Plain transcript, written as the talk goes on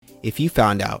If you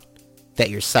found out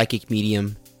that your psychic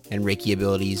medium and Reiki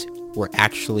abilities were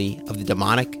actually of the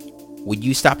demonic, would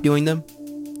you stop doing them?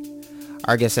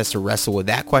 Our guest has to wrestle with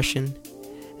that question,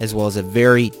 as well as a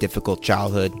very difficult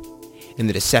childhood and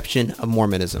the deception of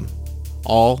Mormonism,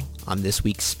 all on this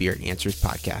week's Spirit Answers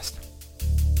podcast.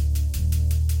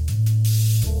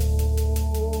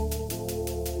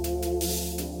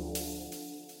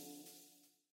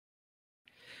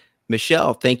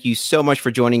 Michelle, thank you so much for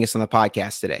joining us on the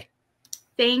podcast today.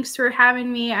 Thanks for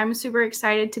having me. I'm super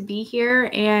excited to be here,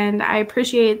 and I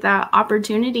appreciate the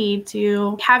opportunity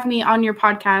to have me on your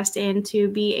podcast and to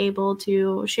be able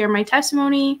to share my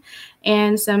testimony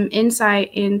and some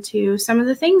insight into some of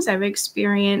the things I've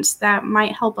experienced that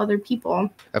might help other people.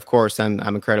 Of course, I'm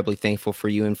incredibly thankful for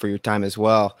you and for your time as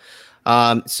well.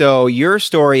 So your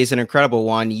story is an incredible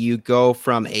one. You go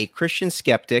from a Christian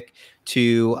skeptic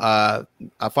to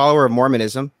a follower of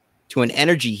Mormonism, to an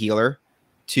energy healer,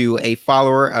 to a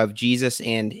follower of Jesus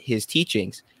and his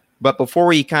teachings. But before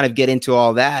we kind of get into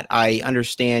all that, I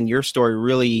understand your story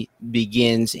really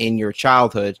begins in your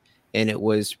childhood, and it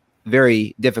was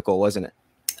very difficult, wasn't it?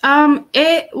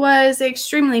 It was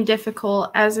extremely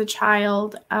difficult as a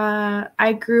child.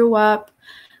 I grew up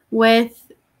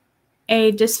with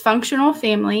a dysfunctional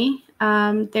family.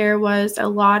 There was a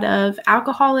lot of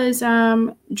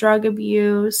alcoholism, drug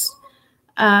abuse,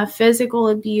 physical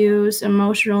abuse,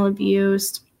 emotional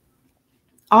abuse,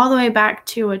 all the way back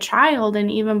to a child. And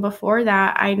even before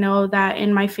that, I know that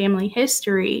in my family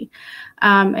history,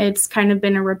 it's kind of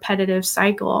been a repetitive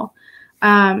cycle.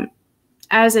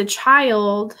 As a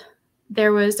child,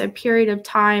 there was a period of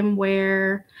time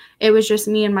where it was just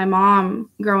me and my mom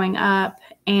growing up,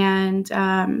 and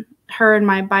her and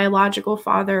my biological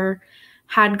father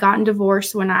had gotten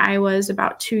divorced when I was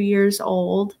about 2 years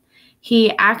old.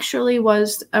 He actually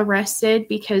was arrested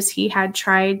because he had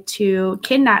tried to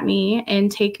kidnap me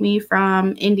and take me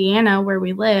from Indiana, where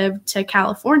we lived, to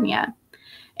California.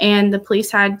 And the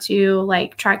police had to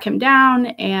track him down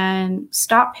and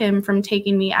stop him from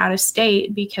taking me out of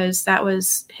state, because that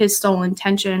was his sole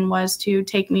intention, was to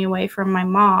take me away from my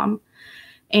mom.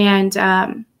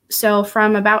 And so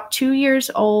from about 2 years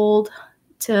old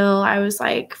till I was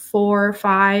 4 or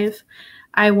 5,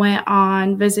 I went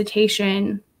on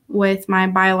visitation with my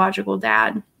biological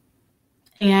dad.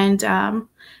 And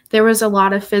there was a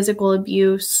lot of physical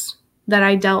abuse that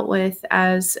I dealt with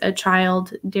as a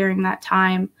child during that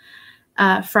time,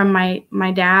 from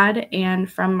my dad and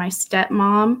from my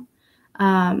stepmom.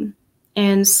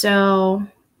 And so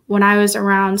when I was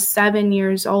around 7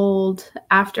 years old,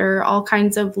 after all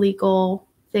kinds of legal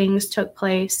things took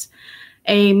place,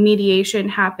 a mediation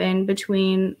happened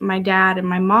between my dad and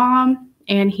my mom,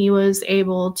 and he was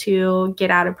able to get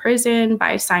out of prison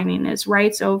by signing his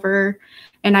rights over,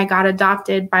 and I got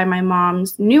adopted by my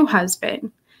mom's new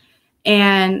husband.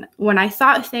 And when I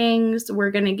thought things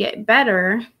were going to get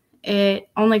better, it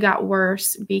only got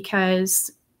worse,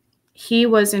 because he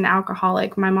was an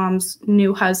alcoholic, my mom's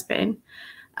new husband.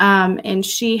 And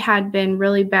she had been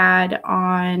really bad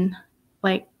on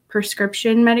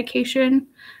prescription medication.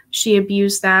 She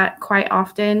abused that quite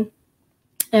often.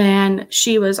 And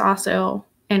she was also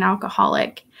an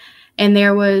alcoholic. And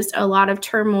there was a lot of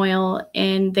turmoil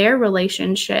in their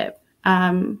relationship.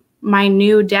 My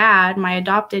new dad, my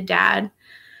adopted dad,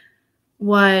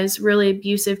 was really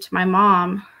abusive to my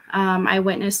mom. I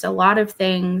witnessed a lot of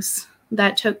things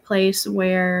that took place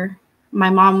where my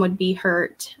mom would be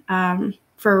hurt.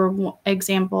 For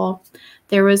example,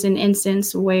 there was an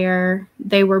instance where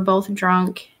they were both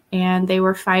drunk and they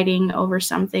were fighting over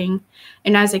something.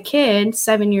 And as a kid,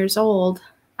 7 years old,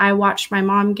 I watched my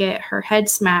mom get her head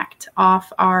smacked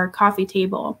off our coffee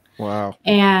table. Wow.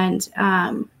 And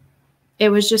it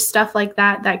was just stuff like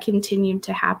that that continued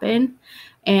to happen.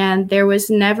 And there was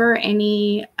never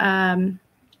any,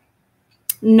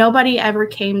 nobody ever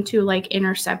came to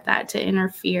intercept that, to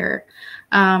interfere,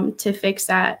 to fix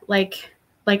that. Like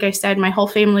I said, my whole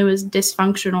family was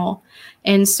dysfunctional.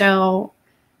 And so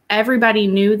everybody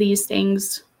knew these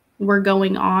things were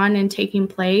going on and taking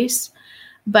place,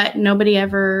 but nobody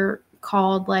ever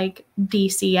called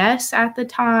DCS at the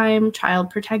time, Child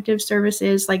Protective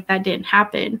Services. That didn't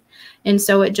happen. And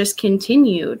so it just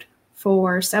continued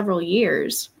for several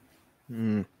years.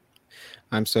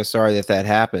 I'm so sorry that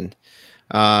happened.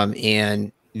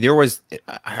 And there was,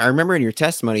 I remember in your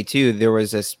testimony too, there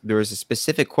was a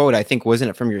specific quote, I think, wasn't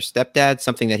it from your stepdad,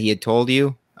 something that he had told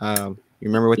you? You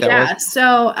remember what that was? Yeah,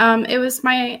 so it was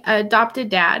my adopted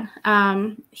dad.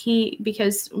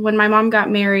 Because when my mom got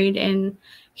married and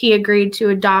he agreed to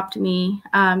adopt me,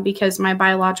 because my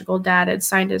biological dad had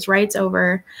signed his rights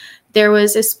over, there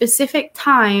was a specific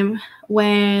time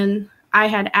when I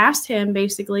had asked him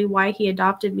basically why he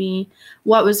adopted me,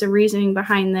 what was the reasoning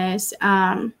behind this.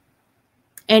 And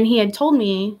he had told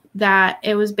me that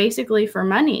it was basically for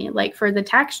money, like for the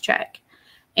tax check.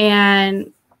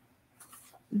 And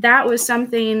that was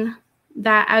something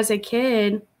that as a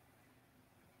kid,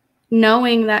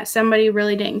 knowing that somebody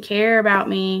really didn't care about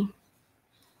me,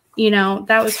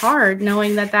 that was hard,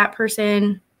 knowing that that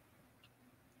person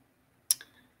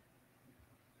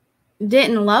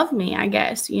didn't love me, I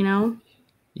guess,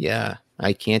 Yeah,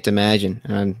 I can't imagine.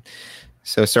 I'm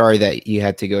so sorry that you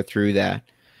had to go through that.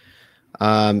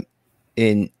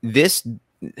 In this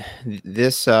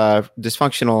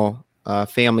dysfunctional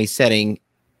family setting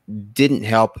didn't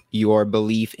help your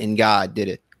belief in God, did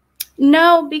it?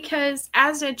 No, because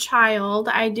as a child,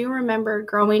 I do remember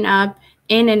growing up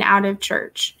in and out of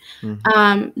church.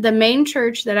 The main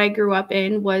church that I grew up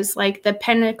in was like the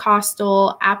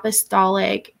Pentecostal,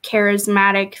 apostolic,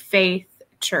 charismatic faith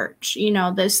church.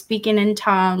 The speaking in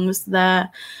tongues, the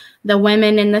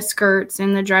women in the skirts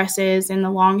and the dresses and the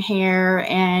long hair,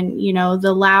 and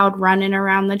the loud running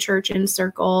around the church in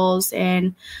circles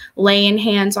and laying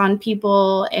hands on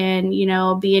people, and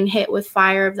being hit with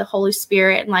fire of the Holy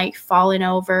Spirit and like falling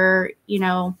over,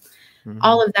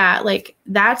 all of that. Like,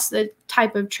 that's the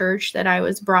type of church that I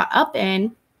was brought up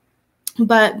in.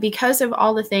 But because of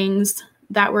all the things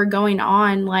that were going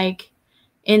on, like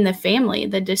in the family,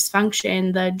 the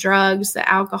dysfunction, the drugs, the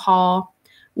alcohol,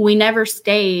 we never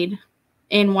stayed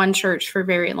in one church for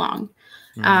very long,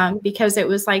 because it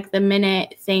was like the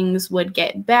minute things would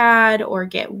get bad or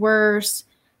get worse,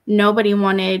 nobody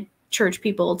wanted church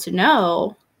people to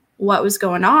know what was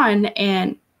going on,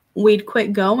 and we'd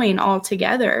quit going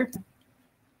altogether.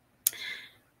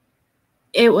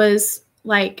 It was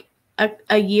like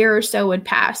a year or so would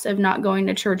pass of not going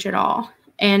to church at all.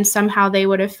 And somehow they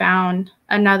would have found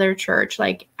another church,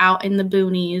 like out in the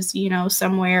boonies,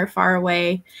 somewhere far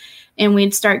away. And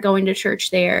we'd start going to church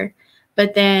there.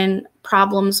 But then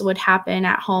problems would happen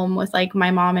at home with like my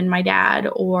mom and my dad,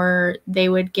 or they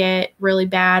would get really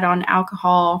bad on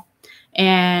alcohol.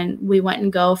 And we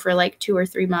wouldn't go for like 2 or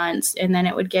 3 months. And then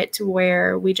it would get to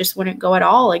where we just wouldn't go at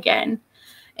all again.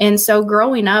 And so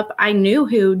growing up, I knew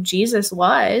who Jesus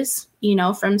was,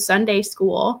 from Sunday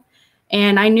school.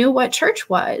 And I knew what church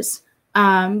was,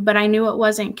 but I knew it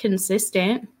wasn't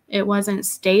consistent. It wasn't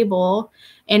stable,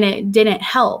 and it didn't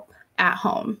help at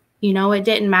home. It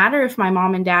didn't matter if my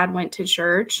mom and dad went to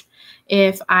church,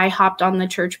 if I hopped on the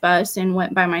church bus and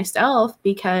went by myself,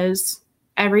 because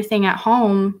everything at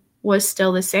home was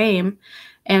still the same.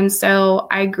 And so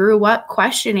I grew up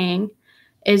questioning,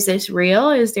 is this real?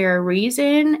 Is there a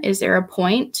reason? Is there a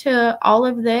point to all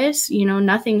of this?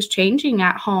 Nothing's changing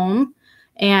at home.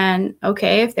 And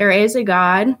okay, if there is a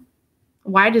God,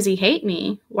 why does he hate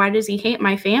me? Why does he hate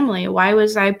my family? Why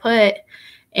was I put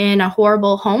in a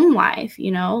horrible home life?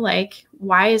 Like,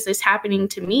 why is this happening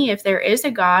to me if there is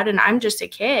a God and I'm just a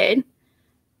kid?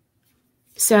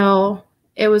 So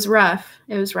it was rough.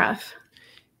 It was rough.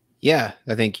 Yeah,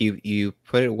 I think you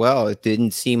put it well. It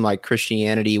didn't seem like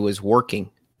Christianity was working.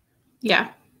 Yeah.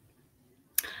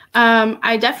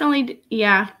 I definitely,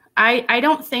 yeah. I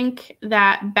don't think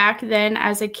that back then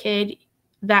as a kid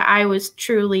that I was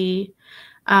truly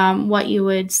what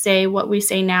we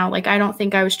say now. Like, I don't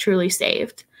think I was truly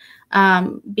saved,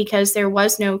 because there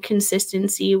was no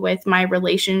consistency with my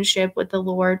relationship with the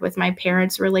Lord, with my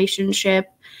parents'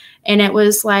 relationship. And it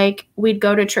was like we'd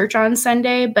go to church on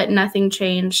Sunday, but nothing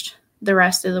changed the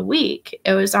rest of the week.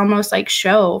 It was almost like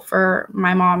show for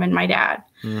my mom and my dad.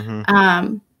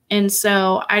 And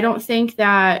so I don't think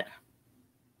that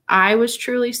I was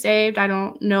truly saved. I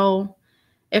don't know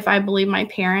if I believe my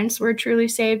parents were truly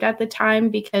saved at the time,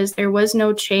 because there was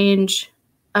no change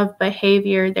of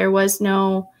behavior. There was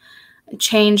no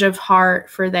change of heart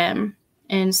for them.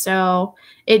 And so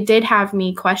it did have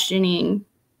me questioning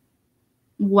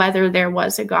whether there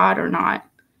was a God or not.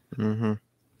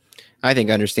 I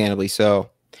think understandably so.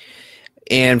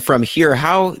 And from here,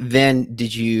 how then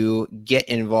did you get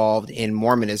involved in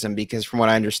Mormonism? Because from what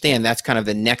I understand, that's kind of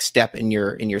the next step in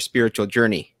your spiritual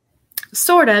journey.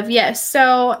 Sort of, yes.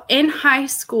 So in high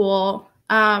school,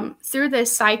 through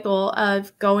this cycle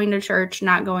of going to church,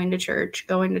 not going to church,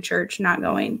 going to church, not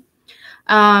going.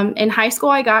 In high school,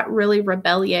 I got really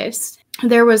rebellious.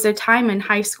 There was a time in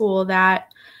high school that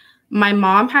my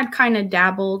mom had kind of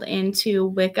dabbled into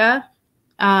Wicca,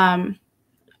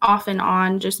 off and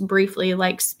on, just briefly,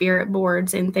 like spirit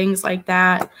boards and things like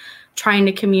that, trying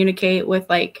to communicate with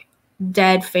like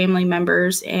dead family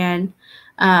members, and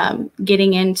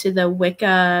getting into the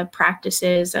Wicca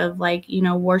practices of like,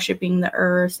 worshiping the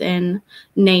earth and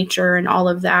nature and all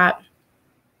of that.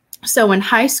 So in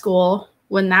high school,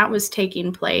 when that was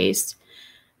taking place,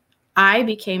 I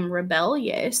became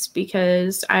rebellious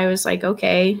because I was like,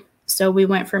 okay, so we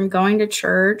went from going to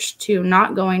church to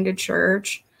not going to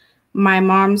church. My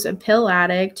mom's a pill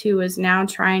addict who is now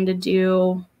trying to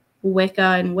do Wicca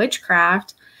and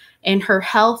witchcraft, and her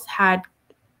health had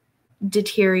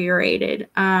deteriorated.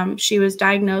 She was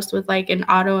diagnosed with like an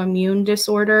autoimmune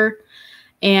disorder,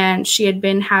 and she had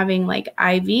been having like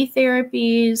IV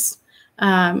therapies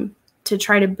to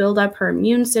try to build up her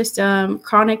immune system,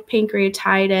 chronic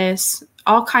pancreatitis,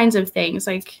 all kinds of things.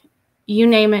 Like, you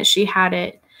name it, she had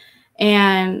it.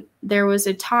 And there was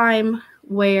a time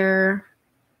where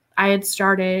I had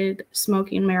started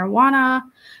smoking marijuana.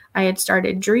 I had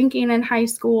started drinking in high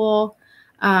school,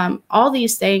 all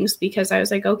these things, because I was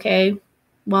like, okay,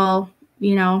 well,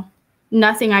 you know,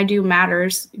 nothing I do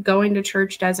matters. Going to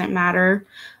church doesn't matter.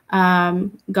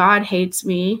 God hates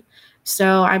me.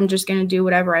 So I'm just going to do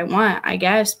whatever I want, I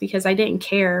guess, because I didn't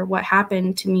care what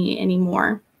happened to me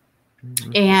anymore.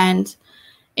 Mm-hmm. And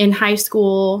in high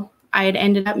school, I had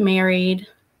ended up married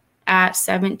at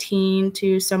 17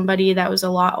 to somebody that was a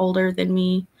lot older than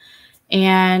me.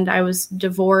 And I was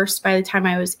divorced by the time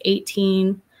I was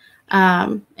 18,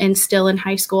 and still in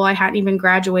high school. I hadn't even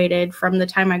graduated from the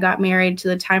time I got married to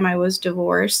the time I was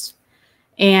divorced.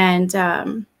 And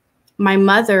my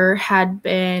mother had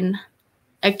been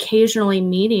occasionally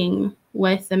meeting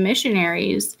with the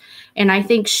missionaries. And I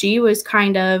think she was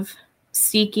kind of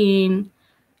seeking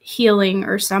healing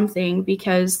or something,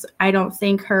 because I don't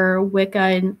think her Wicca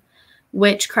and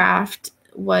witchcraft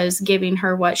was giving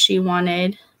her what she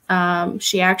wanted.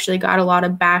 She actually got a lot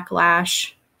of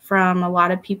backlash from a lot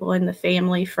of people in the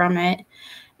family from it.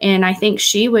 And I think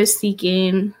she was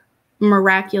seeking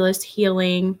miraculous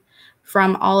healing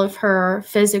from all of her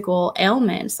physical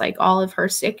ailments, like all of her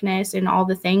sickness and all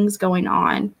the things going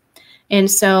on. And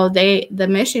so the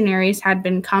missionaries had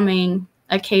been coming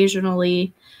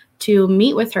occasionally to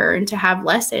meet with her and to have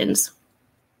lessons.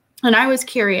 And I was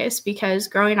curious, because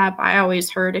growing up, I always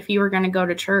heard if you were going to go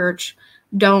to church,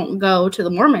 don't go to the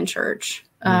Mormon church.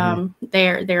 Mm-hmm.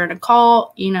 They're in a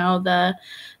cult, you know,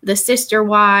 the sister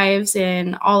wives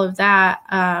and all of that.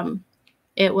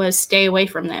 It was stay away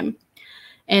from them.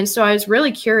 And so I was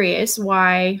really curious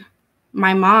why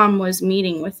my mom was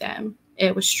meeting with them.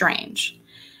 It was strange.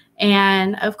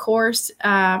 And of course,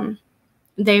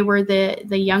 they were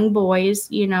the young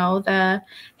boys, you know, the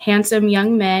handsome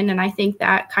young men. And I think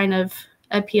that kind of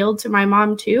appealed to my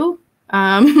mom too.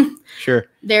 Sure.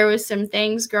 There was some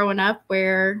things growing up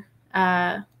where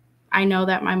I know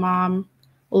that my mom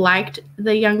liked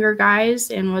the younger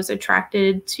guys and was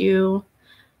attracted to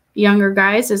younger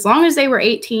guys. As long as they were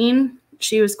 18,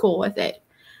 she was cool with it.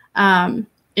 And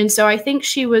so I think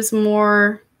she was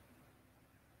more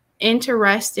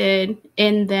interested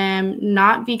in them,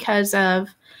 not because of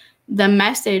the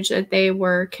message that they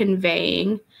were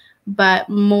conveying, but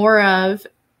more of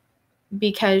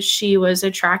because she was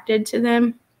attracted to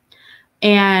them.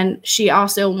 And she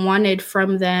also wanted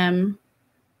from them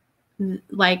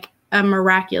like a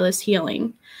miraculous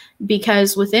healing,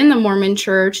 because within the Mormon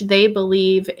church, they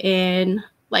believe in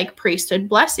like priesthood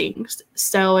blessings.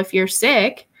 So if you're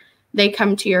sick, they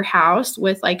come to your house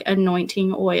with like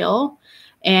anointing oil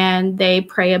and they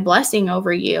pray a blessing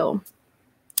over you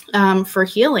for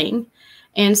healing.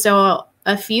 And so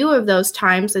a few of those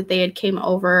times that they had came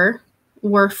over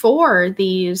were for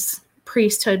these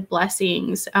priesthood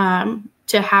blessings,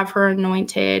 to have her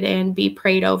anointed and be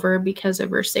prayed over because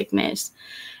of her sickness.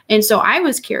 And so I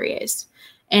was curious,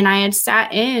 and I had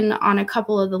sat in on a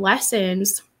couple of the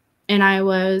lessons, and I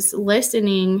was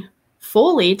listening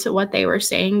fully to what they were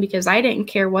saying, because I didn't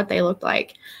care what they looked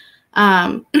like.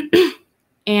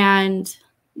 And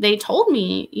they told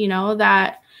me, you know,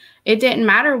 that it didn't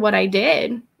matter what I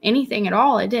did, anything at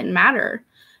all. It didn't matter,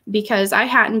 because I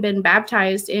hadn't been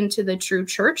baptized into the true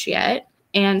church yet.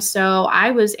 And so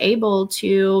I was able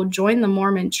to join the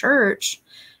Mormon church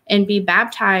and be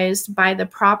baptized by the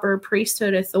proper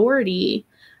priesthood authority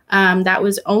that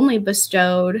was only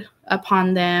bestowed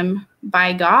upon them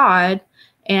by God,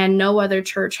 and no other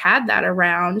church had that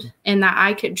around, and that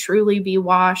I could truly be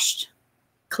washed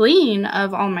clean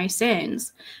of all my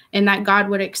sins, and that God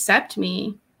would accept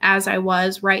me as I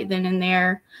was right then and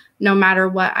there, no matter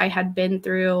what I had been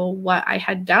through, what I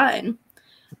had done.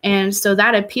 And so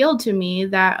that appealed to me,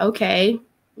 that, okay,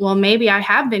 well, maybe I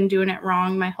have been doing it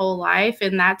wrong my whole life,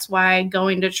 and that's why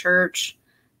going to church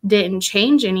didn't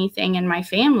change anything in my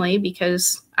family,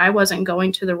 because I wasn't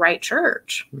going to the right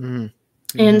church. Mm-hmm.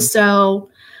 And so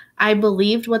I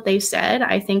believed what they said.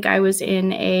 I think I was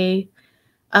in a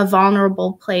a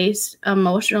vulnerable place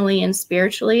emotionally and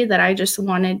spiritually, that I just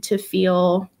wanted to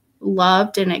feel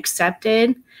loved and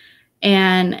accepted.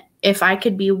 And if I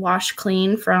could be washed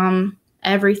clean from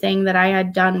everything that I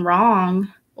had done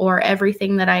wrong or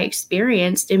everything that I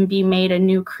experienced and be made a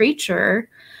new creature,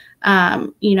 a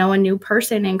new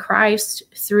person in Christ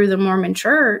through the Mormon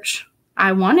Church,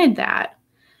 I wanted that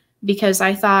because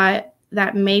I thought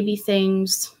that maybe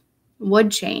things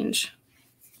would change.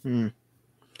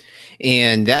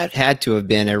 And that had to have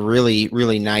been a really,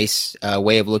 really nice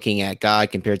way of looking at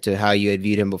God compared to how you had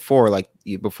viewed him before. Like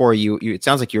before you, it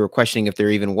sounds like you were questioning if there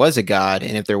even was a God.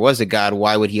 And if there was a God,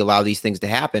 why would he allow these things to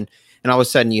happen? And all of a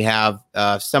sudden you have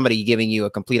somebody giving you a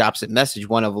complete opposite message,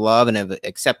 one of love and of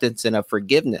acceptance and of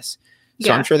forgiveness. So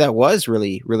yeah. I'm sure that was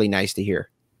really, really nice to hear.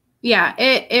 Yeah,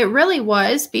 it really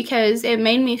was, because it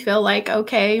made me feel like,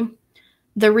 okay,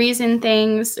 the reason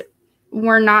things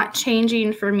were not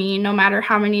changing for me, no matter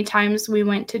how many times we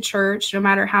went to church, no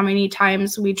matter how many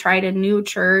times we tried a new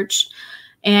church,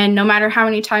 and no matter how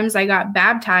many times I got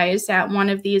baptized at one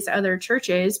of these other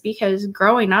churches, because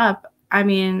growing up, I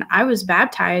mean, I was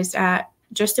baptized at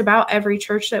just about every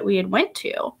church that we had went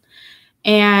to.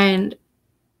 And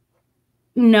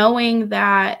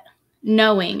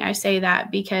I say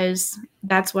that because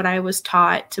that's what I was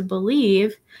taught to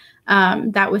believe,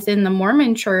 that within the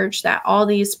Mormon Church, that all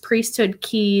these priesthood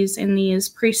keys and these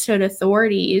priesthood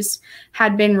authorities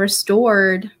had been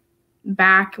restored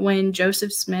back when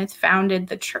Joseph Smith founded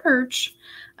the church,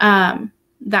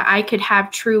 that I could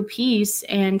have true peace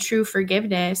and true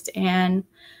forgiveness and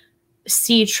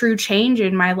see true change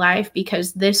in my life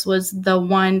because this was the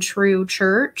one true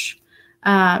church.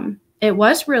 It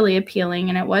was really appealing,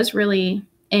 and it was really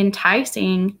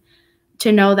enticing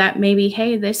to know that maybe,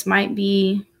 hey, this might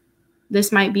be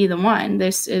the one.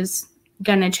 This is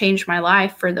going to change my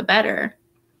life for the better.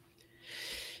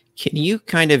 Can you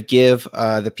kind of give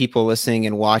the people listening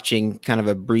and watching kind of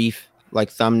a brief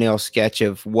thumbnail sketch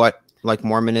of what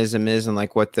Mormonism is and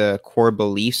what the core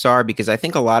beliefs are? Because I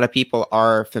think a lot of people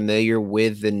are familiar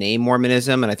with the name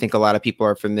Mormonism, and I think a lot of people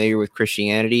are familiar with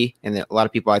Christianity, and a lot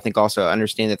of people I think also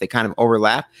understand that they kind of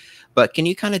overlap. But can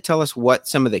you kind of tell us what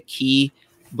some of the key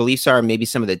beliefs are and maybe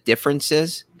some of the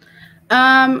differences?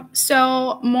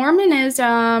 So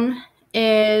Mormonism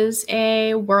is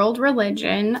a world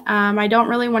religion. I don't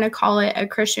really want to call it a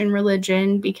Christian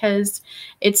religion because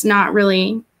it's not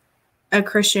really a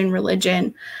Christian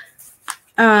religion.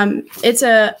 It's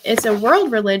a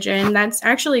world religion that's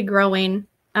actually growing.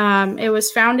 It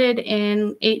was founded in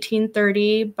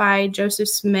 1830 by Joseph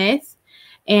Smith,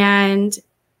 and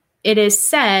it is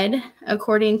said,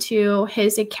 according to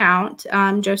his account,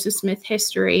 Joseph Smith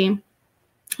History,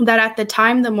 that at the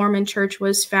time the Mormon Church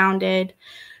was founded,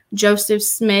 Joseph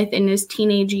Smith in his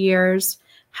teenage years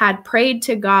had prayed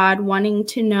to God, wanting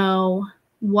to know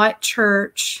what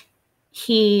church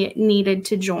he needed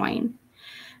to join,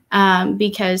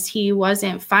 because he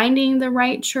wasn't finding the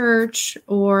right church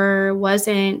or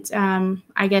wasn't,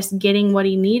 getting what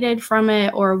he needed from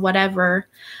it or whatever.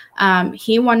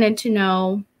 He wanted to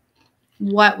know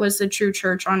what was the true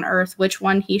church on earth, which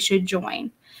one he should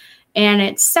join. And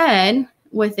it said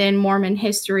within Mormon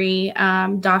history,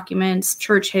 documents,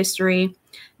 church history,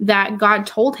 that God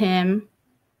told him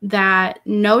that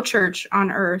no church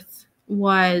on earth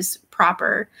was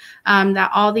proper, that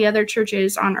all the other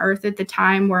churches on earth at the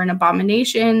time were an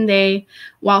abomination.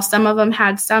 While some of them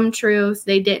had some truth,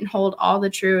 they didn't hold all the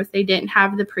truth. They didn't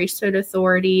have the priesthood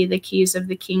authority, the keys of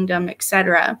the kingdom,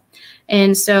 etc.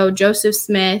 And so Joseph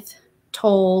Smith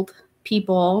told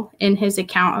people in his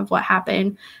account of what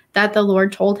happened that the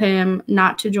Lord told him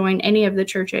not to join any of the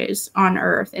churches on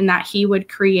earth, and that he would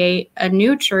create a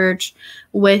new church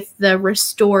with the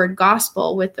restored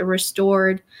gospel, with the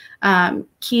restored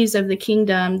keys of the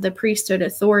kingdom, the priesthood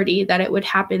authority, that it would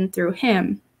happen through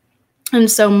him.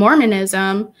 And so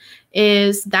Mormonism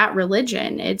is that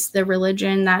religion. It's the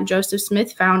religion that Joseph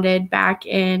Smith founded back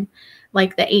in the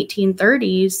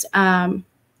 1830s,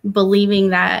 believing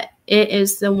that it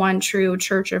is the one true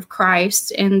church of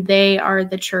Christ, and they are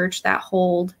the church that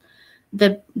hold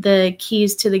the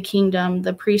keys to the kingdom,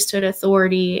 the priesthood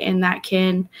authority, and that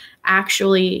can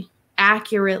actually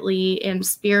accurately and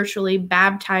spiritually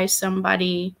baptize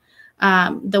somebody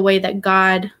the way that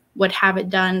God would have it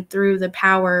done through the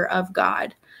power of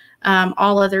God.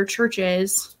 All other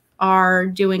churches are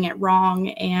doing it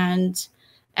wrong, and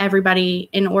everybody,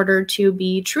 in order to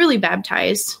be truly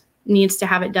baptized, needs to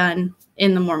have it done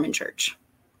in the Mormon Church.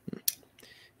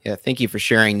 Yeah, thank you for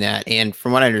sharing that. And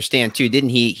from what I understand too,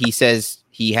 didn't he says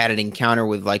he had an encounter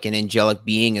with an angelic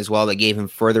being as well that gave him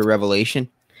further revelation?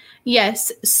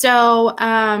 Yes. So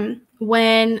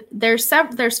when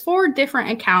there's four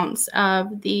different accounts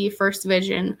of the first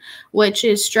vision, which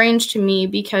is strange to me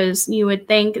because you would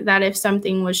think that if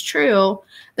something was true,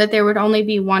 that there would only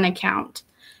be one account.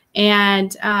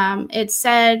 And it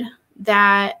said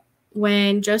that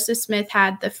when Joseph Smith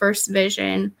had the first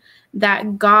vision,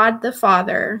 that God the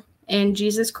Father and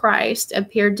Jesus Christ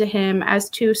appeared to him as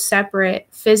two separate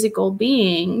physical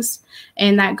beings,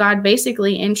 and that God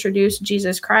basically introduced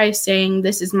Jesus Christ saying,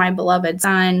 "This is my beloved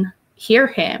Son, hear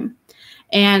him."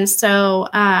 And so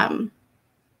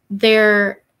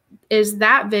there is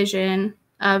that vision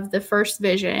of the first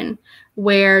vision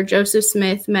where Joseph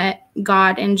Smith met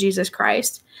God and Jesus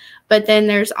Christ. But then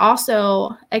there's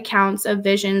also accounts of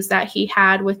visions that he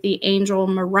had with the angel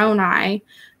Moroni,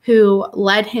 who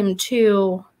led him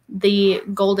to the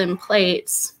golden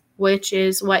plates, which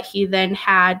is what he then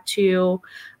had to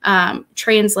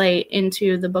translate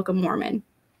into the Book of Mormon.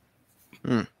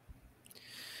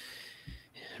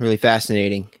 Really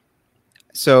fascinating.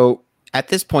 So at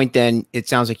this point, then it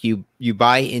sounds like you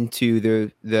buy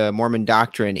into the Mormon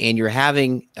doctrine, and you're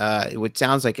having what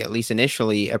sounds like, at least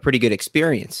initially, a pretty good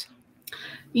experience.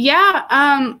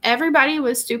 Yeah, everybody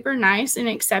was super nice and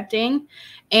accepting,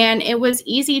 and it was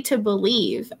easy to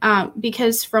believe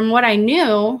because from what I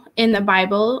knew in the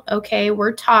Bible, okay,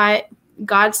 we're taught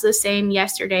God's the same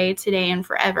yesterday, today, and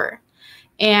forever.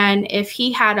 And if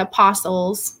he had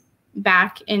apostles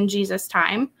back in Jesus'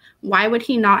 time, why would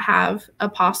he not have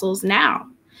apostles now?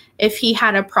 If he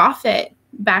had a prophet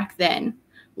back then,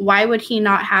 why would he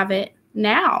not have it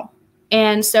now?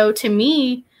 And so to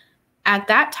me, at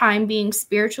that time, being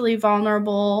spiritually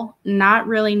vulnerable, not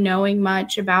really knowing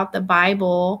much about the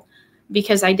Bible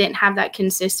because I didn't have that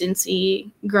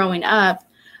consistency growing up,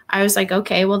 I was like,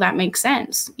 okay, well, that makes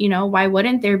sense. You know, why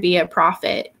wouldn't there be a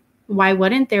prophet? Why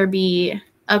wouldn't there be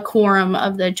a quorum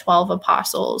of the 12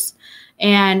 apostles?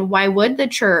 And why would the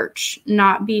church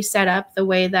not be set up the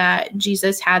way that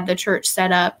Jesus had the church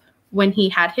set up when he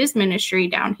had his ministry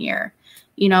down here,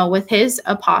 you know, with his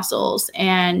apostles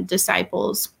and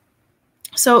disciples?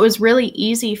 So it was really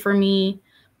easy for me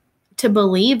to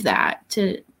believe that,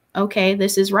 okay,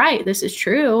 this is right. This is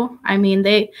true. I mean,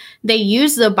 they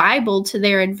use the Bible to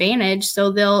their advantage.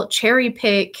 So they'll cherry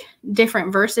pick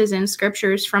different verses and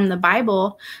scriptures from the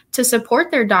Bible to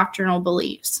support their doctrinal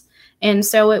beliefs. And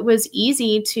so it was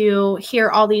easy to hear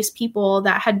all these people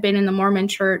that had been in the Mormon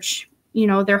church, you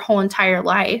know, their whole entire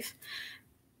life,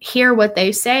 hear what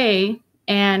they say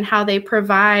and how they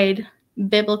provide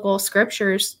biblical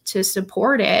scriptures to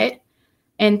support it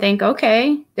and think,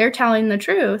 okay, they're telling the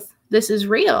truth. This is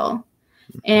real.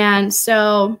 And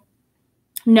so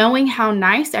knowing how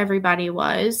nice everybody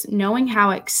was, knowing how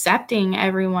accepting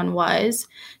everyone was,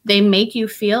 they make you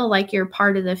feel like you're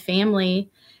part of the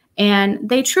family. And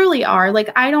they truly are.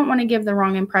 Like, I don't want to give the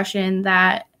wrong impression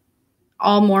that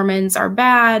all Mormons are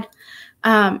bad.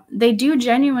 They do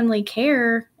genuinely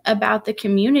care about the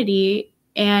community,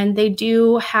 and they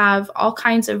do have all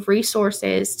kinds of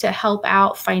resources to help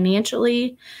out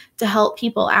financially, to help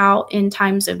people out in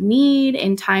times of need,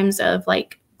 in times of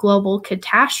like global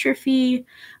catastrophe.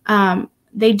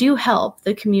 They do help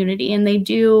the community, and they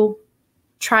do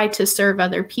try to serve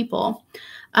other people.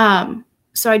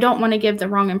 So I don't want to give the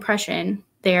wrong impression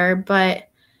there, but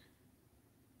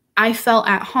I felt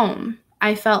at home.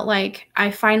 I felt like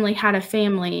I finally had a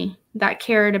family that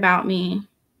cared about me,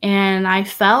 and I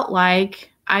felt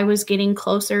like I was getting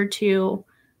closer to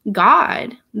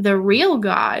God, the real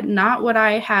God, not what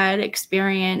I had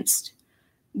experienced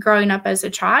growing up as a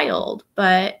child,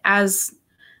 but as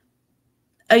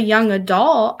a young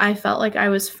adult, I felt like I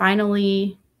was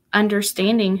finally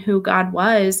understanding who God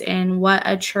was and what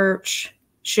a church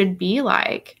should be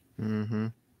like. Mm-hmm.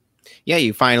 Yeah,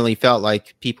 you finally felt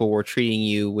like people were treating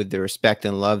you with the respect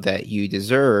and love that you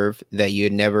deserve, that you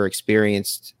had never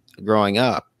experienced growing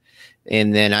up.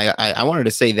 And then I wanted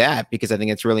to say that because I think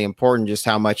it's really important just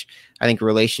how much I think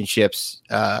relationships,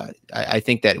 I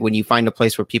think that when you find a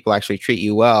place where people actually treat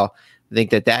you well, I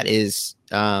think that is,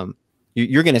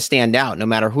 you're going to stand out no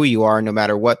matter who you are, no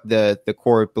matter what the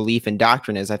core belief and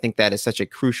doctrine is. I think that is such a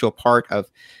crucial part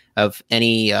of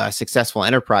any successful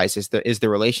enterprise is the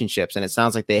relationships. And it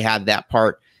sounds like they had that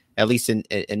part, at least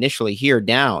initially here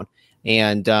down,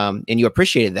 and you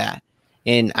appreciated that.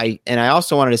 And I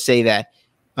also wanted to say that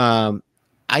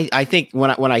I think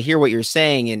when I hear what you're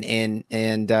saying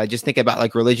and just think about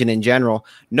like religion in general,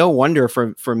 no wonder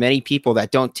for many people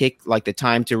that don't take like the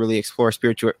time to really explore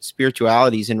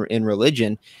spiritualities in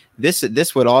religion,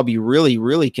 this would all be really,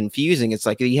 really confusing. It's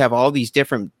like you have all these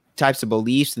different types of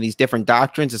beliefs and these different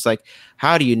doctrines. It's like,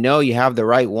 how do you know you have the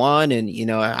right one? And,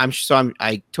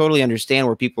 I totally understand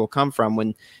where people come from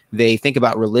when they think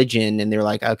about religion and they're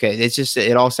like, okay,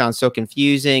 it all sounds so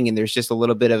confusing. And there's just a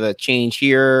little bit of a change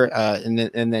here.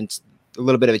 And then a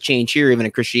little bit of a change here. Even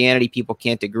in Christianity, people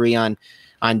can't agree on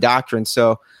doctrine.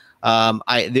 So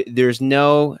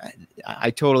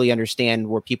I totally understand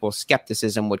where people's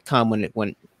skepticism would come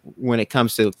when it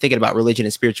comes to thinking about religion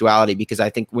and spirituality, because I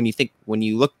think when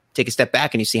you take a step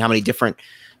back and you see how many different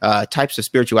types of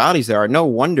spiritualities there are, no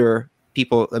wonder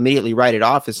people immediately write it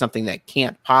off as something that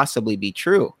can't possibly be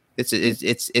true.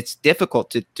 It's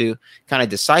difficult to kind of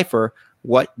decipher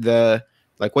what the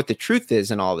truth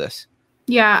is in all this.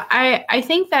 Yeah, I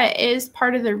think that is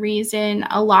part of the reason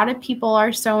a lot of people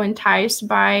are so enticed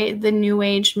by the New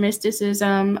Age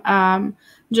mysticism,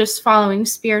 just following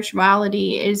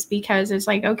spirituality, is because it's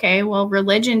like, okay, well,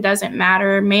 religion doesn't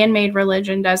matter. Man-made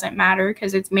religion doesn't matter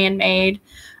because it's man-made,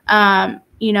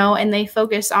 and they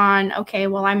focus on, okay,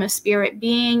 well, I'm a spirit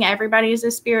being. Everybody's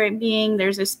a spirit being.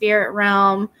 There's a spirit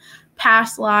realm.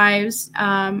 Past lives,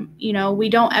 we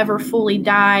don't ever fully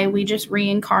die. We just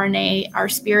reincarnate. Our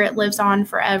spirit lives on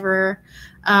forever.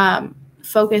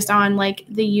 Focused on like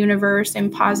the universe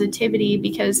and positivity,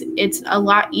 because it's a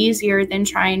lot easier than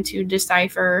trying to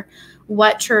decipher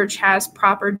what church has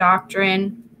proper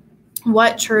doctrine,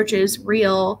 what church is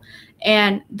real,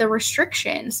 and the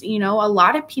restrictions. A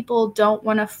lot of people don't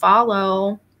want to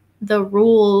follow the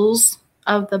rules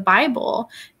of the Bible.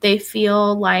 They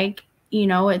feel like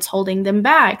it's holding them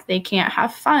back. They can't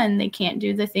have fun. They can't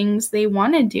do the things they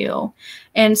want to do.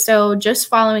 And so just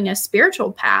following a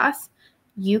spiritual path,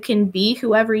 you can be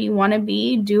whoever you want to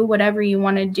be, do whatever you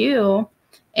want to do,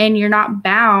 and you're not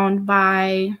bound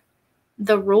by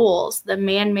the rules, the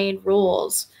man-made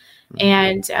rules.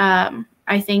 Mm-hmm. And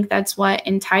I think that's what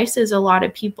entices a lot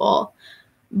of people.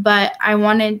 But I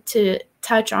wanted to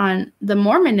touch on the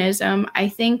Mormonism. I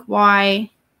think why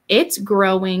it's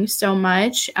growing so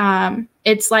much.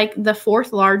 It's like the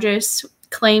fourth largest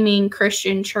claiming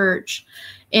Christian church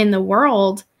in the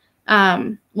world.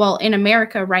 In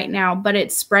America right now, but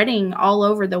it's spreading all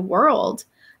over the world.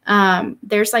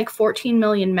 There's like 14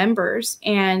 million members,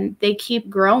 and they keep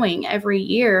growing every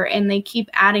year, and they keep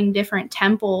adding different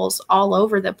temples all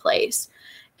over the place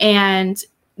and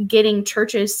getting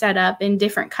churches set up in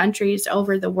different countries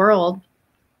over the world.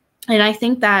 And I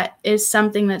think that is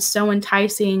something that's so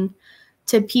enticing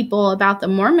to people about the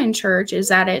Mormon church, is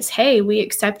that it's, hey, we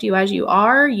accept you as you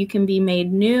are. You can be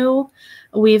made new.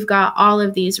 We've got all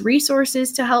of these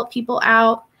resources to help people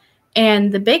out.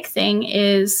 And the big thing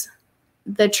is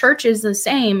the church is the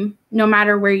same no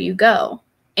matter where you go.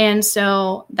 And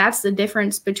so that's the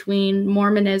difference between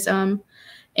Mormonism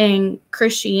and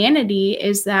Christianity,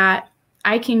 is that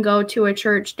I can go to a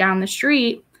church down the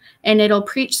street and it'll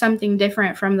preach something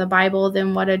different from the Bible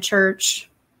than what a church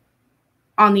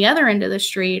on the other end of the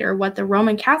street, or what the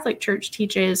Roman Catholic Church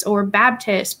teaches, or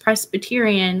Baptist,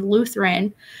 Presbyterian,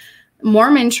 Lutheran.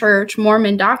 Mormon church,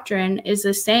 Mormon doctrine is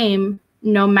the same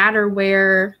no matter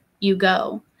where you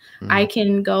go. Mm-hmm. I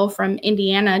can go from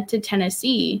Indiana to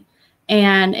Tennessee,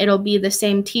 and it'll be the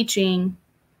same teaching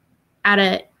at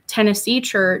a Tennessee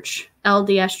church,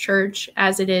 LDS church,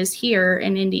 as it is here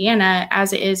in Indiana,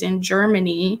 as it is in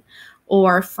Germany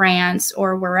or France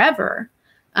or wherever.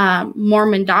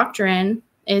 Mormon doctrine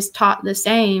is taught the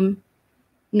same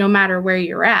no matter where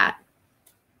you're at.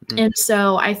 Mm-hmm. And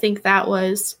so I think that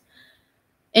was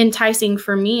enticing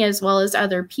for me as well as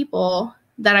other people,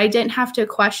 that I didn't have to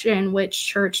question which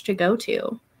church to go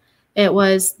to. It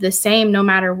was the same no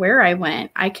matter where I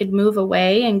went. I could move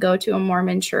away and go to a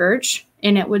Mormon church,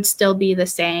 and it would still be the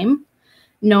same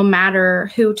no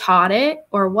matter who taught it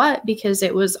or what, because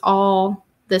it was all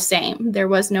the same. There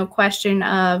was no question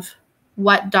of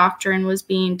what doctrine was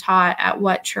being taught at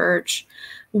what church,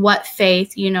 what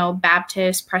faith,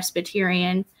 Baptist,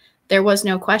 Presbyterian. There was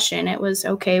no question. It was,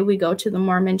 okay, we go to the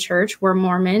Mormon church, we're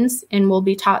Mormons, and we'll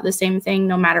be taught the same thing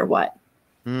no matter what.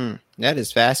 That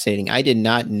is fascinating. I did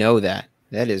not know that.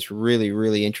 That is really,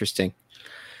 really interesting.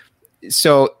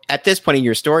 So at this point in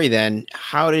your story, then,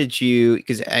 how did you,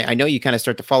 because I know you kind of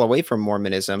start to fall away from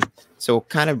Mormonism. So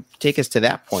kind of take us to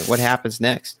that point. What happens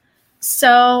next?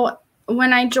 So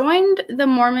when I joined the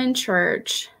Mormon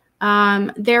church,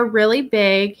 they're really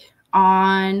big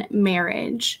on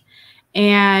marriage.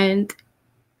 And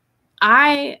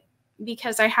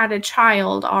because I had a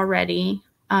child already,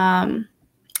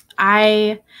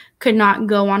 I could not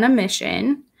go on a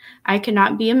mission. I could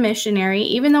not be a missionary.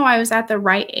 Even though I was at the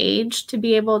right age to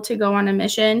be able to go on a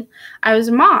mission, I was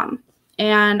a mom,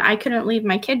 and I couldn't leave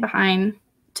my kid behind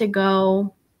to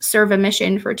go serve a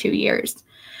mission for 2 years.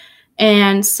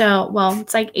 And so, well,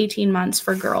 it's like 18 months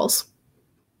for girls.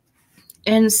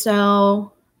 And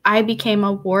so I became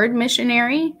a ward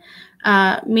missionary,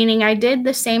 meaning I did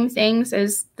the same things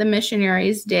as the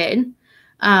missionaries did,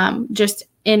 just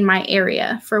in my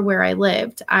area for where I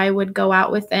lived. I would go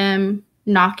out with them,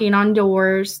 knocking on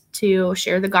doors to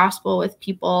share the gospel with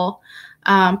people,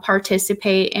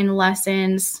 participate in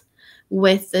lessons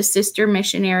with the sister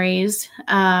missionaries,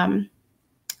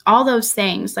 all those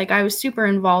things. Like, I was super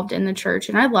involved in the church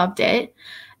and I loved it.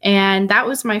 And that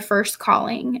was my first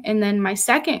calling. And then my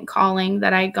second calling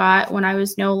that I got when I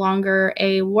was no longer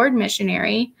a ward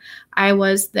missionary, I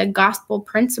was the gospel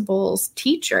principles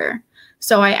teacher.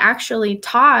 So I actually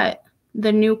taught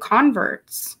the new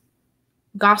converts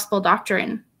gospel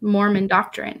doctrine, Mormon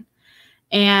doctrine.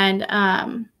 And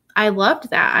I loved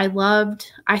that.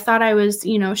 I thought I was,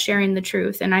 sharing the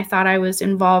truth, and I thought I was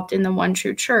involved in the one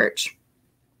true church.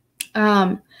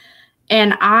 And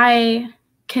I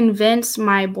convinced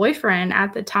my boyfriend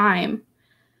at the time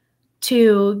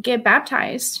to get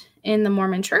baptized in the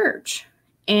Mormon church.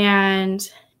 And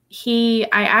he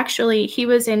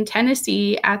was in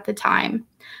Tennessee at the time.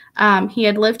 He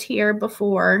had lived here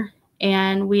before,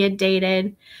 and we had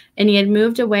dated, and he had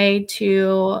moved away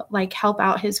to help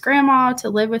out his grandma, to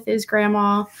live with his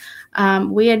grandma.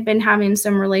 We had been having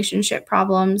some relationship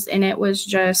problems, and it was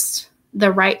just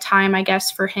the right time, I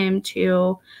guess, for him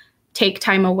to take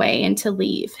time away and to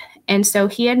leave. And so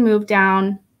he had moved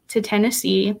down to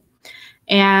Tennessee,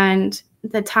 and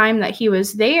the time that he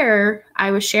was there,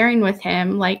 I was sharing with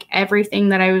him everything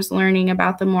that I was learning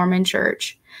about the Mormon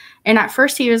church. And at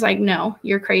first he was like, "No,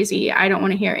 you're crazy. I don't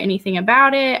want to hear anything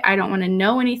about it. I don't want to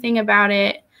know anything about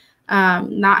it.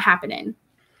 Not happening."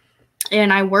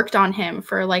 And I worked on him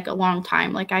for a long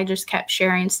time. I just kept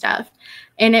sharing stuff.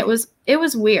 And it was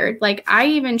weird. I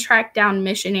even tracked down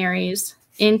missionaries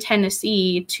in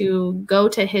Tennessee to go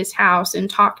to his house and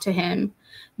talk to him,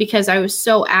 because I was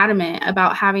so adamant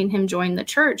about having him join the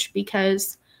church,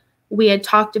 because we had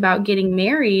talked about getting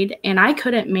married, and I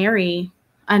couldn't marry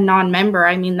a non-member.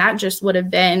 I mean, that just would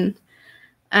have been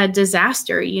a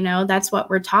disaster. That's what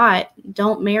we're taught.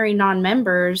 Don't marry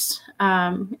non-members.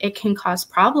 It can cause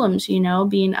problems,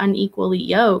 being unequally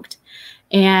yoked.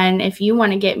 And if you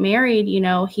want to get married,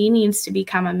 he needs to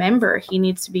become a member. He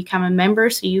needs to become a member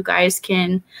so you guys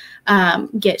can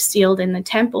get sealed in the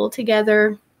temple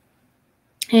together.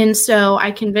 And so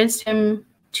I convinced him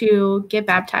to get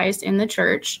baptized in the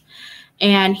church.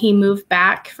 And he moved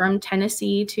back from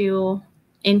Tennessee to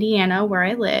Indiana, where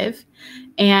I live.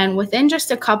 And within just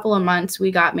a couple of months,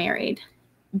 we got married,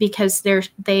 because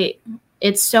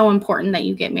it's so important that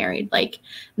you get married.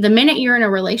 The minute you're in a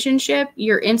relationship,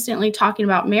 you're instantly talking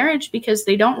about marriage, because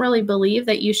they don't really believe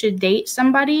that you should date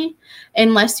somebody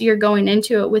unless you're going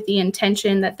into it with the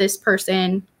intention that this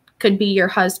person could be your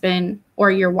husband or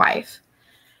your wife.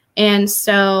 And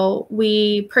so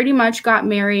we pretty much got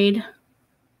married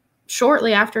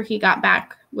shortly after he got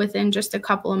back, within just a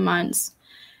couple of months.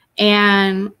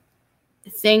 And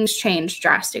things changed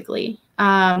drastically.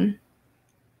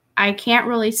 I can't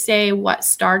really say what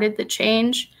started the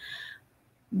change,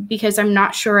 because I'm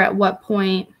not sure at what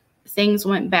point things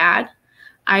went bad.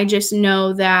 I just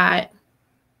know that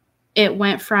it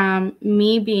went from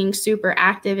me being super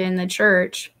active in the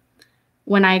church.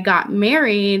 When I got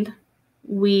married,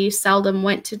 we seldom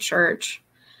went to church.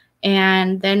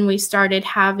 And then we started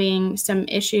having some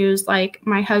issues.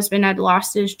 My husband had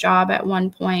lost his job at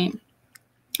one point,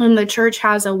 and the church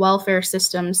has a welfare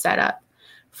system set up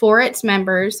for its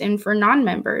members and for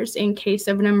non-members in case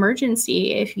of an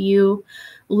emergency. If you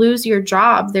lose your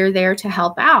job, they're there to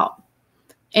help out.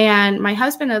 And my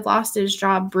husband had lost his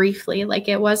job briefly.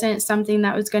 It wasn't something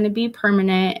that was going to be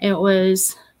permanent. It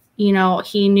was,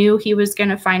 he knew he was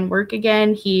going to find work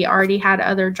again. He already had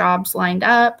other jobs lined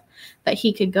up that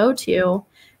he could go to.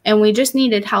 And we just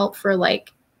needed help for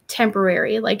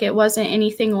temporary. It wasn't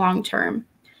anything long-term.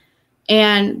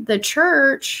 And the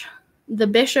church, the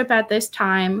bishop at this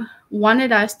time,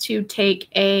 wanted us to take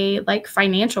a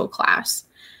financial class,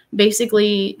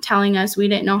 basically telling us we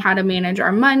didn't know how to manage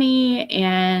our money,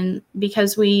 and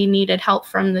because we needed help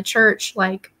from the church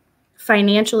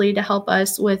financially to help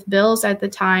us with bills at the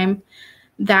time,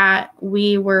 that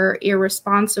we were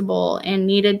irresponsible and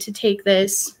needed to take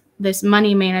this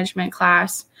money management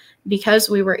class because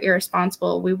we were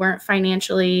irresponsible. We weren't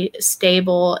financially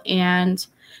stable, and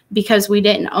because we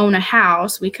didn't own a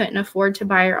house, we couldn't afford to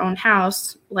buy our own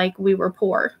house. We were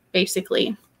poor,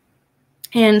 basically.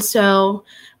 And so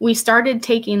we started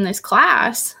taking this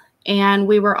class, and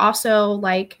we were also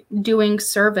doing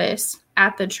service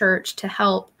at the church to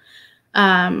help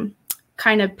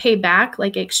kind of pay back,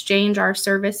 like exchange our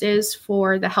services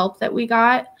for the help that we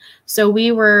got. So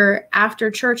we were, after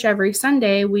church every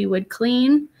Sunday, we would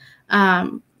clean,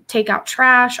 take out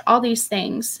trash, all these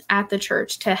things at the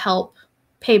church to help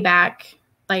pay back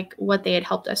like what they had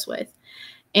helped us with.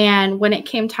 And when it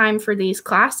came time for these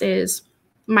classes,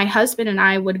 my husband and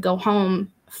I would go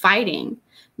home fighting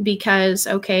because,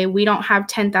 okay, we don't have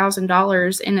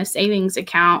 $10,000 in a savings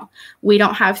account. We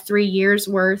don't have 3 years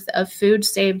worth of food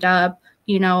saved up,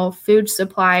 food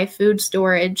supply, food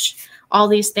storage, all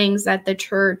these things that the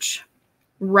church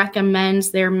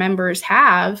recommends their members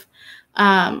have.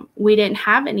 We didn't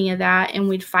have any of that, and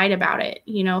we'd fight about it.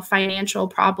 Financial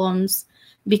problems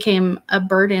became a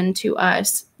burden to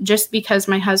us just because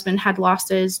my husband had lost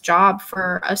his job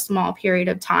for a small period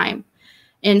of time.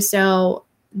 And so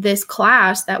this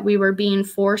class that we were being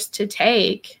forced to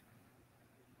take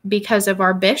because of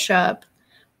our bishop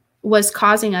was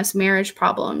causing us marriage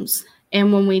problems.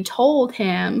 And when we told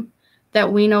him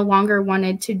that we no longer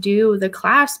wanted to do the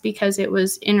class because it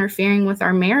was interfering with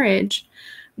our marriage,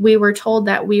 we were told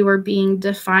that we were being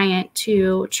defiant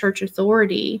to church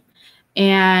authority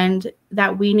and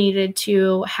that we needed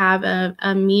to have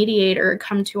a mediator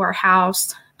come to our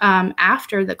house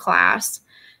after the class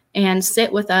and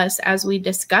sit with us as we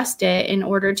discussed it in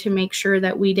order to make sure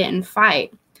that we didn't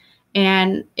fight.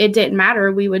 And it didn't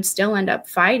matter. We would still end up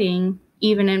fighting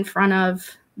even in front of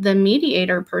the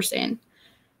mediator person.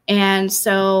 And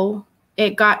so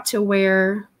it got to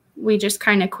where we just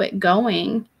kind of quit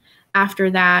going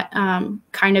after that,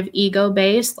 kind of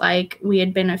ego-based, like we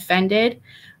had been offended,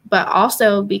 but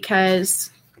also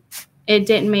because it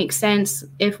didn't make sense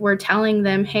if we're telling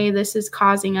them, hey, this is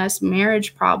causing us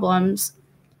marriage problems,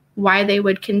 why they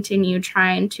would continue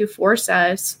trying to force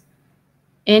us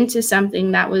into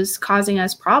something that was causing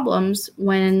us problems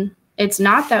when it's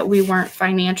not that we weren't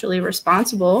financially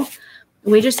responsible.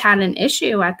 We just had an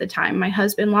issue at the time. My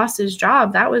husband lost his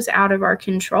job. That was out of our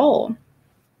control.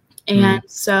 And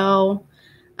so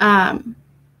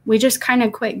we just kind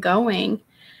of quit going.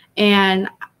 And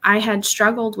I had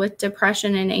struggled with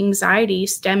depression and anxiety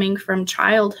stemming from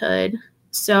childhood.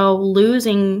 So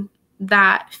losing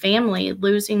that family,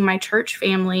 losing my church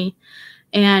family,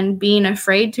 and being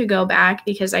afraid to go back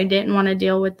because I didn't want to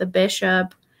deal with the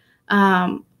bishop,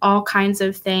 all kinds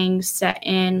of things set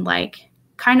in, like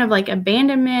kind of like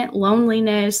abandonment,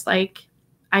 loneliness. Like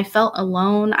I felt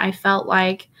alone. I felt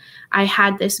like I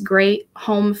had this great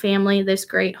home family, this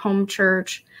great home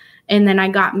church, and then I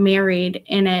got married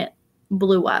and it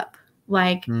blew up.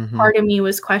 Like part of me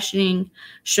was questioning,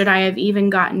 should I have even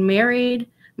gotten married?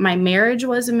 My marriage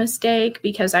was a mistake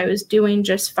because I was doing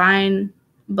just fine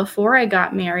before I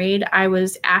got married. I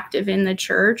was active in the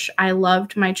church. I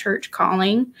loved my church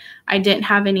calling. I didn't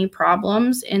have any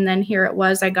problems. And then here it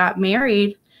was, I got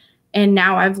married and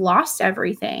now I've lost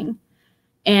everything.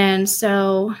 And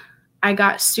so I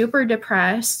got super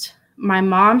depressed. My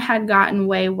mom had gotten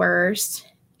way worse,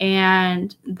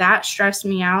 and that stressed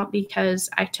me out because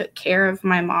I took care of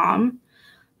my mom.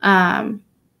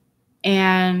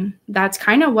 And that's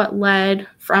kind of what led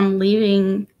from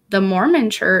leaving the Mormon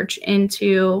church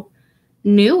into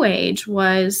New Age,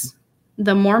 was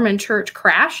the Mormon church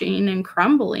crashing and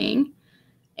crumbling,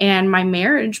 and my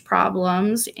marriage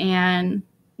problems, and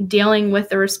dealing with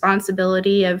the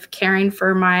responsibility of caring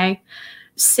for my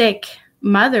sick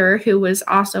mother who was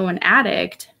also an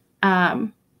addict.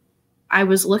 I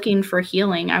was looking for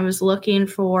healing. I was looking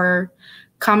for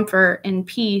comfort and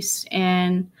peace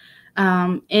and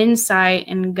insight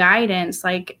and guidance,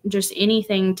 like just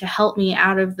anything to help me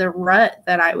out of the rut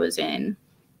that I was in.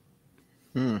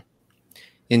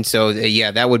 And so,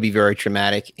 yeah, that would be very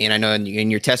traumatic. And I know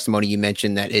in your testimony, you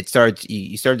mentioned that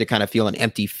you started to kind of feel an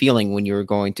empty feeling when you were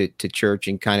going to church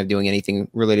and kind of doing anything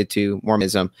related to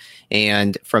Mormonism.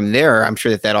 And from there, I'm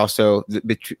sure that also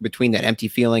between that empty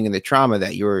feeling and the trauma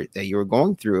that you were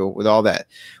going through with all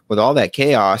that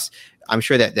chaos, I'm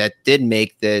sure that did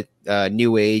make the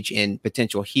New Age and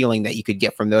potential healing that you could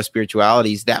get from those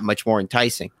spiritualities that much more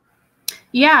enticing.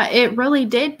 Yeah, it really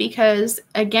did, because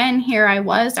again, here I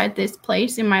was at this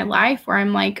place in my life where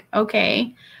I'm like,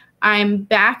 okay, I'm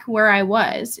back where I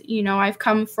was. I've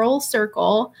come full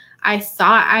circle. I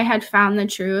thought I had found the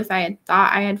truth. I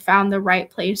thought I had found the right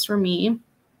place for me,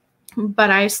 but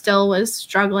I still was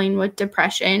struggling with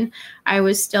depression. I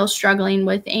was still struggling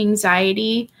with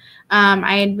anxiety.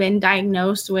 I had been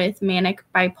diagnosed with manic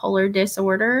bipolar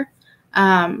disorder,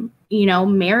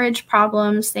 marriage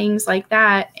problems, things like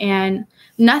that. And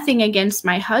nothing against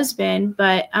my husband,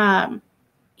 but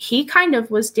he kind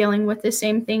of was dealing with the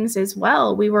same things as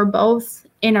well. We were both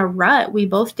in a rut. We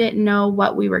both didn't know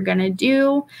what we were going to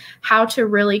do, how to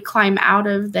really climb out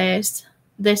of this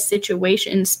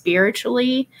situation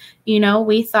spiritually.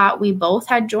 We thought we both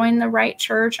had joined the right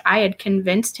church. I had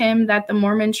convinced him that the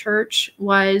Mormon church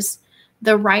was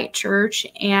the right church,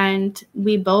 and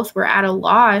we both were at a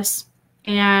loss.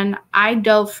 And I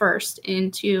dove first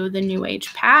into the New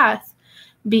Age path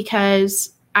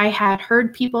because I had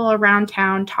heard people around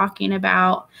town talking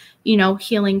about,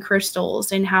 healing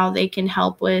crystals and how they can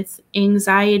help with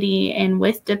anxiety and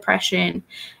with depression,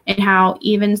 and how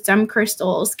even some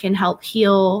crystals can help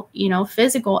heal,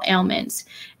 physical ailments.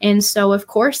 And so, of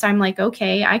course, I'm like,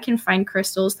 okay, I can find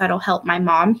crystals that'll help my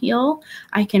mom heal.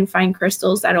 I can find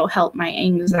crystals that'll help my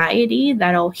anxiety,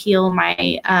 that'll heal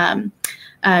my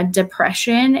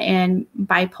depression and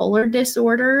bipolar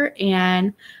disorder,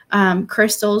 and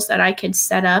crystals that I could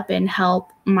set up and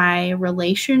help my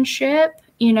relationship.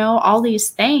 All these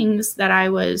things that I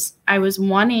was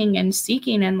wanting and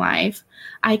seeking in life,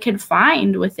 I could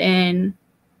find within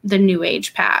the New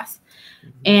Age path.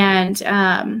 And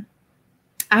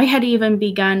I had even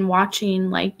begun watching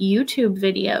like YouTube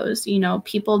videos,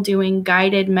 people doing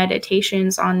guided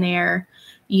meditations on there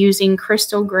using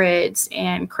crystal grids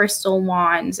and crystal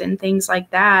wands and things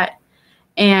like that.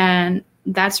 And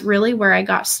that's really where I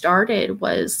got started,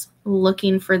 was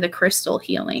looking for the crystal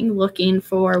healing, looking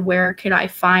for where could I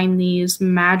find these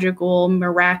magical,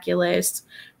 miraculous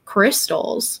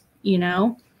crystals,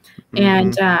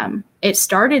 And it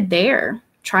started there,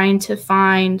 trying to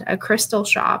find a crystal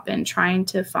shop and trying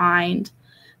to find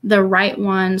the right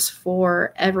ones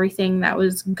for everything that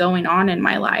was going on in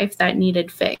my life that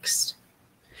needed fixed.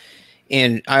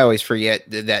 And I always forget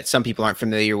that some people aren't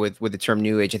familiar with the term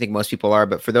New Age. I think most people are,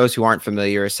 but for those who aren't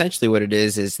familiar, essentially what it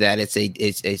is that it's a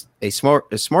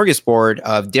smorgasbord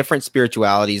of different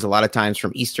spiritualities. A lot of times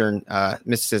from Eastern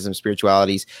mysticism,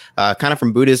 spiritualities, kind of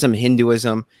from Buddhism,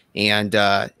 Hinduism, and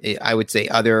I would say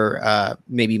other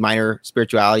maybe minor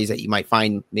spiritualities that you might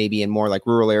find maybe in more like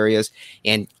rural areas,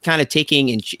 and kind of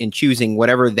taking and choosing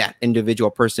whatever that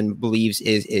individual person believes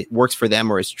it works for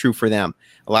them or is true for them.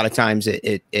 A lot of times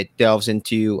it delves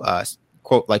into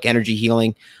quote like energy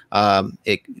healing,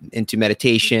 into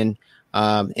meditation,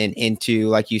 and into,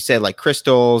 like you said, like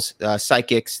crystals,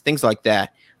 psychics, things like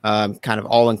that. Kind of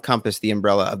all encompass the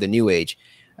umbrella of the New Age.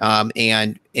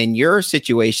 And in your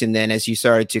situation, then, as you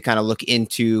started to kind of look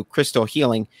into crystal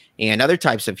healing and other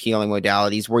types of healing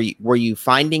modalities, were you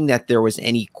finding that there was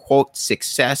any quote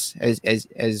success,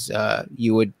 as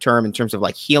you would term, in terms of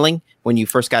like healing when you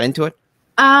first got into it?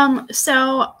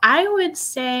 So I would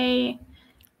say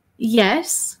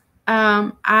yes.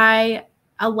 I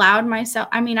allowed myself,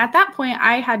 at that point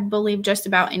I had believed just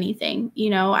about anything.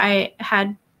 I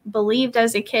had believed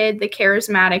as a kid the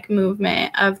charismatic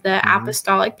movement of the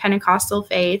apostolic Pentecostal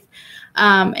faith.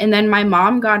 And then my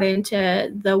mom got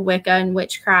into the Wicca and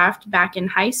witchcraft back in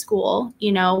high school,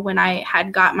 when I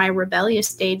had got my rebellious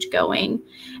stage going.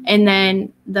 And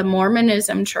then the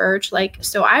Mormonism church,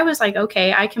 so I was like,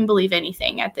 okay, I can believe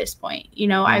anything at this point.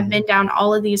 I've been down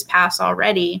all of these paths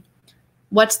already.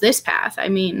 What's this path?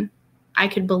 I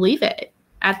could believe it.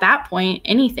 At that point,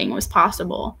 anything was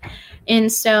possible.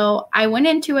 And so I went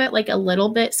into it like a little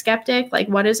bit skeptic, like,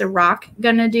 what is a rock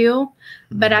gonna do?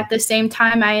 But at the same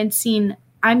time, I had seen,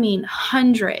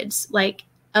 hundreds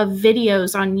of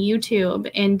videos on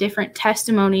YouTube and different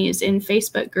testimonies in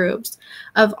Facebook groups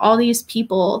of all these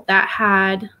people that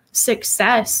had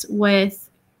success with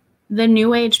the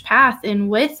New Age path and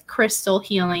with crystal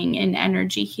healing and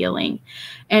energy healing.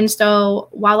 And so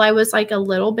while I was like a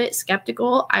little bit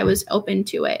skeptical, I was open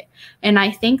to it. And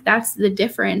I think that's the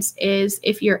difference, is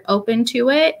if you're open to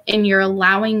it and you're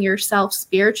allowing yourself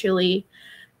spiritually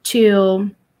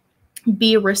to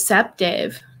be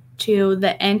receptive to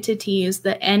the entities,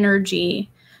 the energy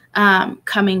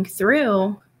coming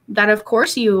through, that of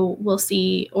course you will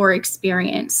see or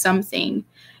experience something.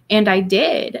 And I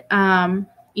did.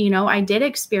 I did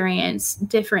experience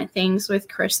different things with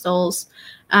crystals.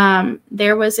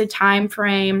 There was a time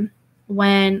frame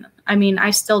when,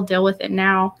 I still deal with it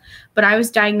now, but I was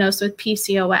diagnosed with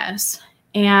PCOS,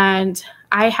 and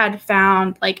I had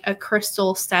found like a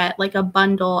crystal set, like a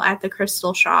bundle at the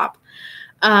crystal shop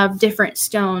of different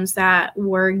stones that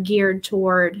were geared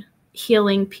toward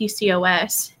healing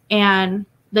PCOS. And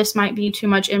this might be too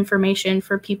much information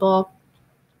for people,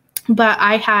 but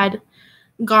I had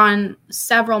gone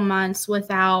several months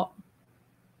without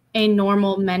a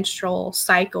normal menstrual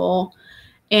cycle.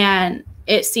 And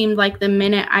it seemed like the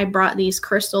minute I brought these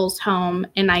crystals home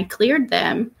and I cleared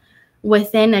them,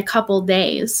 within a couple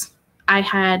days, I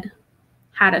had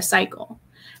a cycle.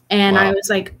 And wow. I was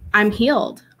like, I'm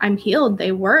healed. I'm healed.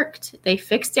 They worked. They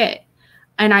fixed it.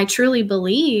 And I truly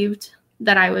believed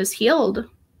that I was healed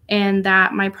and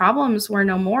that my problems were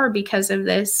no more because of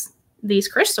these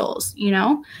crystals, you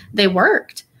know, they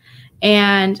worked.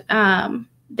 And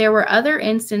there were other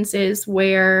instances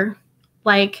where,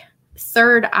 like,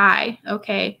 third eye,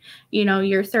 okay, you know,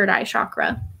 your third eye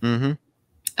chakra,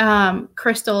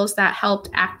 crystals that helped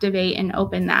activate and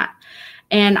open that.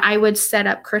 And I would set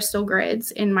up crystal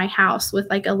grids in my house with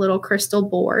like a little crystal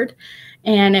board,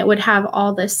 and it would have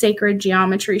all the sacred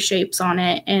geometry shapes on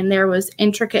it. And there was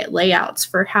intricate layouts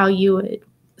for how you would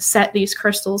set these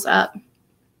crystals up.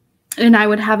 And I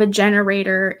would have a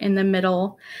generator in the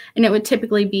middle, and it would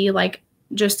typically be like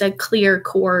just a clear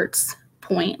quartz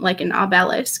point, like an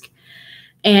obelisk.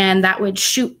 And that would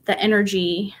shoot the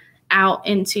energy out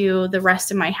into the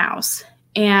rest of my house.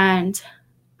 And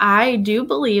I do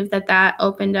believe that that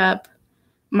opened up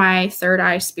my third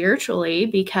eye spiritually,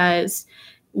 because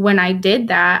when I did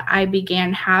that, I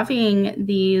began having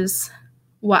these,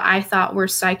 what I thought were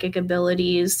psychic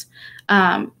abilities,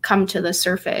 come to the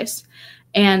surface.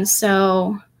 And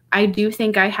so I do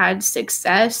think I had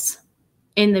success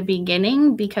in the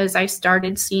beginning because I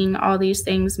started seeing all these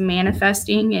things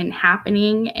manifesting and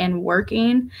happening and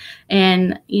working,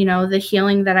 and, you know, the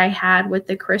healing that I had with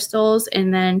the crystals.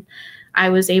 And then I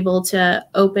was able to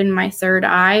open my third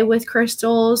eye with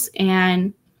crystals.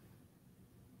 And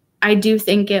I do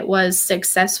think it was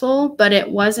successful, but it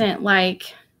wasn't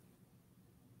like,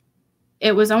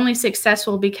 it was only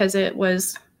successful because it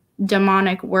was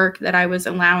demonic work that I was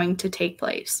allowing to take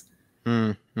place.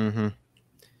 Mm-hmm.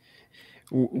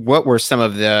 What were some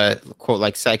of the quote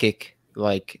like psychic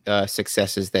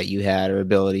successes that you had or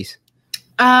abilities?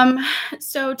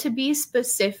 So to be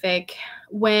specific,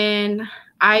 when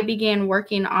I began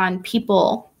working on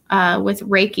people with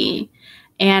Reiki,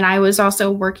 and I was also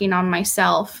working on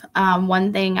myself,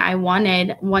 one thing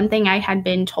I had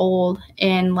been told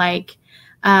in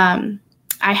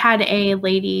I had a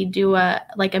lady do a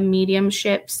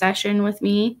mediumship session with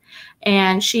me,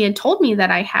 and she had told me that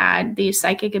I had these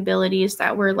psychic abilities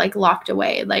that were like locked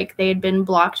away, like they had been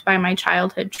blocked by my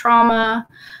childhood trauma,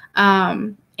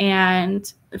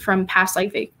 and from past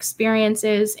life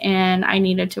experiences, and I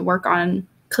needed to work on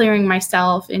clearing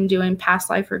myself and doing past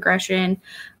life regression,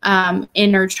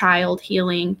 inner child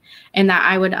healing, and that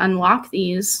I would unlock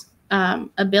these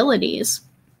abilities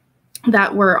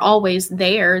that were always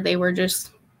there. They were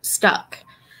just stuck.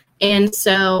 And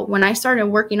so when I started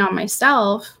working on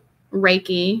myself,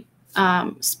 Reiki,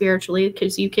 spiritually,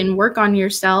 because you can work on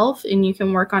yourself and you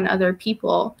can work on other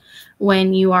people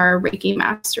when you are a Reiki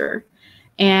master.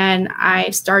 And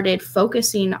I started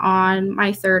focusing on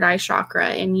my third eye chakra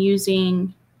and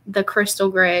using the crystal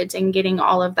grids and getting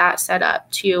all of that set up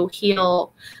to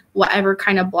heal whatever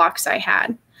kind of blocks I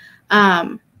had.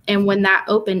 And when that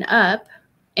opened up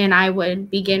and I would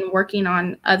begin working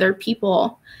on other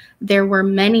people, there were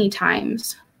many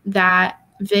times that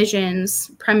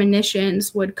visions,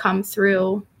 premonitions would come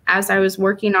through as I was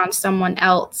working on someone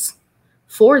else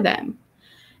for them.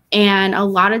 And a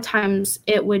lot of times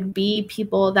it would be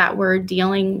people that were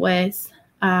dealing with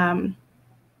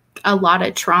a lot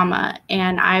of trauma,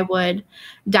 and I would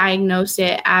diagnose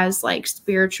it as like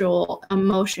spiritual,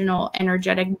 emotional,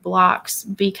 energetic blocks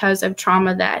because of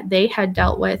trauma that they had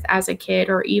dealt with as a kid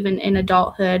or even in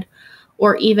adulthood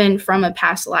or even from a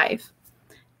past life.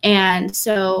 And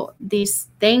so these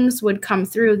things would come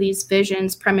through, these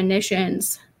visions,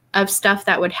 premonitions of stuff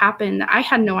that would happen that I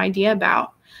had no idea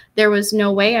about. There was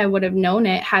no way I would have known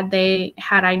it had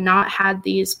I not had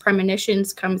these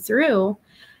premonitions come through.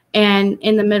 And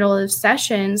in the middle of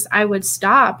sessions, I would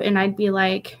stop and I'd be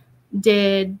like,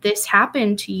 did this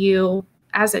happen to you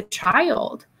as a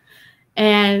child?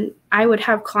 And I would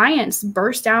have clients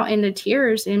burst out into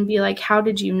tears and be like, how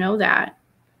did you know that?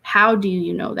 How do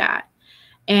you know that?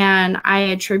 And I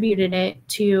attributed it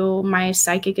to my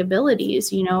psychic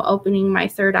abilities, you know, opening my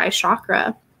third eye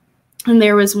chakra. And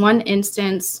there was one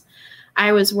instance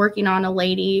I was working on a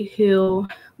lady who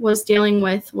was dealing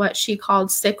with what she called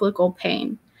cyclical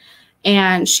pain.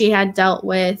 And she had dealt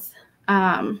with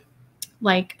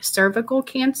cervical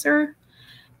cancer,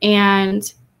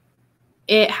 and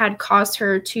it had caused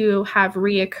her to have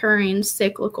reoccurring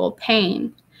cyclical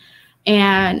pain.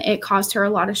 And it caused her a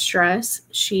lot of stress.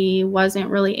 She wasn't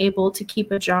really able to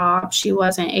keep a job. She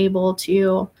wasn't able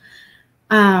to,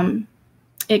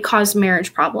 it caused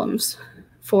marriage problems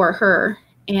for her.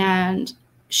 And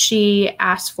she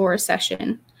asked for a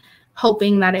session,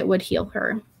 hoping that it would heal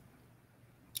her.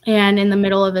 And in the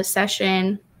middle of a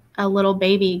session, a little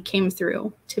baby came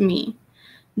through to me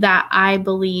that I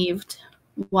believed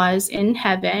was in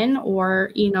heaven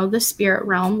or, the spirit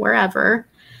realm, wherever.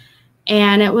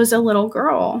 And it was a little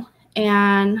girl.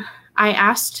 And I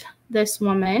asked this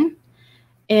woman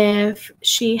if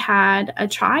she had a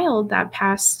child that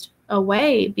passed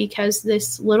away, because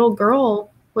this little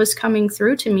girl was coming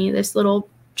through to me, this little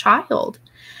child.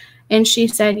 And she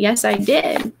said, yes, I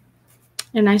did.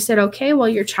 And I said, okay, well,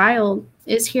 your child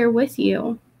is here with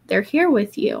you. They're here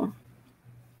with you.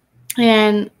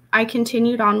 And I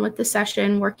continued on with the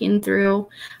session, working through.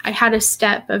 I had a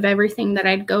step of everything that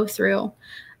I'd go through.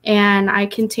 And I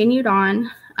continued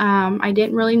on. I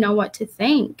didn't really know what to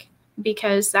think,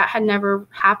 because that had never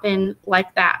happened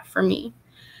like that for me.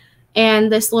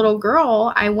 And this little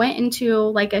girl, I went into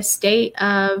like a state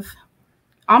of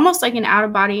almost like an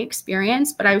out-of-body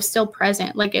experience, but I was still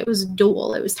present. Like it was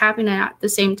dual. It was happening at the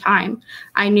same time.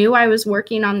 I knew I was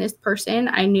working on this person.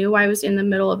 I knew I was in the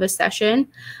middle of a session,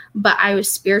 but I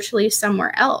was spiritually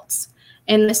somewhere else.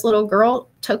 And this little girl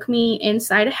took me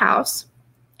inside a house,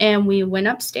 and we went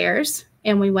upstairs,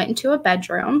 and we went into a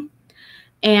bedroom,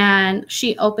 and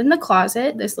she opened the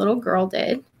closet, this little girl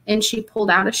did, and she pulled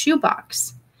out a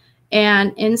shoebox.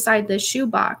 And inside the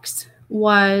shoebox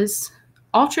was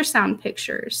ultrasound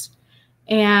pictures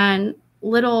and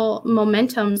little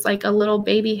momentums, like a little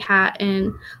baby hat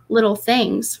and little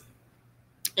things.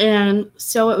 And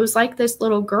so it was like this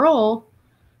little girl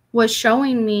was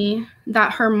showing me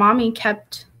that her mommy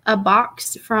kept a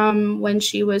box from when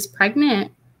she was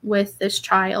pregnant with this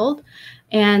child,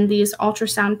 and these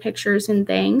ultrasound pictures and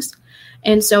things.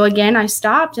 And so again, I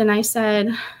stopped and I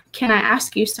said, can I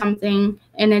ask you something?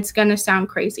 And it's going to sound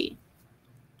crazy.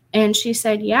 And she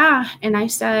said, yeah. And I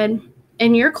said,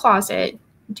 in your closet,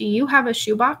 do you have a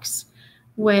shoebox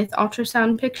with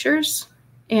ultrasound pictures?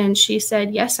 And she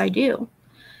said, yes, I do.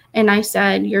 And I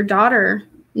said, your daughter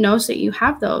knows that you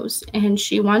have those, and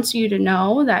she wants you to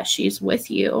know that she's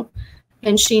with you.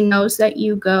 And she knows that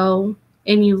you go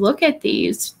and you look at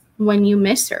these when you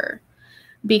miss her,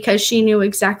 because she knew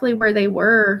exactly where they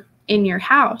were in your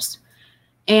house.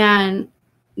 And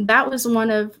that was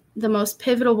one of the most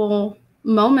pivotal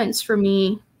moments for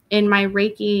me in my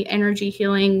Reiki energy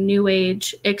healing New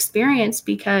Age experience,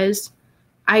 because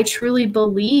I truly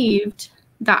believed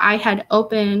that I had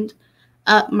opened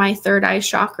up my third eye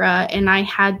chakra, and I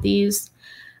had these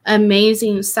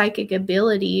amazing psychic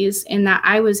abilities, and that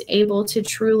I was able to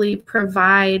truly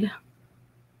provide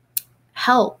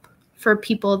help for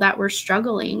people that were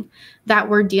struggling, that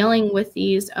were dealing with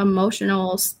these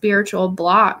emotional, spiritual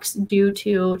blocks due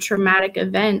to traumatic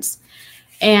events.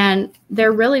 And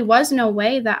there really was no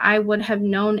way that I would have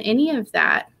known any of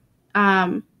that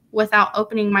without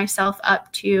opening myself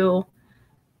up to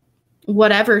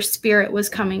whatever spirit was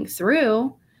coming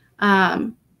through,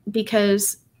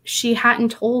 because she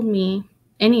hadn't told me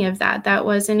any of that. That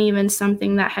wasn't even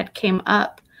something that had came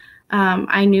up.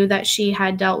 I knew that she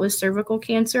had dealt with cervical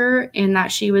cancer and that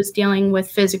she was dealing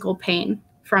with physical pain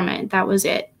from it. That was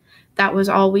it. That was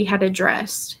all we had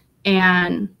addressed.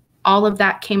 And all of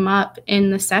that came up in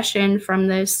the session from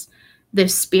this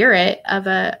spirit of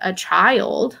a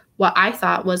child, what I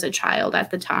thought was a child at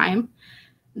the time,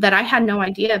 that I had no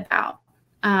idea about.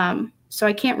 So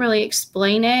I can't really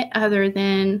explain it, other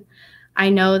than I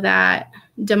know that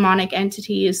demonic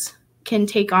entities can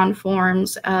take on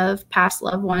forms of past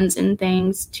loved ones and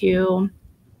things to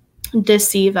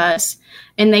deceive us,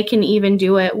 and they can even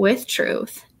do it with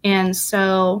truth. And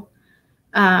so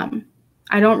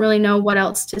I don't really know what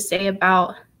else to say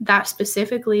about that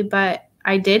specifically, but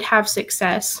I did have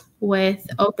success with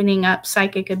opening up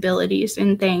psychic abilities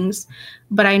and things.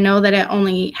 But I know that it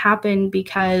only happened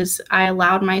because I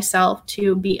allowed myself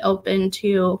to be open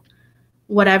to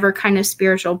whatever kind of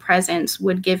spiritual presence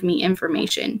would give me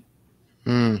information.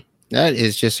 That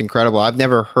is just incredible. I've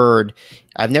never heard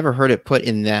it put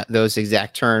in those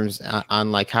exact terms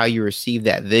on like how you receive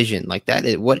that vision. Like that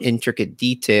is what intricate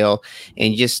detail,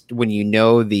 and just when you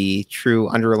know the true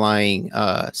underlying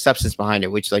substance behind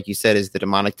it, which, like you said, is the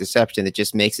demonic deception, it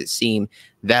just makes it seem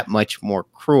that much more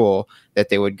cruel that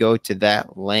they would go to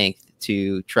that length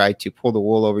to try to pull the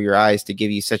wool over your eyes to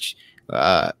give you such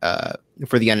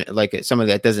for the like someone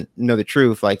that doesn't know the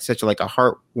truth, like such like a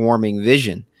heartwarming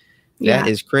vision. That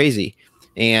is crazy.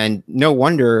 And no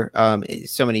wonder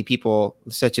so many people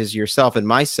such as yourself and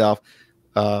myself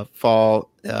fall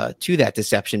to that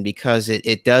deception, because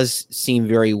it does seem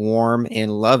very warm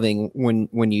and loving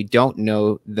when you don't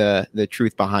know the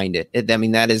truth behind it. I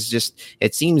mean, that is just,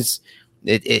 it seems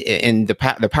and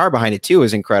the power behind it too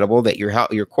is incredible, that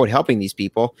you're quote helping these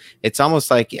people. It's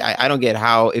almost like I don't get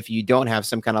how, if you don't have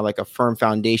some kind of like a firm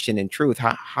foundation in truth,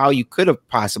 how you could have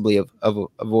possibly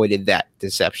avoided that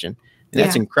deception.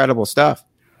 That's incredible stuff.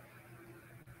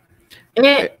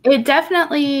 It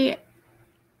definitely,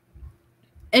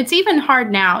 it's even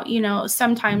hard now,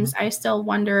 sometimes I still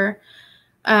wonder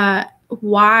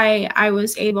why I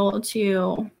was able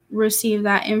to receive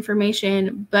that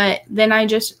information, but then I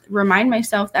just remind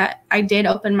myself that I did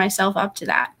open myself up to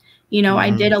that. I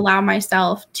did allow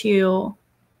myself to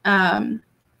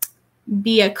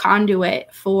be a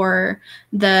conduit for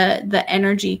the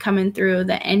energy coming through,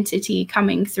 the entity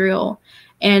coming through.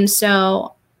 And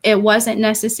so it wasn't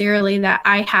necessarily that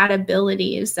I had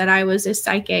abilities, that I was a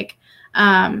psychic.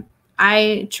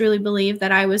 I truly believe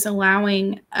that I was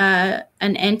allowing an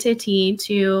entity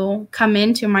to come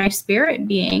into my spirit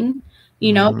being,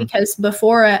 because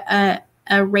before a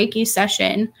Reiki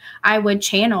session, I would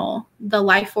channel the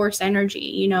life force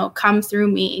energy, come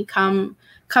through me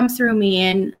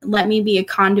and let me be a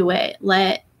conduit,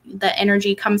 let the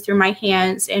energy come through my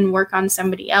hands and work on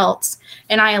somebody else.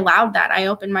 And I allowed that. I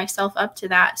opened myself up to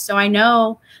that. So I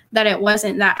know that it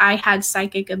wasn't that I had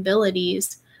psychic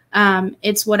abilities.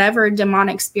 It's whatever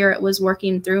demonic spirit was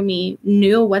working through me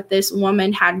knew what this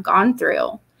woman had gone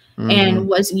through and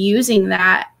was using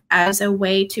that as a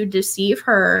way to deceive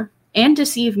her and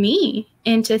deceive me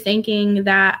into thinking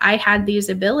that I had these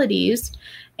abilities.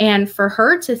 And for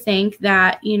her to think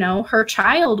that, her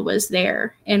child was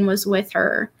there and was with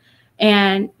her.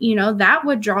 And, that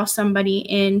would draw somebody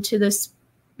into this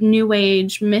new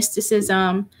age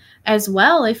mysticism as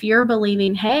well. If you're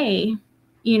believing, hey,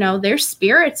 there's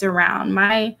spirits around.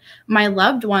 My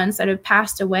loved ones that have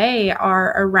passed away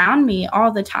are around me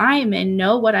all the time and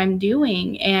know what I'm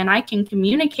doing. And I can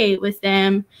communicate with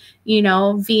them,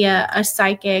 via a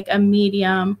psychic, a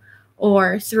medium,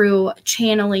 or through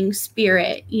channeling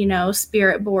spirit,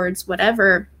 spirit boards,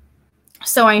 whatever.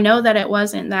 So I know that it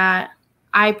wasn't that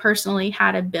I personally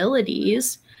had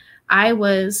abilities. I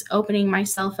was opening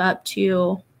myself up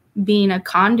to being a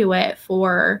conduit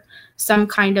for some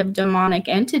kind of demonic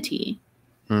entity.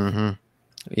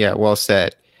 Yeah, well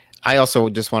said. I also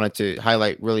just wanted to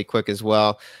highlight really quick as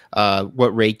well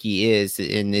what Reiki is,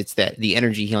 and it's that the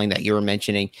energy healing that you were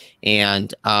mentioning.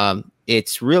 And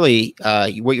it's really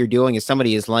what you're doing is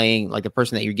somebody is laying, like the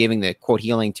person that you're giving the quote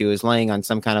healing to is laying on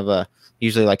some kind of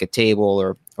usually like a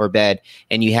table or bed,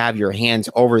 and you have your hands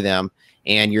over them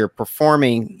and you're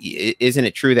performing. Isn't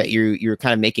it true that you're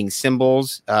kind of making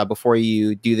symbols before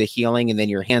you do the healing, and then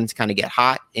your hands kind of get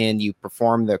hot and you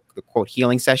perform the quote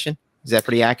healing session? Is that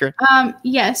pretty accurate?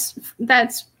 Yes,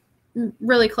 that's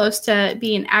really close to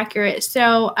being accurate.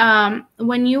 So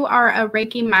when you are a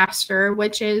Reiki master,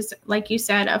 which is, like you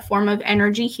said, a form of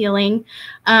energy healing,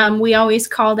 we always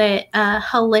called it a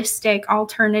holistic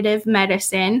alternative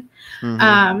medicine,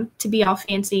 to be all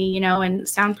fancy, and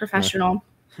sound professional.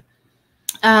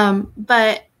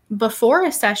 But before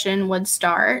a session would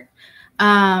start,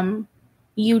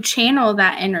 you channel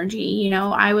that energy.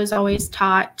 I was always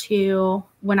taught to,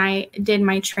 when I did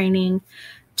my training,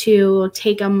 to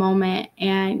take a moment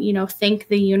and, thank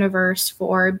the universe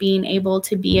for being able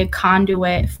to be a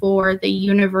conduit for the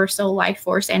universal life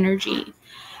force energy.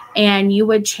 And you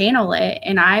would channel it.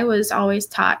 And I was always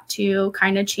taught to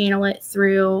kind of channel it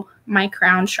through my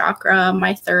crown chakra,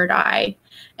 my third eye,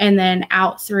 and then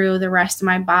out through the rest of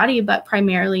my body, but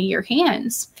primarily your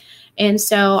hands. And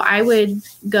so I would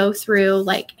go through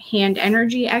like hand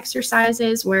energy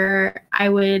exercises where I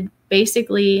would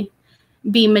basically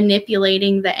be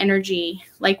manipulating the energy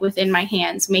like within my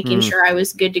hands, making sure I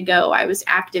was good to go, I was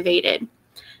activated.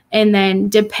 And then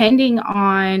depending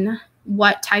on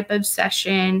what type of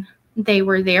session they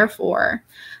were there for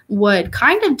would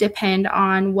kind of depend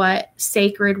on what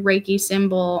sacred Reiki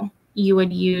symbol you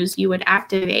would use, you would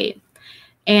activate.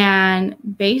 And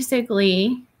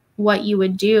basically what you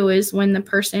would do is when the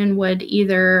person would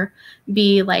either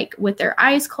be like with their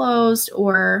eyes closed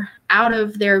or out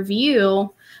of their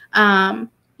view,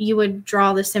 you would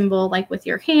draw the symbol like with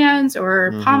your hands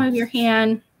or palm of your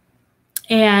hand,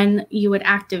 and you would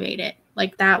activate it.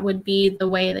 Like that would be the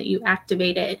way that you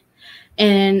activate it.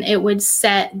 And it would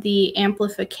set the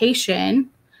amplification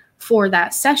for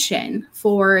that session.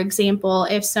 For example,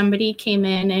 if somebody came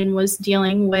in and was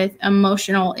dealing with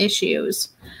emotional issues,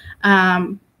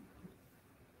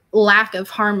 lack of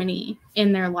harmony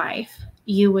in their life,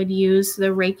 you would use the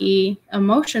Reiki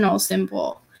emotional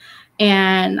symbol.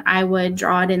 And I would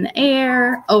draw it in the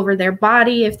air over their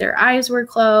body if their eyes were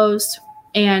closed.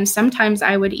 And sometimes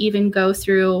I would even go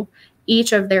through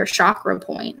each of their chakra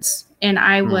points. And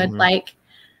I would like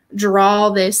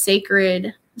draw this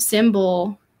sacred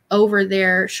symbol over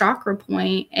their chakra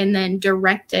point and then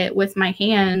direct it with my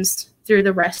hands through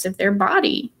the rest of their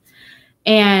body.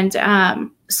 And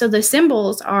so the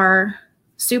symbols are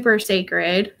super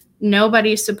sacred.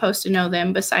 Nobody's supposed to know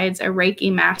them besides a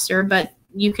Reiki master, but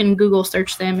you can Google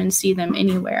search them and see them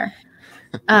anywhere.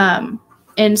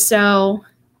 And so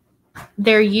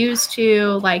they're used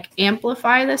to like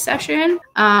amplify the session,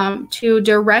 to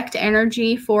direct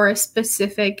energy for a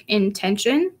specific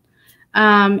intention,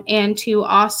 and to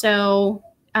also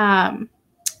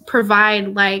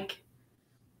provide like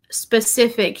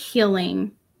specific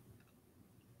healing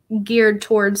geared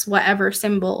towards whatever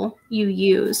symbol you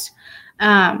use.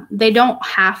 They don't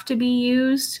have to be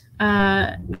used.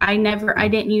 I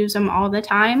didn't use them all the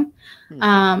time.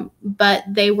 But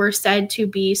they were said to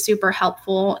be super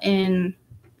helpful in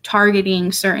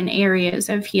targeting certain areas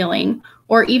of healing,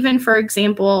 or even, for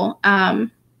example,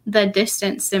 the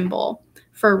distance symbol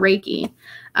for Reiki,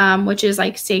 which is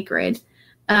like sacred,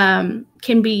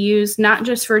 can be used not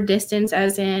just for distance,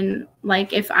 as in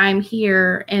like if I'm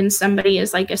here and somebody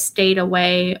is like a state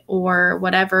away or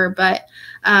whatever, but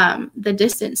the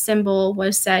distance symbol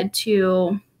was said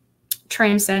to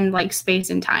transcend like space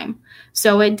and time.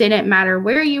 So it didn't matter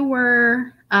where you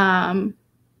were,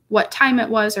 what time it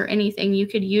was, or anything. You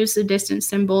could use the distance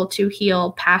symbol to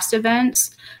heal past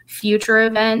events, future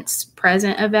events,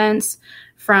 present events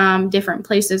from different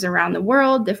places around the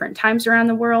world, different times around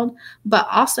the world, but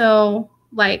also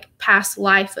like past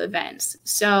life events.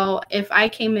 So if I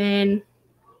came in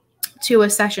to a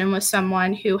session with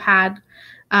someone who had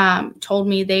told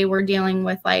me they were dealing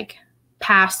with like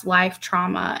past life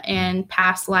trauma and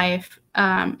past life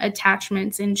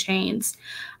attachments and chains,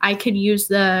 I could use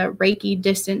the Reiki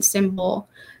distance symbol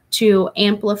to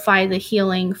amplify the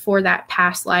healing for that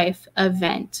past life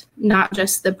event, not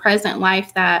just the present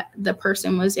life that the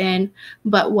person was in,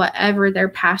 but whatever their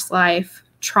past life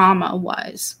trauma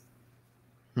was.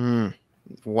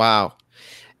 Wow.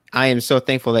 I am so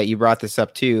thankful that you brought this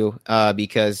up too,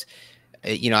 because,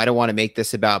 I don't want to make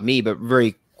this about me, but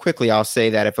very quickly, I'll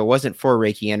say that if it wasn't for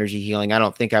Reiki energy healing, I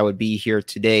don't think I would be here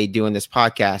today doing this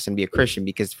podcast and be a Christian,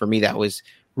 because for me, that was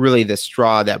really the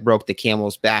straw that broke the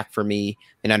camel's back for me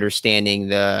in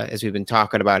understanding as we've been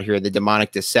talking about here, the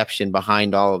demonic deception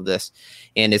behind all of this.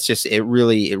 And it's just, it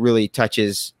really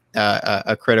touches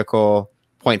a critical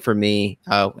point for me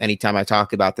anytime I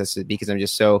talk about this, because I'm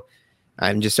just so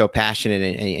passionate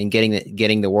in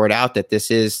getting the word out that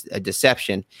this is a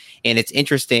deception. And it's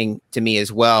interesting to me as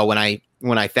well, when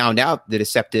I found out the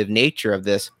deceptive nature of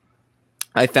this,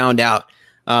 I found out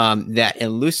that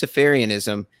in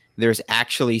Luciferianism, there's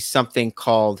actually something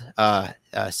called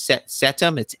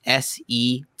Setim. It's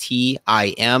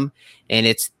Setim, and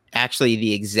it's actually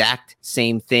the exact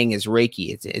same thing as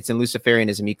Reiki. It's in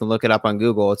Luciferianism. You can look it up on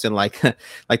Google. It's in like the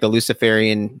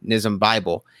Luciferianism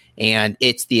Bible, and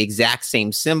it's the exact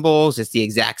same symbols. It's the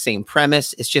exact same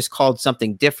premise. It's just called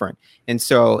something different. And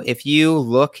so, if you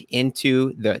look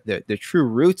into the true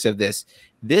roots of this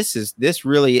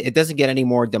really, it doesn't get any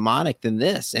more demonic than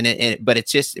this. But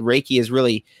it's just, Reiki is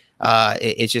really,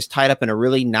 it's just tied up in a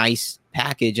really nice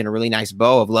package and a really nice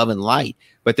bow of love and light.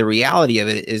 But the reality of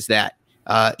it is that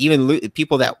even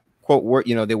people that quote,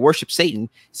 they worship Satan,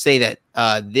 say that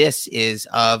this is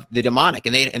of the demonic,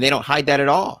 and they don't hide that at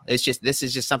all. It's just, this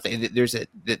is just something. There's the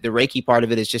Reiki part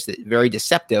of it is just very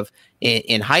deceptive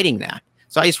in hiding that.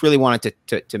 So I just really wanted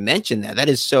to mention that. That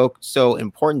is so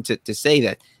important to say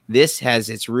that this has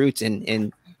its roots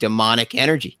in demonic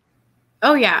energy.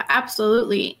 Oh, yeah,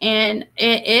 absolutely. And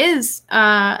it is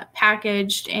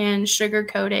packaged and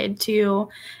sugar-coated to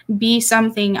be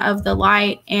something of the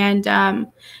light. And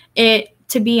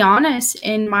to be honest,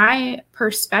 in my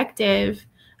perspective,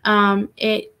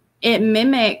 it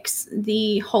mimics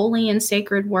the holy and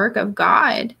sacred work of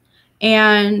God.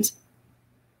 And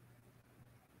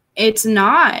it's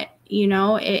not,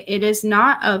 it is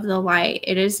not of the light.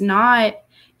 It is not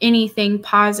anything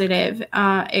positive.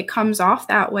 It comes off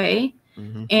that way.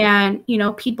 Mm-hmm.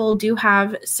 And, people do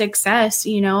have success.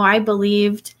 I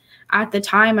believed at the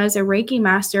time as a Reiki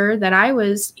master that I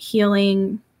was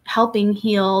helping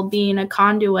heal, being a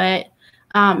conduit,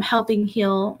 helping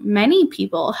heal many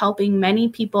people, helping many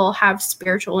people have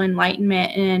spiritual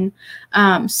enlightenment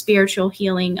and spiritual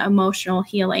healing, emotional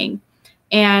healing.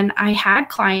 And I had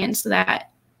clients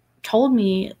that told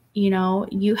me,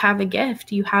 you have a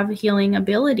gift, you have a healing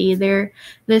ability there.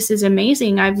 This is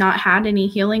amazing. I've not had any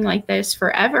healing like this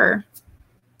forever.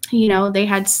 They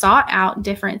had sought out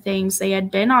different things. They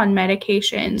had been on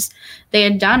medications. They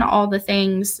had done all the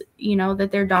things, that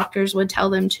their doctors would tell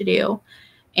them to do.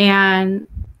 And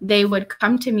they would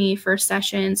come to me for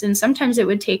sessions. And sometimes it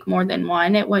would take more than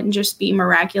one. It wouldn't just be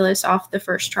miraculous off the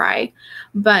first try.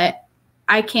 But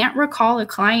I can't recall a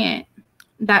client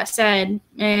that said,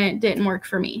 it didn't work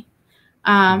for me.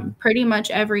 Pretty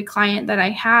much every client that I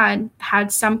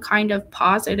had some kind of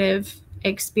positive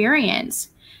experience.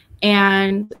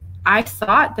 And I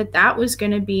thought that that was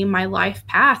going to be my life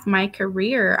path, my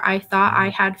career. I thought I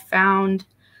had found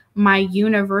my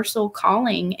universal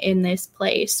calling in this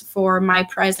place for my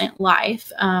present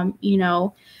life.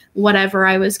 Whatever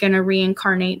I was going to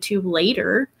reincarnate to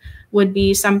later would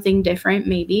be something different,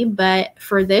 maybe. But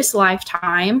for this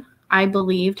lifetime, I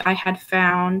believed I had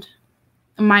found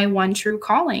my one true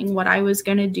calling, what I was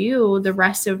going to do the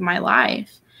rest of my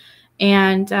life.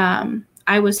 And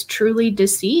I was truly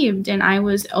deceived, and I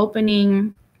was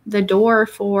opening the door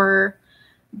for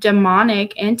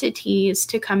demonic entities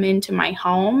to come into my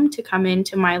home, to come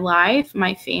into my life,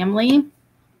 my family.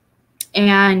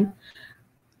 And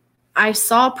I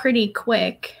saw pretty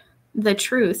quick the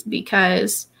truth,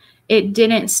 because it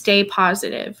didn't stay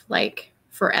positive like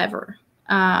forever.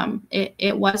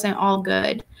 It wasn't all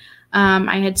good.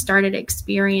 I had started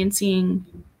experiencing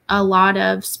a lot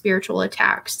of spiritual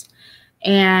attacks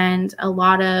and a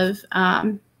lot of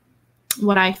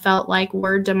what I felt like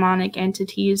were demonic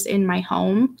entities in my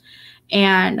home.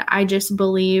 And I just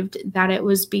believed that it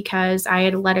was because I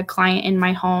had let a client in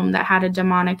my home that had a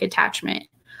demonic attachment,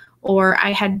 or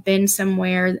I had been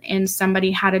somewhere and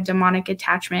somebody had a demonic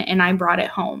attachment and I brought it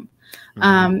home.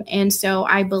 And so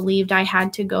I believed I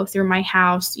had to go through my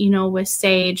house, with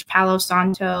sage, Palo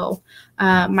Santo,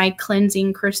 my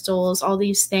cleansing crystals, all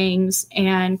these things,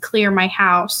 and clear my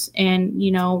house and,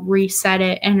 reset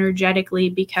it energetically,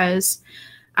 because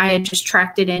I had just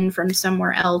tracked it in from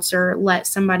somewhere else or let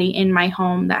somebody in my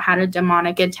home that had a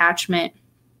demonic attachment.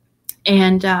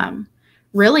 And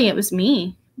really it was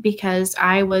me, because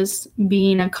I was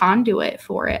being a conduit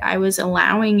for it. I was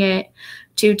allowing it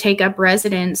to take up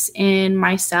residence in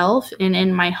myself and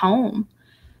in my home.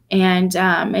 And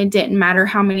it didn't matter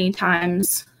how many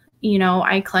times,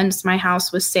 I cleansed my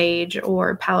house with sage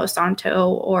or Palo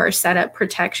Santo, or set up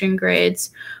protection grids,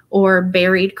 or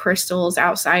buried crystals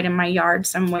outside in my yard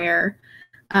somewhere.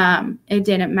 It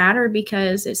didn't matter,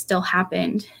 because it still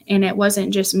happened. And it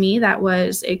wasn't just me that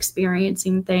was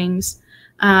experiencing things.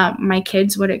 My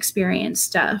kids would experience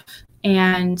stuff.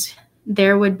 And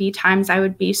there would be times I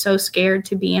would be so scared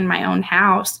to be in my own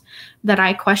house that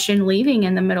I questioned leaving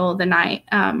in the middle of the night.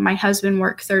 My husband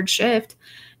worked third shift,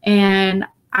 and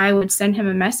I would send him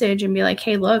a message and be like,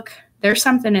 hey, look, there's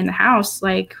something in the house.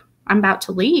 Like, I'm about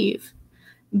to leave,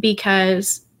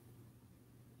 because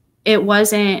it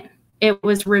was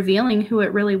revealing who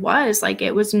it really was. Like,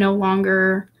 it was no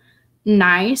longer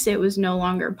nice. It was no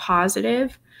longer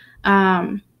positive.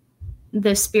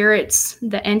 The spirits,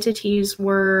 the entities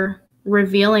were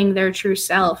revealing their true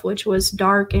self, which was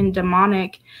dark and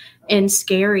demonic and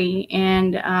scary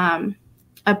and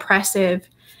oppressive.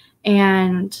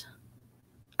 And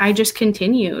I just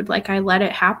continued. Like, I let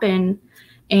it happen.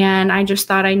 And I just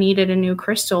thought I needed a new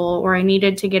crystal, or I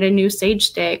needed to get a new sage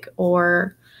stick,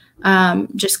 or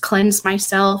just cleanse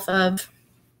myself of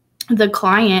the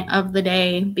client of the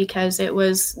day, because it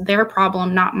was their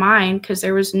problem, not mine, because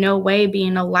there was no way,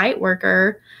 being a light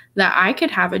worker, that I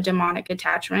could have a demonic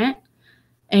attachment.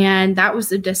 And that was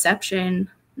the deception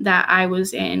that I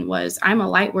was in, was I'm a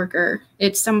light worker.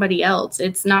 It's somebody else.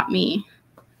 It's not me.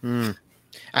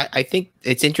 I think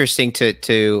it's interesting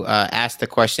to ask the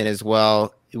question as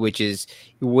well, which is,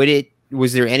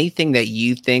 was there anything that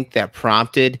you think that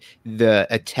prompted the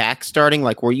attack starting?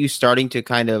 Like, were you starting to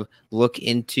kind of look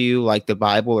into like the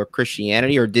Bible or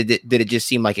Christianity, or did it just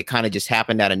seem like it kind of just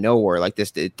happened out of nowhere, like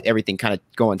this, everything kind of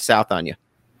going south on you?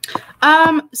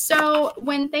 So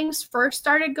when things first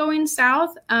started going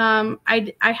south, I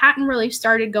hadn't really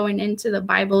started going into the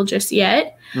Bible just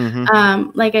yet.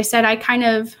 Like I said, I kind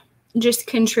of just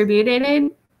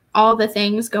contributed all the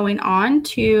things going on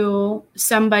to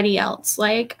somebody else.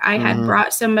 Like, I had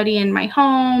brought somebody in my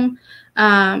home,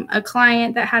 a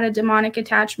client that had a demonic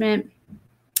attachment,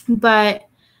 but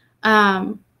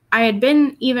I had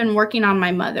been even working on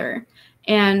my mother.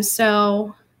 And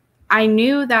so I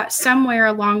knew that somewhere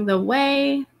along the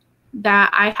way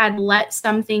that I had let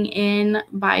something in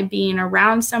by being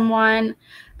around someone.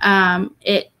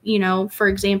 For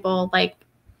example, like,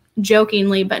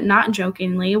 jokingly, but not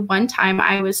jokingly, one time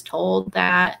I was told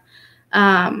that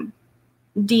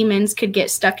demons could get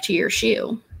stuck to your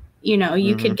shoe.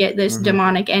 You could get this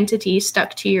demonic entity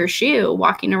stuck to your shoe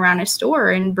walking around a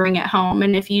store and bring it home.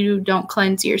 And if you don't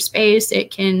cleanse your space,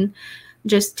 it can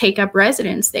just take up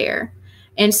residence there.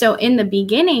 And so in the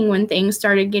beginning, when things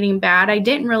started getting bad, I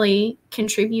didn't really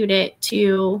contribute it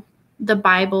to the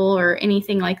Bible or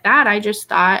anything like that. I just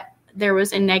thought there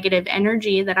was a negative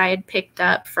energy that I had picked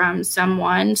up from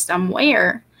someone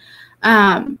somewhere.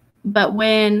 But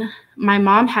when my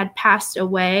mom had passed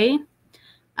away,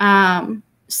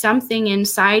 something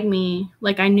inside me,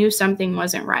 like I knew something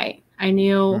wasn't right. I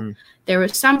knew there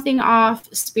was something off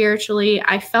spiritually.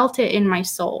 I felt it in my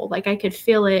soul. Like I could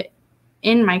feel it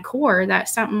in my core that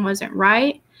something wasn't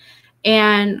right.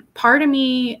 And part of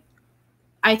me,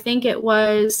 I think it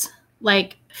was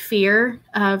like fear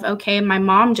of, okay, my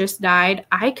mom just died.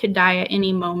 I could die at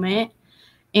any moment.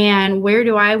 And where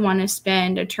do I want to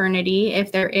spend eternity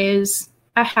if there is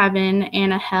a heaven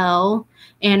and a hell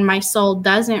and my soul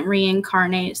doesn't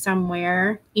reincarnate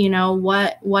somewhere? You know,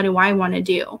 what do I want to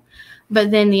do? But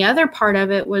then the other part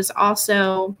of it was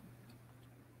also,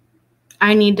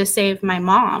 I need to save my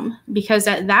mom, because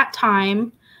at that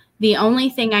time, the only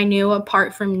thing I knew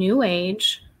apart from New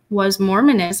Age was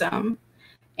Mormonism.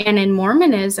 And in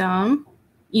Mormonism,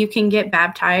 you can get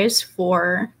baptized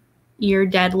for your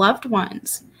dead loved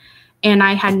ones. And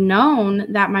I had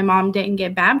known that my mom didn't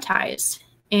get baptized.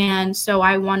 And so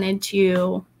I wanted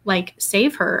to like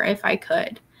save her if I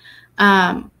could.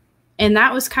 And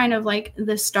that was kind of like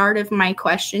the start of my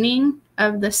questioning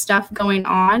of the stuff going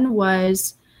on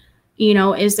was, you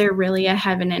know, is there really a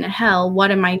heaven and a hell?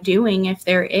 What am I doing if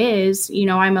there is? You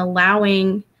know, I'm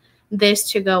allowing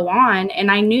this to go on. And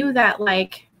I knew that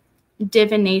like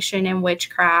divination and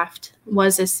witchcraft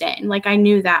was a sin. Like I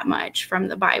knew that much from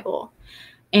the Bible.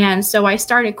 And so I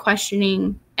started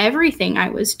questioning everything I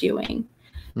was doing.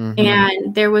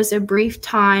 And there was a brief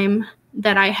time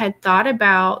that I had thought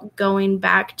about going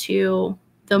back to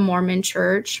the Mormon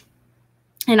church.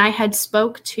 And I had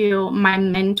spoke to my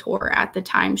mentor at the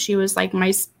time. She was like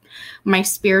my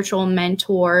spiritual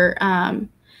mentor.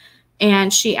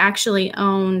 And she actually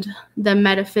owned the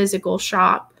metaphysical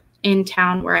shop in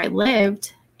town where I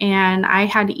lived. And I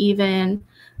had even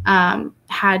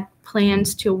had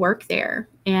plans to work there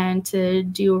and to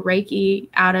do Reiki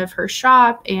out of her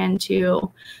shop and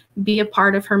to be a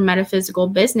part of her metaphysical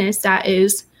business that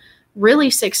is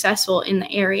really successful in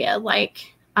the area.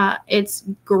 Like it's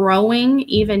growing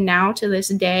even now to this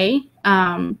day.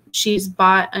 She's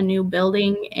bought a new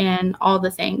building and all the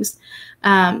things.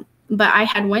 But I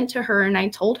had went to her and I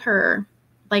told her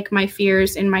like my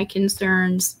fears and my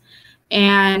concerns.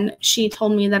 And she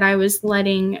told me that I was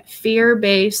letting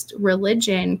fear-based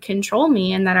religion control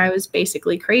me and that I was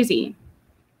basically crazy.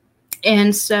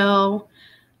 And so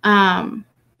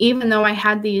even though I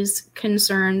had these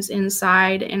concerns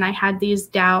inside and I had these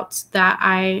doubts that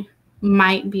I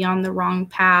might be on the wrong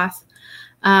path,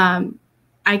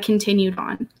 I continued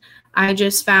on. I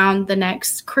just found the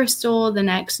next crystal, the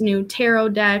next new tarot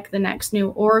deck, the next new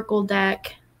oracle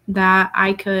deck that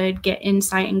I could get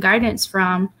insight and guidance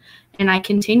from. And I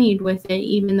continued with it,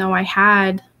 even though I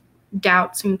had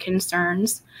doubts and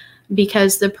concerns,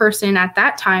 because the person at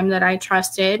that time that I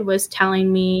trusted was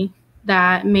telling me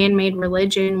that man-made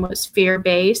religion was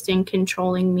fear-based and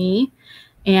controlling me.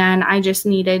 And I just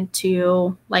needed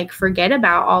to like forget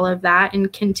about all of that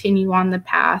and continue on the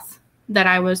path that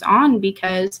I was on,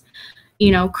 because,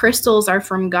 you know, crystals are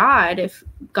from God. If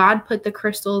God put the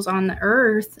crystals on the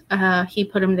earth, he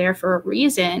put them there for a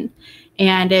reason.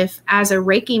 And if as a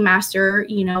Reiki master,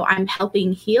 you know, I'm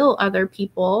helping heal other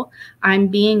people, I'm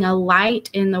being a light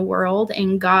in the world,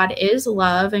 and God is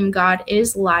love and God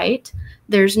is light,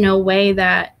 there's no way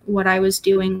that what I was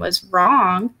doing was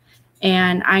wrong.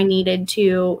 And I needed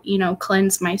to, you know,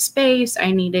 cleanse my space.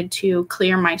 I needed to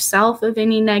clear myself of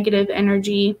any negative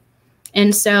energy.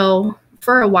 And so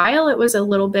for a while, it was a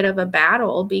little bit of a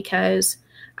battle, because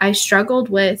I struggled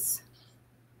with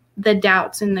the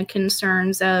doubts and the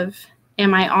concerns of,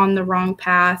 am I on the wrong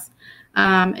path?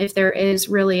 If there is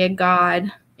really a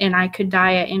God and I could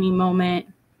die at any moment,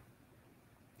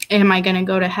 am I going to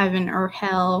go to heaven or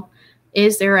hell?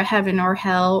 Is there a heaven or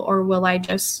hell, or will I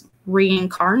just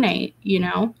reincarnate, you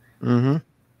know? And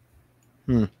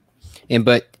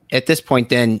but at this point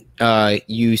then,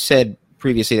 you said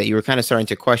previously that you were kind of starting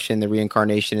to question the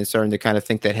reincarnation and starting to kind of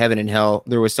think that heaven and hell,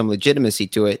 there was some legitimacy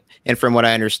to it. And from what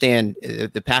I understand,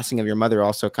 the passing of your mother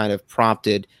also kind of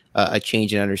prompted a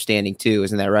change in understanding too.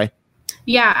 Isn't that right?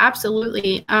 Yeah,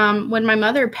 absolutely. When my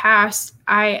mother passed,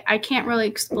 I can't really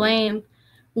explain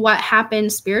what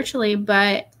happened spiritually,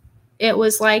 but it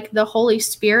was like the Holy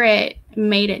Spirit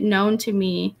made it known to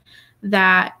me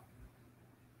that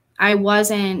I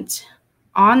wasn't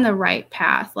on the right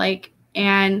path. Like,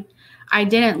 and I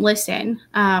didn't listen.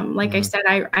 I said,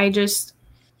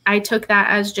 I took that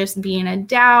as just being a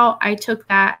doubt. I took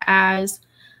that as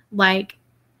like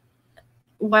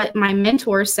what my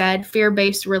mentor said,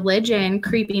 fear-based religion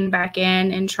creeping back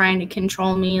in and trying to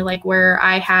control me, like where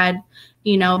I had,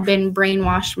 you know, been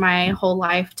brainwashed my whole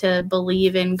life to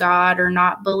believe in God or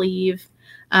not believe.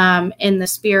 in the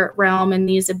spirit realm and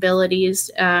these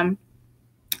abilities.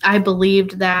 I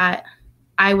believed that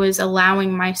I was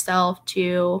allowing myself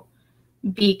to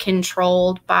be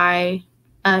controlled by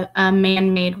a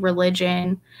man-made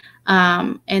religion,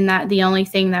 and that the only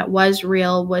thing that was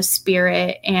real was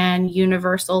spirit and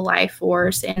universal life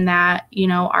force, and that, you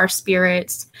know, our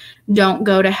spirits don't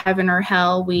go to heaven or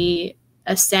hell. We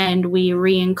ascend, we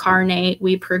reincarnate,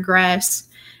 we progress.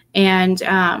 And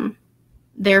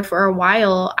there for a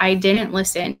while, I didn't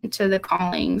listen to the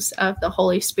callings of the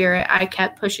Holy Spirit. I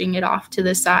kept pushing it off to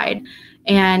the side.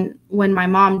 And when my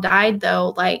mom died,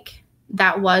 though, like,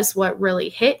 that was what really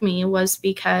hit me, was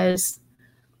because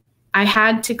I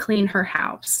had to clean her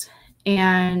house.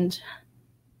 And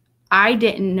I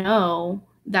didn't know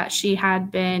that she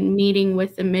had been meeting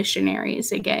with the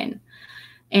missionaries again.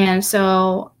 And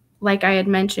so, like I had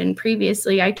mentioned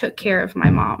previously, I took care of my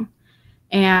mom.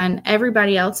 And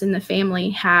everybody else in the family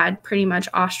had pretty much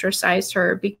ostracized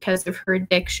her because of her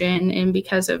addiction and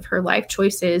because of her life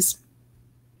choices.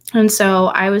 And so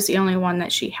I was the only one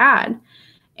that she had.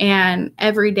 And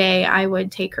every day I would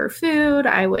take her food,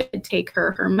 I would take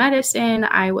her medicine,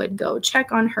 I would go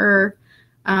check on her.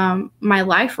 My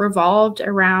life revolved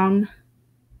around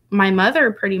my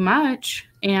mother pretty much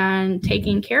and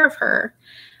taking care of her.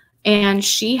 And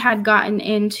she had gotten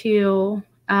into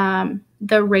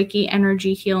the Reiki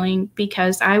energy healing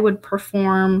because I would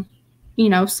perform, you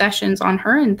know, sessions on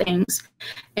her and things.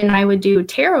 And I would do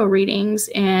tarot readings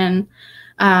and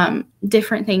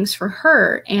different things for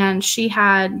her. And she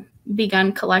had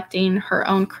begun collecting her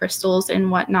own crystals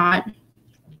and whatnot.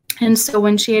 And so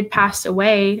when she had passed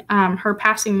away, her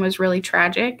passing was really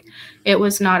tragic. It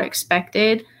was not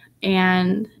expected.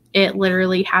 And it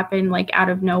literally happened like out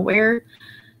of nowhere.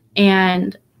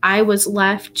 And I was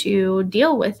left to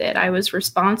deal with it. I was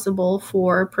responsible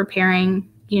for preparing,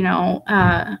 you know,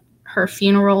 her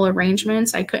funeral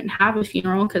arrangements. I couldn't have a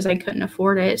funeral because I couldn't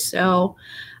afford it. So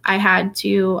I had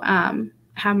to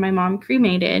have my mom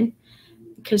cremated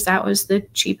because that was the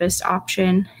cheapest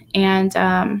option.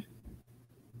 And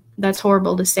that's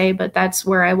horrible to say, but that's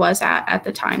where I was at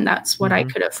the time. That's what I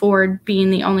could afford, being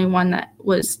the only one that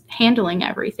was handling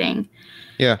everything.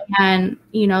 Yeah. And,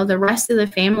 you know, the rest of the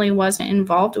family wasn't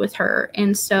involved with her.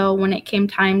 And so when it came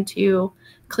time to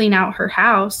clean out her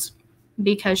house,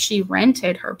 because she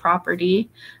rented her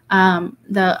property,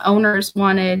 the owners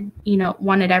wanted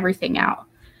everything out.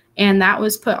 And that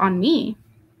was put on me.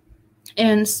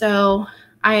 And so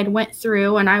I had went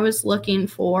through and I was looking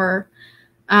for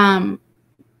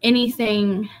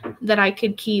anything that I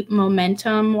could keep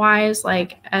momentum wise,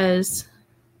 like as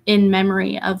in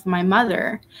memory of my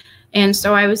mother. And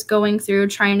so I was going through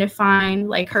trying to find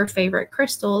like her favorite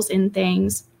crystals and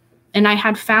things. And I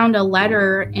had found a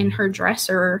letter in her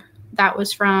dresser that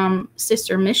was from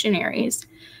sister missionaries.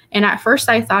 And at first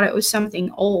I thought it was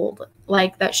something old,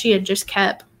 like that she had just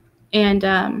kept. And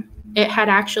it had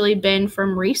actually been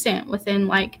from recent, within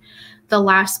like the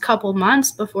last couple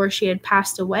months before she had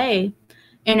passed away.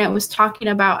 And it was talking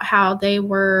about how they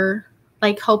were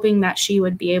like hoping that she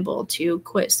would be able to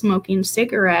quit smoking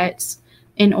cigarettes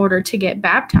in order to get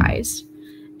baptized.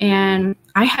 And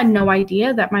I had no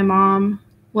idea that my mom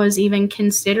was even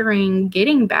considering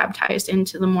getting baptized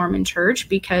into the Mormon church,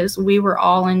 because we were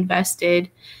all invested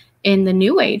in the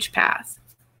New Age path.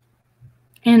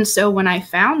 And so when I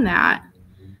found that,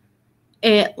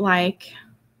 it like,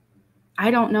 I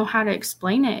don't know how to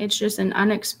explain it. It's just an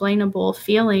unexplainable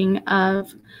feeling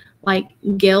of like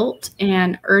guilt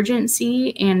and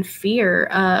urgency and fear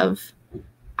of,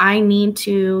 I need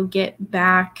to get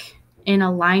back in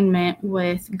alignment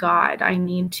with God. I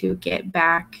need to get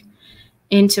back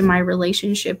into my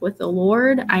relationship with the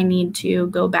Lord. I need to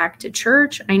go back to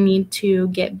church. I need to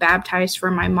get baptized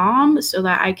for my mom so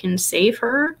that I can save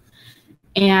her.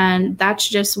 And that's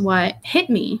just what hit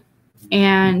me.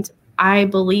 And I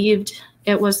believed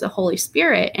it was the Holy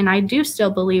Spirit. And I do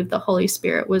still believe the Holy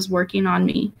Spirit was working on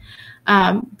me.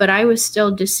 But I was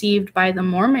still deceived by the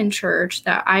Mormon church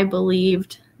that I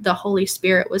believed the Holy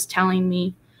Spirit was telling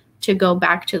me to go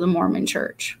back to the Mormon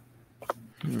church.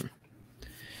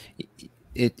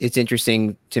 It's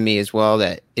interesting to me as well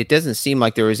that it doesn't seem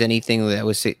like there was anything that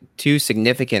was too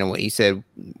significant in what you said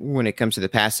when it comes to the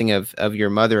passing of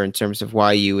your mother, in terms of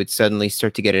why you would suddenly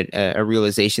start to get a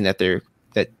realization that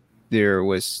there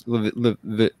was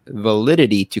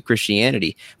validity to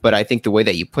Christianity. But I think the way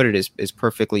that you put it is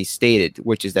perfectly stated,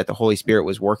 which is that the Holy Spirit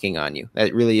was working on you.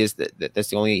 That really is that's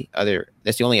the only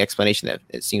explanation that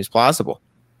it seems plausible.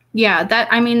 Yeah,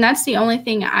 that's the only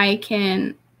thing I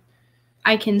can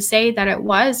say that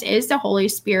it is the Holy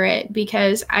Spirit,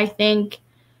 because I think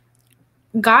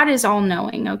God is all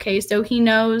knowing. Okay. So he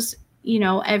knows,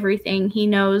 everything. He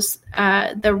knows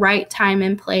the right time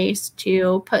and place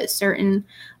to put certain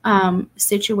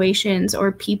situations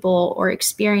or people or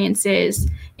experiences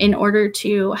in order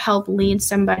to help lead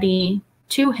somebody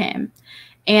to him.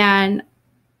 And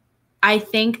I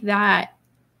think that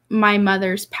my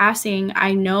mother's passing,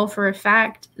 I know for a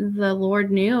fact the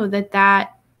Lord knew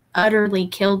that utterly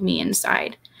killed me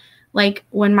inside. Like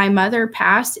when my mother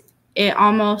passed, it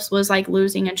almost was like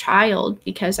losing a child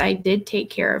because I did take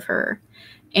care of her.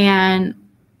 And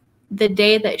the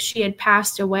day that she had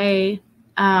passed away,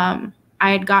 I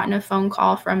had gotten a phone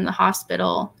call from the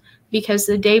hospital because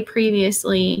the day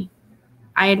previously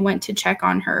I had went to check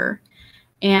on her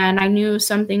and I knew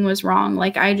something was wrong.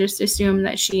 Like I just assumed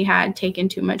that she had taken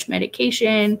too much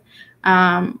medication,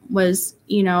 was,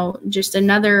 just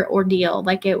another ordeal.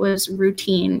 Like it was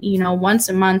routine. Once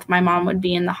a month, my mom would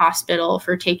be in the hospital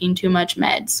for taking too much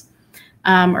meds,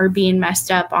 or being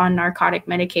messed up on narcotic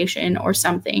medication or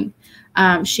something.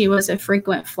 She was a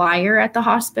frequent flyer at the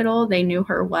hospital. They knew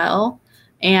her well.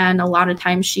 And a lot of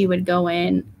times she would go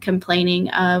in complaining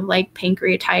of like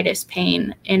pancreatitis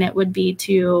pain, and it would be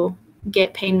to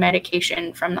get pain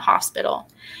medication from the hospital.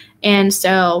 And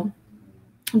so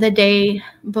the day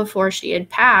before she had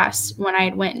passed, when I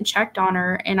had went and checked on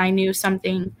her and I knew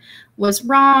something was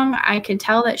wrong, I could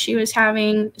tell that she was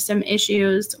having some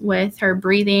issues with her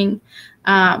breathing,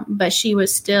 but she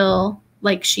was still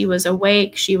like, she was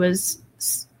awake, she was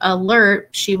alert,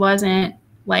 she wasn't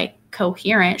like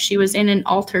coherent, she was in an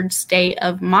altered state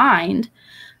of mind,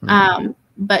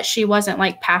 but she wasn't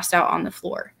like passed out on the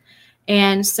floor.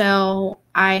 And so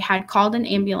I had called an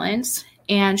ambulance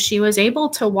and she was able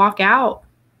to walk out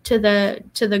to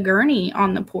the gurney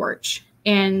on the porch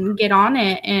and get on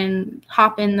it and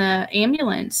hop in the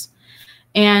ambulance.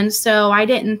 And so I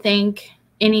didn't think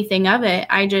anything of it.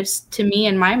 To me,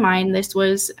 in my mind, this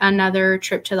was another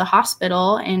trip to the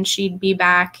hospital and she'd be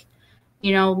back,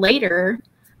 later.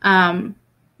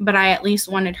 But I at least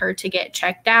wanted her to get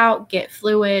checked out, get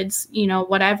fluids,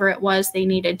 whatever it was they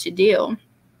needed to do.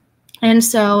 And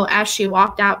so as she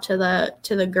walked out to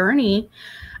the gurney,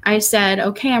 I said,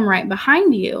 okay, I'm right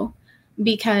behind you,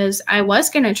 because I was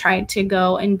going to try to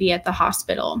go and be at the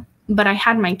hospital, but I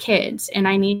had my kids and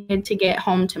I needed to get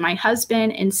home to my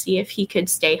husband and see if he could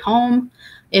stay home,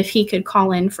 if he could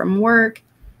call in from work,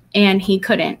 and he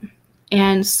couldn't.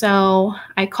 And so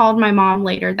I called my mom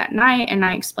later that night and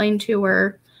I explained to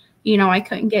her, I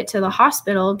couldn't get to the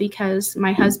hospital because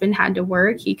my husband had to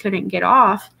work. He couldn't get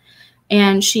off.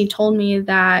 And she told me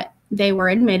that they were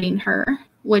admitting her,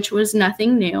 which was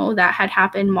nothing new. That had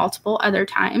happened multiple other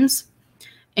times.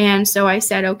 And so I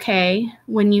said, okay,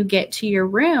 when you get to your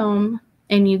room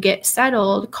and you get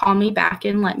settled, call me back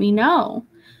and let me know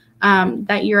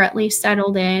that you're at least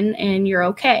settled in and you're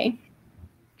okay.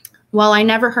 Well, I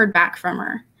never heard back from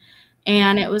her.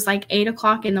 And it was like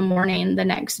 8:00 in the morning the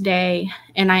next day.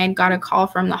 And I had got a call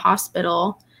from the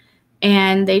hospital.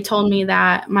 And they told me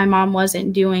that my mom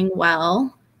wasn't doing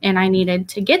well and I needed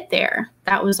to get there.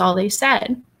 That was all they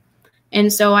said.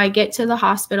 And so I get to the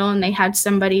hospital and they had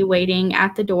somebody waiting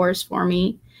at the doors for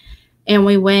me. And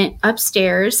we went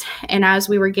upstairs. And as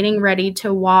we were getting ready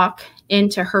to walk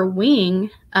into her wing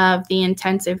of the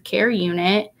intensive care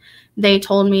unit, they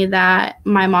told me that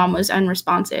my mom was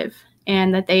unresponsive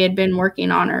and that they had been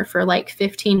working on her for like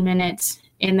 15 minutes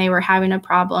and they were having a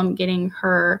problem getting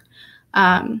her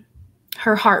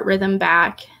heart rhythm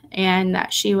back, and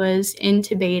that she was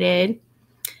intubated.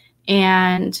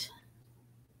 And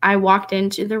I walked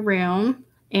into the room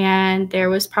and there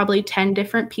was probably 10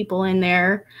 different people in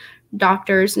there,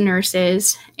 doctors,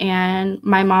 nurses, and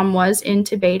my mom was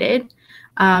intubated.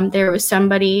 There was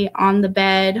somebody on the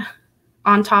bed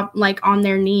on top, like on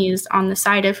their knees on the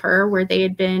side of her, where they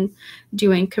had been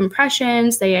doing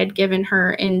compressions. They had given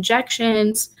her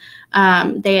injections.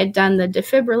 They had done the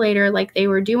defibrillator. Like they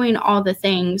were doing all the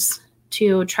things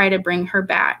to try to bring her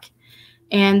back.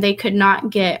 And they could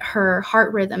not get her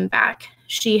heart rhythm back.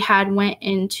 She had went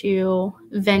into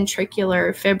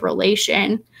ventricular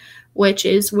fibrillation, which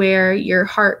is where your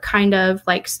heart kind of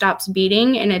like stops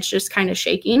beating and it's just kind of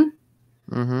shaking.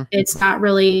 Mm-hmm. It's not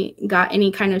really got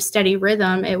any kind of steady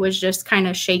rhythm. It was just kind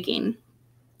of shaking.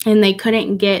 And they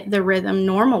couldn't get the rhythm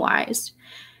normalized.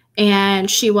 And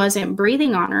she wasn't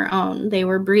breathing on her own. They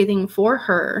were breathing for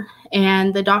her.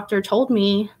 And the doctor told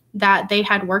me that they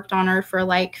had worked on her for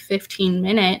like 15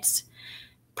 minutes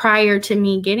prior to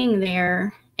me getting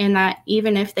there. And that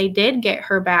even if they did get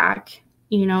her back,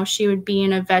 she would be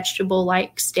in a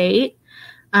vegetable-like state.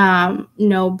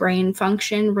 No brain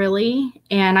function really.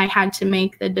 And I had to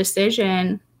make the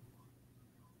decision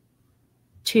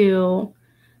to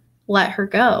let her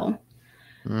go.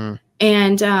 Mm.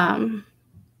 And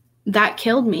that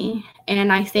killed me.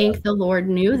 And I think the Lord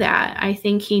knew that. I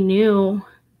think he knew,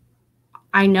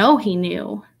 I know he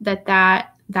knew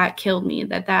that killed me,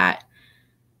 that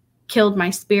killed my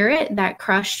spirit, that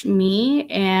crushed me.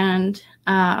 And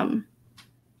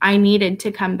I needed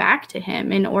to come back to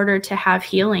him in order to have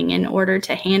healing, in order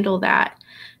to handle that,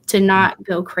 to not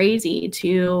go crazy,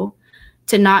 to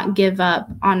not give up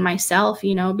on myself,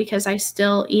 you know, because I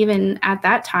still, even at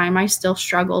that time, I still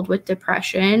struggled with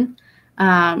depression.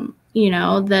 You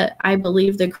know, that I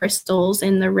believe the crystals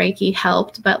and the Reiki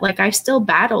helped, but like I still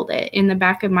battled it in the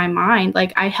back of my mind.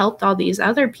 Like I helped all these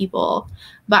other people,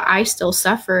 but I still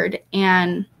suffered.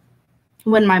 And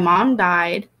when my mom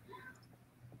died,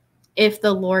 if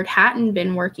the Lord hadn't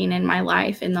been working in my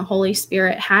life and the Holy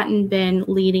Spirit hadn't been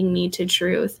leading me to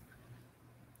truth,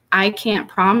 I can't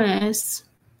promise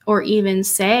or even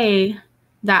say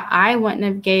that I wouldn't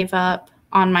have gave up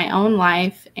on my own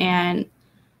life and,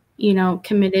 you know,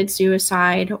 committed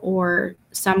suicide or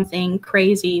something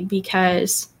crazy,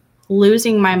 because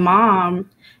losing my mom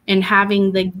and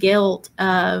having the guilt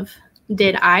of,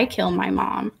 did I kill my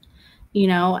mom? You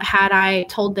know, had I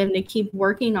told them to keep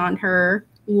working on her,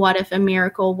 what if a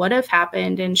miracle would have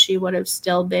happened and she would have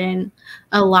still been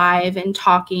alive and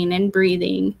talking and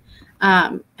breathing?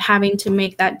 Having to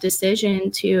make that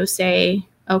decision to say,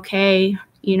 okay,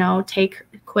 you know,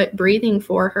 quit breathing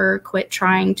for her, quit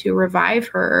trying to revive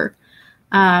her.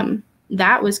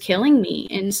 That was killing me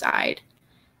inside.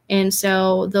 And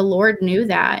so the Lord knew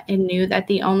that, and knew that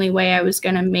the only way I was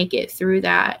going to make it through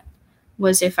that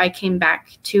was if I came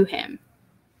back to him.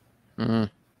 Mm.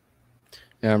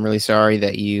 Yeah, I'm really sorry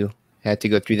that you had to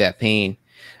go through that pain,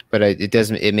 but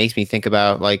it makes me think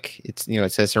about, like, it's, you know,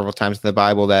 it says several times in the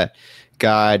Bible that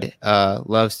God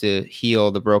loves to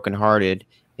heal the brokenhearted.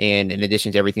 And in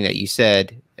addition to everything that you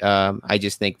said, I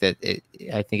just think that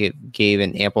it gave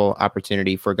an ample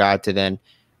opportunity for God to then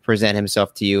present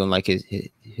himself to you and like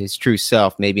his true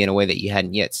self, maybe in a way that you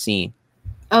hadn't yet seen.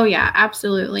 Oh yeah,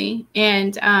 absolutely.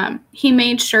 And he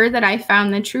made sure that I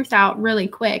found the truth out really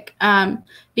quick.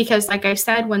 Because like I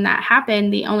said, when that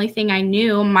happened, the only thing I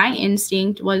knew, my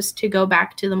instinct was to go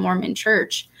back to the Mormon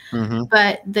church. Mm-hmm.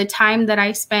 But the time that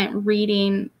I spent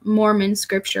reading Mormon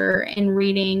scripture and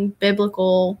reading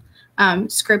biblical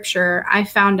scripture, I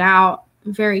found out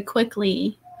very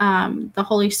quickly, the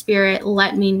Holy Spirit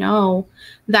let me know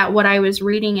that what I was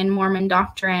reading in Mormon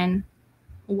doctrine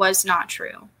was not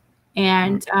true.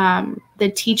 And the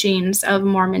teachings of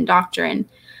Mormon doctrine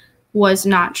was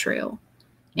not true.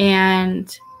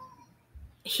 And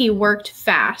he worked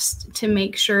fast to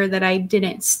make sure that I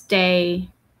didn't stay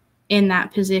in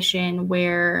that position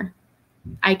where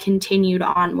I continued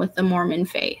on with the Mormon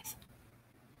faith.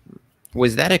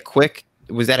 Was that a quick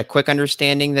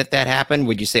understanding that happened?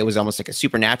 Would you say it was almost like a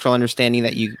supernatural understanding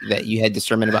that you had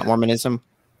discernment about Mormonism?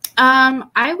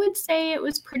 I would say it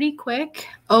was pretty quick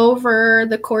over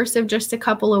the course of just a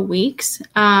couple of weeks.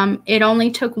 It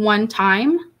only took one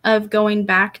time of going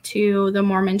back to the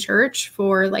Mormon church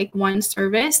for like one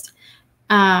service.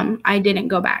 I didn't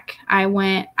go back.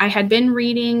 I had been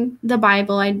reading the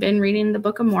Bible. I'd been reading the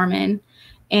Book of Mormon,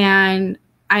 and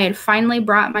I had finally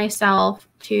brought myself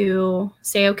to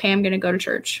say, okay, I'm going to go to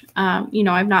church. You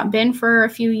know, I've not been for a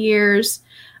few years.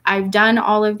 I've done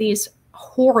all of these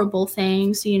horrible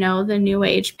things, you know, the New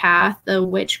Age path, the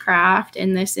witchcraft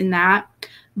and this and that,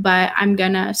 but I'm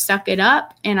going to suck it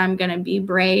up and I'm going to be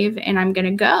brave and I'm going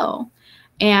to go.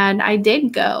 And I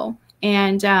did go.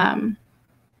 And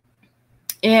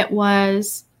it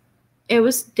was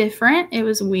different. It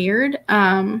was weird.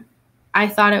 I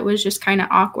thought it was just kind of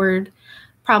awkward,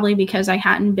 probably because I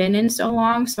hadn't been in so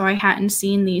long. So I hadn't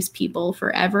seen these people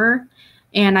forever.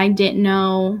 And I didn't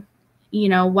know, you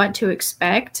know, what to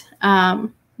expect.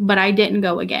 But I didn't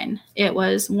go again. It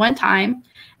was one time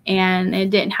and it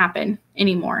didn't happen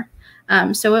anymore.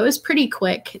 So it was pretty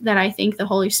quick that I think the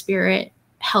Holy Spirit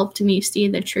helped me see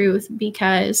the truth,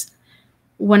 because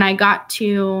when I got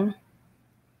to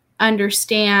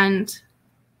understand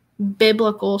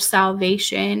biblical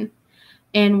salvation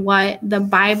and what the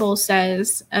Bible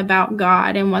says about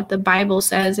God and what the Bible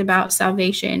says about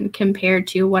salvation compared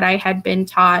to what I had been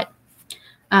taught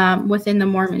within the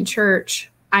Mormon church,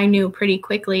 I knew pretty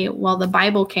quickly, well, the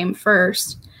Bible came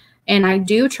first, and I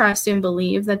do trust and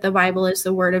believe that the Bible is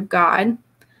the Word of God.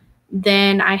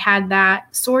 Then I had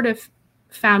that sort of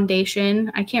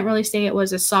foundation. I can't really say it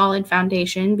was a solid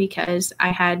foundation because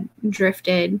I had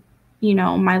drifted, you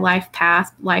know, my life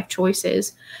path, life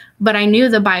choices, but I knew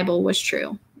the Bible was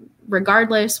true.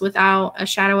 Regardless, without a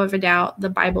shadow of a doubt, the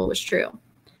Bible was true.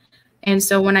 And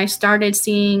so when I started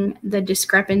seeing the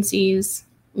discrepancies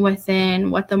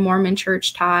within what the Mormon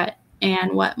church taught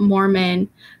and what Mormon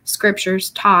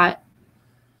scriptures taught,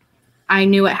 I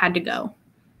knew it had to go.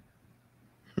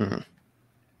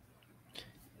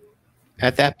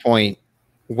 At that point,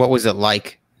 what was it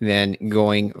like then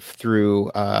going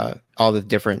through all the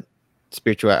different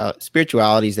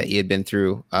spiritualities that you had been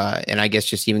through? And I guess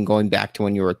just even going back to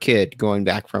when you were a kid, going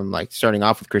back from like starting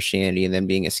off with Christianity and then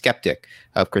being a skeptic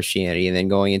of Christianity and then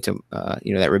going into,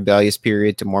 that rebellious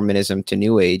period to Mormonism to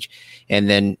New Age. And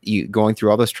then you going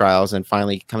through all those trials and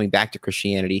finally coming back to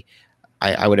Christianity.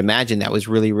 I would imagine that was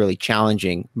really, really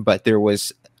challenging, but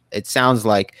it sounds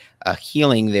like a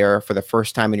healing there for the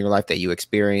first time in your life that you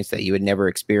experienced that you had never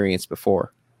experienced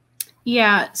before.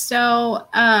 Yeah. So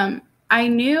I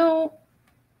knew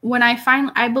when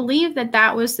I believe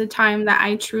that was the time that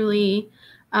I truly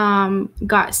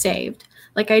got saved.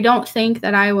 Like, I don't think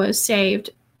that I was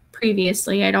saved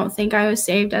previously. I don't think I was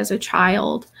saved as a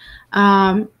child.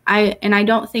 I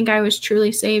don't think I was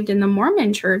truly saved in the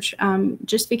Mormon church,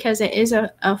 just because it is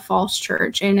a false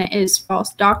church and it is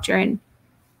false doctrine.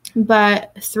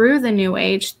 But through the New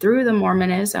Age, through the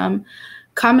Mormonism,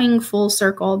 coming full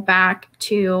circle back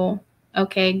to,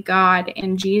 okay, God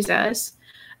and Jesus,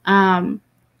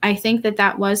 I think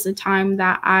that was the time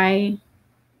that I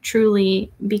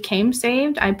truly became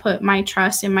saved. I put my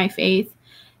trust and my faith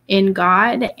in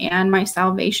God and my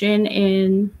salvation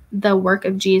in the work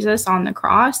of Jesus on the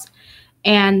cross.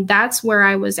 And that's where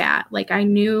I was at. Like, I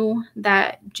knew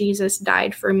that Jesus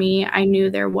died for me. I knew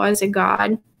there was a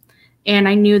God, and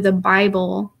I knew the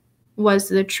Bible was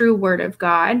the true word of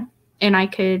God. And I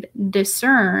could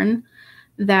discern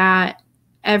that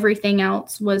everything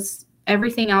else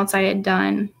I had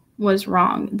done was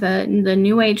wrong. The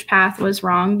New Age path was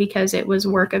wrong because it was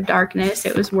work of darkness.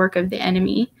 It was work of the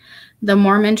enemy. The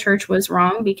Mormon church was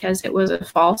wrong because it was a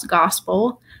false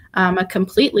gospel, a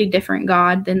completely different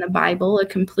God than the Bible, a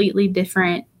completely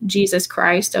different Jesus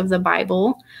Christ of the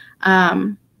Bible.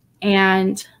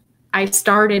 And I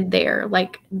started there.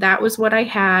 Like, that was what I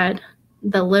had,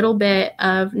 the little bit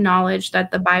of knowledge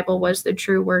that the Bible was the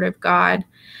true word of God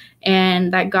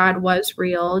and that God was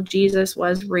real, Jesus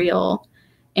was real,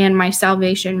 and my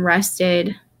salvation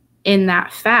rested in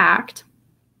that fact.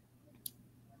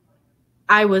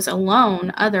 I was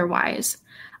alone otherwise.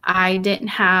 I didn't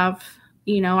have,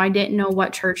 I didn't know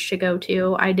what church to go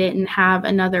to. I didn't have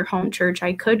another home church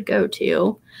I could go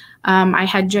to. I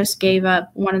had just gave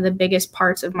up one of the biggest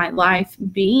parts of my life,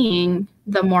 being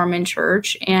the Mormon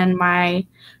church and my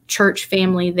church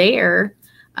family there,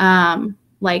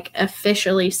 like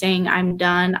officially saying, I'm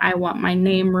done. I want my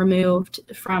name removed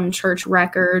from church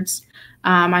records.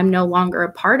 I'm no longer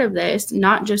a part of this,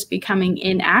 not just becoming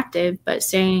inactive, but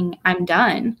saying I'm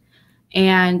done.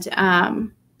 And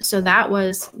so that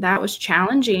was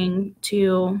challenging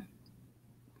to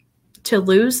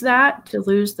lose that, to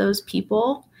lose those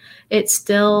people. It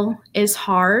still is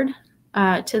hard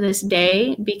to this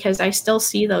day because I still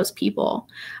see those people.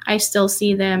 I still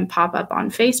see them pop up on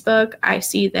Facebook. I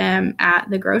see them at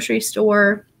the grocery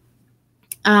store.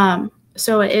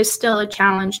 So it is still a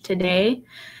challenge today.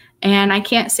 And I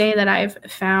can't say that I've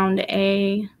found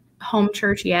a home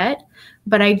church yet,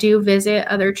 but I do visit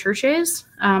other churches.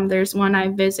 There's one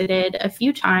I've visited a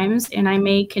few times and I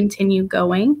may continue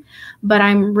going, but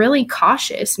I'm really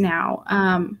cautious now.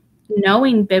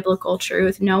 Knowing biblical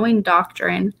truth, knowing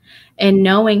doctrine, and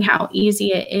knowing how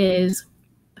easy it is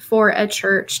for a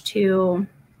church to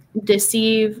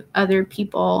deceive other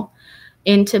people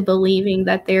into believing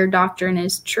that their doctrine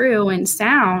is true and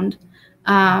sound.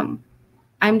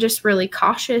 I'm just really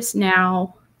cautious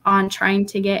now on trying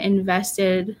to get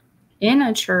invested in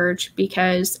a church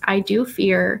because I do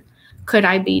fear, could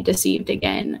I be deceived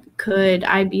again? Could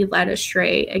I be led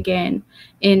astray again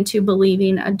into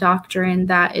believing a doctrine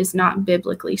that is not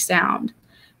biblically sound?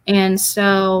 And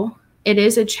so it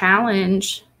is a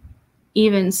challenge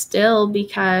even still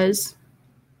because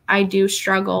I do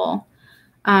struggle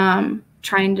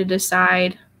trying to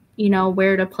decide,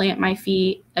 where to plant my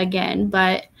feet again.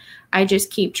 But I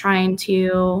just keep trying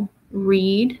to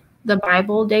read the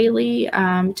Bible daily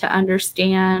to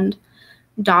understand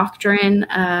doctrine.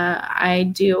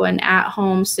 I do an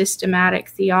at-home systematic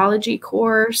theology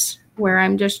course where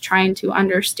I'm just trying to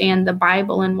understand the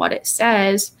Bible and what it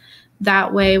says.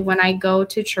 That way, when I go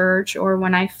to church or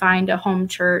when I find a home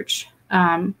church,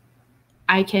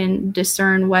 I can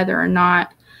discern whether or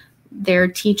not they're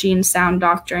teaching sound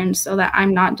doctrine so that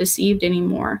I'm not deceived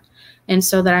anymore and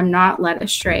so that I'm not led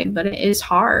astray. But it is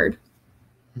hard.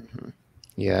 Mm-hmm.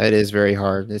 Yeah, it is very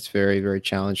hard. It's very, very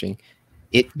challenging.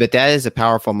 But that is a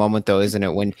powerful moment, though, isn't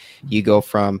it? When you go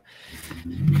from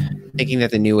thinking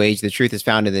that the truth is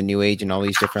found in the New Age and all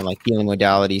these different like healing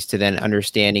modalities, to then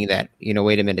understanding that,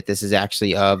 wait a minute, this is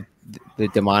actually of the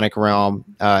demonic realm.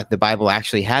 The Bible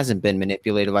actually hasn't been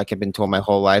manipulated, like I've been told my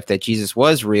whole life, that Jesus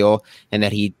was real, and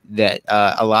that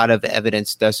a lot of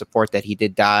evidence does support that he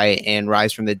did die and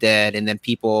rise from the dead, and then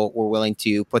people were willing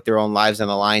to put their own lives on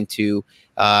the line to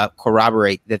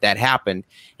corroborate that happened.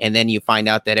 And then you find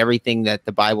out that everything that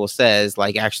the Bible says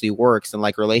like actually works, and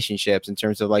like relationships in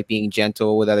terms of like being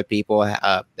gentle with other people,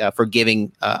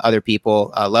 forgiving other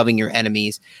people, loving your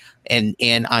enemies, and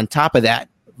on top of that,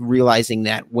 realizing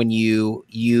that when you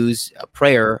use a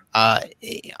prayer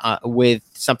with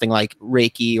something like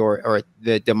Reiki or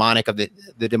the demonic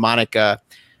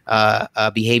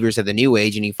behaviors of the New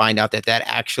Age, and you find out that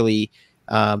actually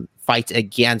fights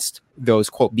against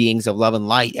those quote beings of love and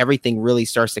light, everything really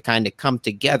starts to kind of come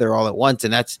together all at once.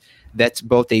 And that's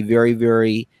both a very,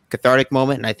 very cathartic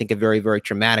moment, and I think a very, very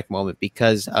traumatic moment,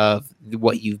 because of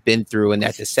what you've been through and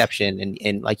that deception.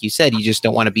 And like you said, you just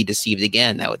don't want to be deceived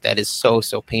again. That is so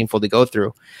painful to go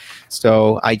through.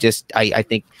 So I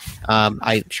think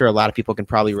I'm sure a lot of people can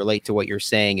probably relate to what you're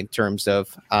saying in terms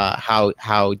of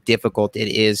how difficult it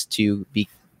is to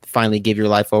finally give your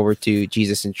life over to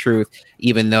Jesus in truth,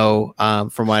 even though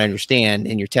from what I understand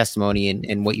in your testimony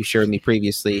and what you shared with me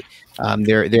previously,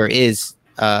 there is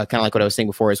kind of like what I was saying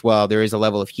before as well, there is a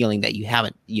level of healing that you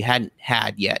hadn't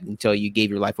had yet until you gave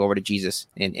your life over to Jesus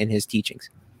and his teachings.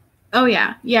 Oh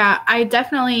yeah.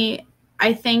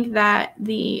 I think that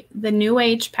the New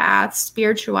Age path,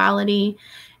 spirituality,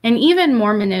 and even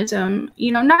Mormonism,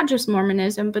 not just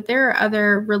Mormonism, but there are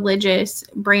other religious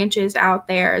branches out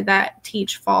there that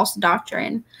teach false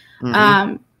doctrine.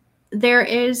 Mm-hmm. There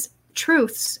is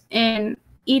truths in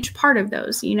each part of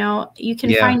those. You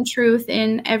can find truth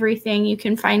in everything. You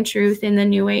can find truth in the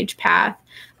New Age path,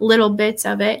 little bits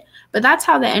of it. But that's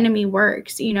how the enemy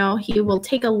works. He will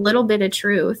take a little bit of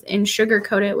truth and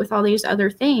sugarcoat it with all these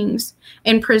other things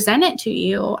and present it to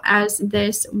you as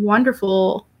this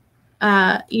wonderful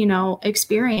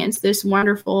experience, this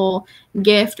wonderful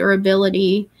gift or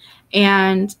ability.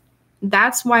 And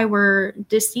that's why we're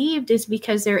deceived, is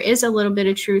because there is a little bit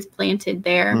of truth planted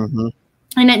there. Mm-hmm.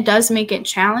 And it does make it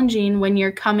challenging when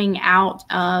you're coming out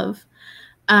of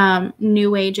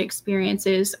New Age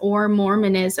experiences or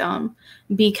Mormonism,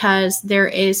 because there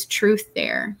is truth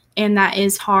there, and that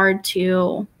is hard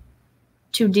to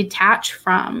detach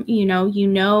from.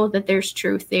 That there's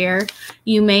truth there.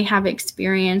 You may have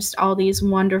experienced all these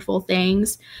wonderful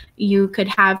things. You could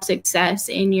have success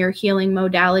in your healing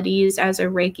modalities as a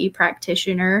Reiki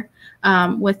practitioner,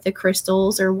 with the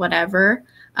crystals or whatever.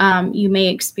 You may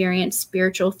experience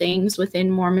spiritual things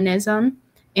within Mormonism.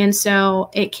 And so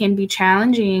it can be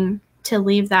challenging to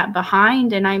leave that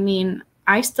behind. And I mean,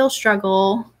 I still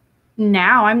struggle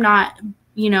now. I'm not,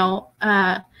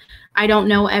 I don't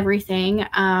know everything.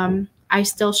 I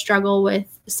still struggle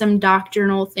with some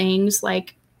doctrinal things,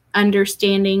 like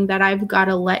understanding that I've got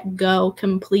to let go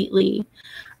completely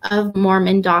of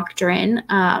Mormon doctrine,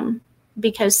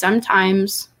 because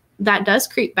sometimes that does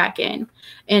creep back in.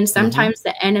 And sometimes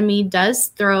the enemy does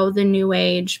throw the New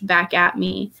Age back at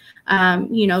me.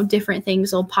 Different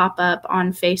things will pop up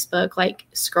on Facebook, like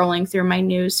scrolling through my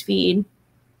news feed.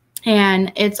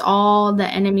 And it's all the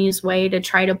enemy's way to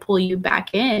try to pull you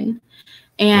back in.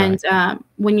 And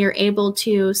when you're able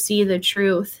to see the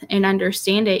truth and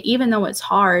understand it, even though it's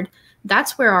hard,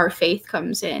 that's where our faith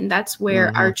comes in. That's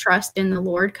where our trust in the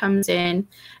Lord comes in,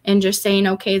 and just saying,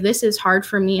 okay, this is hard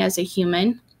for me as a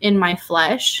human in my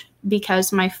flesh,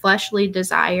 because my fleshly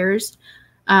desires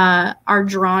are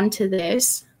drawn to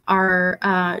this,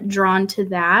 are drawn to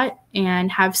that,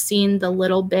 and have seen the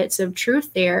little bits of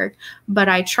truth there. But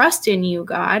I trust in you,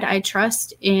 God. I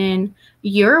trust in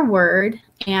your word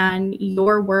and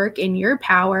your work and your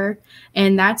power.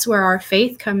 And that's where our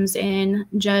faith comes in,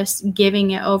 just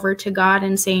giving it over to God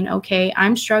and saying, okay,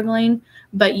 I'm struggling,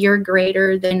 but you're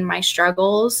greater than my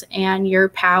struggles, and your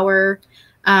power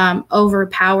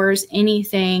overpowers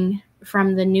anything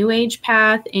from the New Age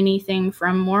path, anything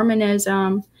from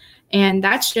Mormonism. And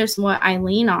that's just what I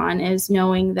lean on, is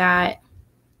knowing that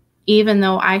even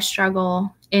though I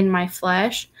struggle in my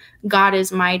flesh, God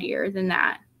is mightier than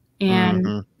that.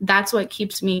 And that's what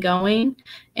keeps me going,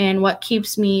 and what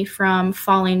keeps me from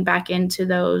falling back into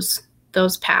those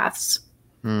paths.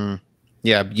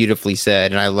 Yeah, beautifully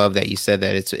said. And I love that you said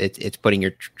that it's putting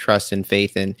your trust and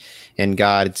faith in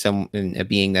God, in a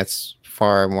being that's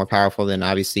far more powerful than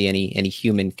obviously any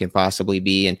human can possibly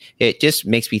be. And it just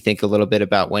makes me think a little bit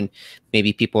about when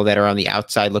maybe people that are on the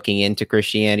outside looking into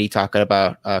Christianity, talking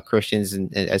about Christians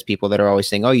and as people that are always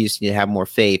saying, "Oh, you just need to have more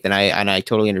faith." And I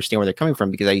totally understand where they're coming from,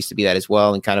 because I used to be that as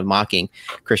well, and kind of mocking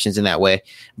Christians in that way.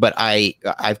 But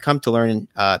I've come to learn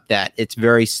that it's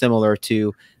very similar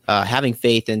to having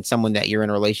faith in someone that you're in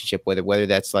a relationship with, whether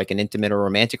that's like an intimate or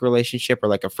romantic relationship or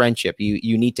like a friendship.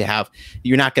 You need to have,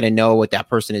 you're not going to know what that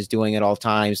person is doing at all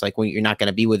times. Like when you're not going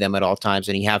to be with them at all times,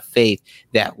 and you have faith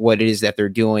that what it is that they're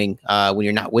doing when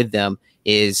you're not with them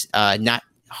is not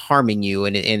harming you,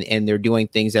 and they're doing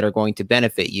things that are going to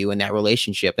benefit you in that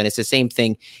relationship. And it's the same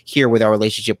thing here with our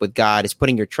relationship with God, is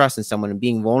putting your trust in someone and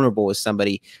being vulnerable with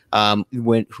somebody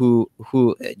who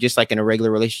just like in a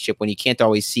regular relationship, when you can't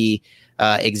always see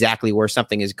exactly where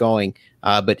something is going,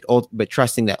 but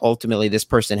trusting that ultimately this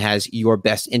person has your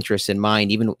best interests in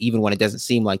mind, even when it doesn't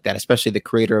seem like that, especially the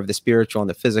creator of the spiritual and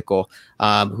the physical,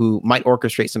 who might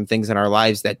orchestrate some things in our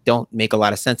lives that don't make a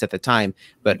lot of sense at the time,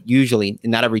 but usually,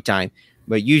 not every time,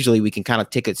 but usually we can kind of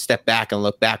take a step back and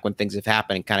look back when things have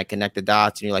happened and kind of connect the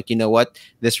dots. And you're like, you know what,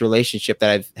 this relationship that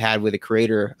I've had with the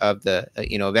creator of the,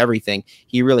 of everything,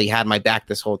 he really had my back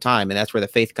this whole time. And that's where the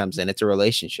faith comes in. It's a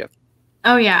relationship.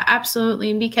 Oh, yeah,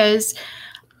 absolutely. Because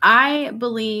I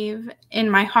believe in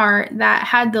my heart that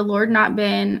had the Lord not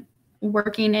been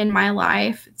working in my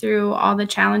life through all the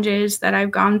challenges that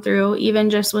I've gone through, even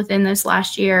just within this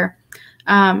last year,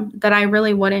 that I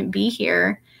really wouldn't be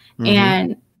here. Mm-hmm.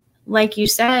 And like you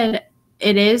said,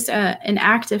 it is an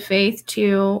act of faith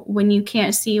to, when you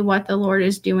can't see what the Lord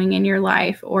is doing in your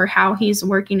life or how he's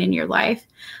working in your life.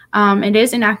 It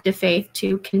is an act of faith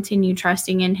to continue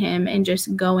trusting in him and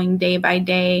just going day by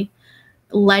day,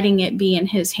 letting it be in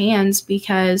his hands,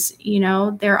 because,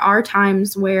 there are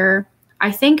times where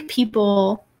I think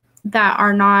people that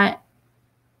are not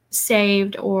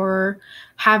saved or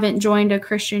haven't joined a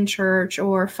Christian church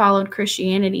or followed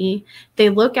Christianity, they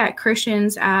look at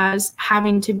Christians as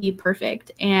having to be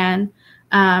perfect and,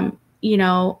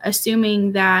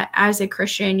 assuming that as a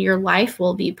Christian, your life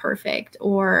will be perfect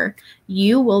or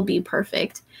you will be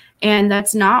perfect. And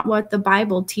that's not what the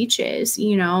Bible teaches.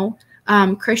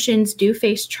 Christians do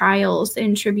face trials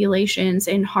and tribulations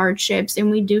and hardships, and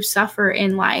we do suffer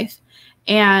in life.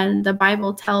 And the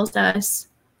Bible tells us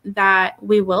that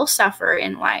we will suffer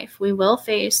in life. We will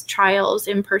face trials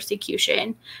and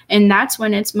persecution. And that's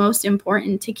when it's most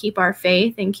important to keep our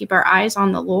faith and keep our eyes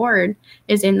on the Lord,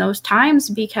 is in those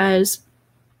times, because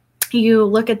you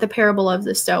look at the parable of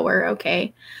the sower,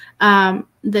 okay?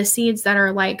 The seeds that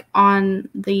are like on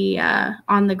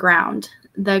the ground,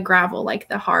 the gravel, like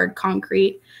the hard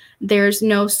concrete, there's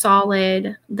no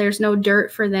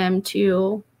dirt for them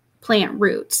to plant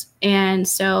roots. And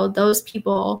so those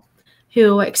people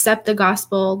who accept the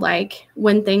gospel, like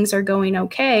when things are going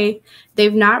okay,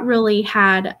 they've not really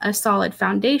had a solid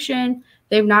foundation.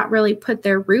 They've not really put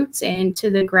their roots into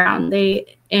the ground. They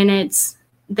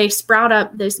sprout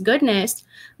up this goodness,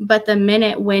 but the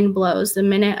minute wind blows, the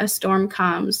minute a storm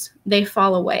comes, they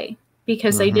fall away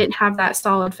because they didn't have that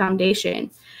solid foundation.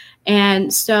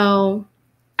 And so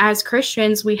as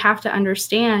Christians, we have to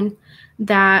understand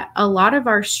that a lot of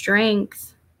our strength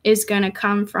is going to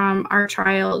come from our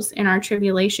trials and our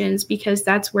tribulations, because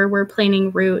that's where we're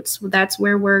planting roots. That's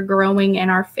where we're growing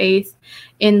in our faith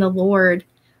in the Lord,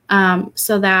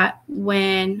 so that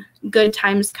when good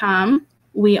times come,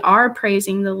 we are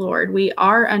praising the Lord. We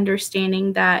are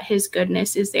understanding that his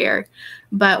goodness is there.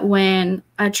 But when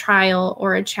a trial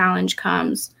or a challenge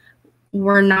comes,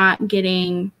 we're not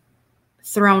getting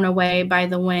thrown away by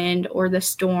the wind or the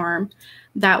storm,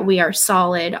 that we are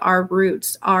solid, our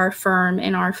roots are firm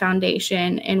in our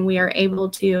foundation, and we are able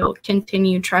to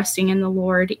continue trusting in the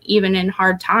Lord even in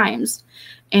hard times.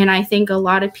 And I think a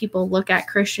lot of people look at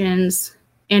Christians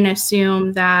and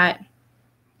assume that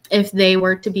if they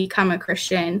were to become a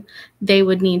Christian, they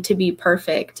would need to be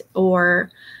perfect,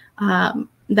 or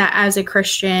that as a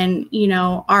Christian,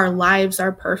 our lives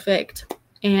are perfect,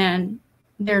 and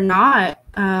they're not.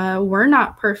 We're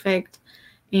not perfect,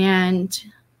 and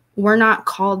we're not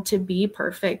called to be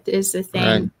perfect is the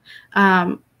thing.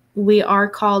 Right. We are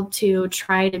called to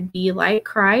try to be like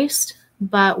Christ,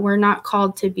 but we're not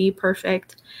called to be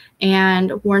perfect.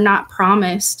 And we're not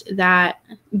promised that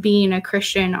being a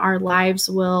Christian, our lives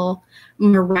will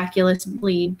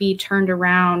miraculously be turned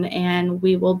around and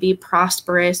we will be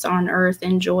prosperous on earth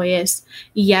and joyous.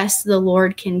 Yes, the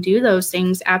Lord can do those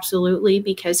things, absolutely,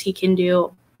 because he can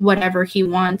do whatever he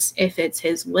wants if it's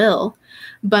his will.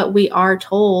 But we are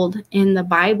told in the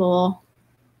Bible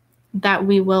that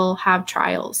we will have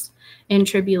trials and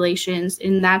tribulations.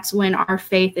 And that's when our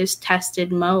faith is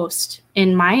tested most,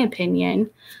 in my opinion,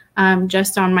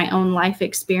 just on my own life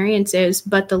experiences.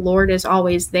 But the Lord is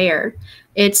always there.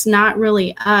 It's not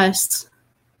really us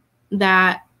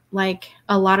that, like,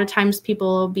 a lot of times people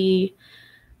will be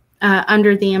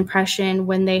under the impression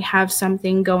when they have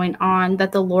something going on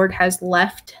that the Lord has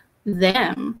left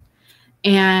them.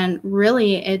 And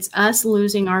really, it's us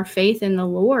losing our faith in the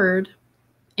Lord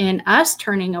and us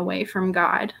turning away from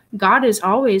God. God is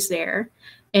always there,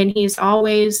 and he's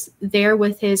always there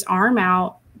with his arm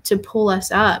out to pull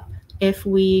us up if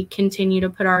we continue to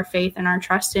put our faith and our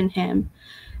trust in him.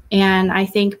 And I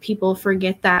think people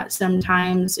forget that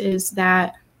sometimes, is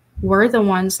that we're the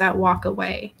ones that walk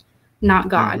away, not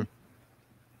God.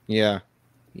 Mm-hmm.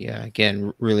 Yeah.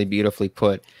 Again, really beautifully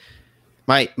put.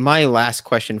 My last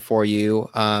question for you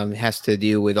has to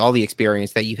do with all the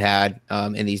experience that you've had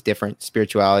in these different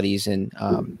spiritualities and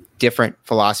different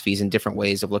philosophies and different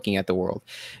ways of looking at the world.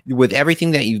 With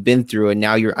everything that you've been through and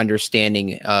now your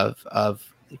understanding of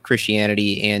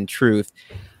Christianity and truth,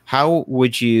 how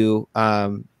would you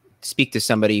speak to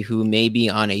somebody who may be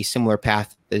on a similar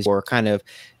path as, or kind of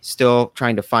still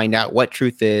trying to find out what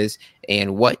truth is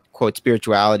and what, quote,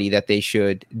 spirituality that they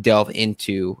should delve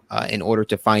into in order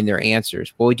to find their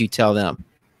answers? What would you tell them?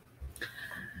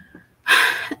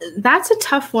 That's a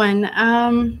tough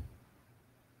one.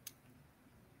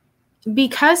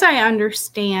 Because I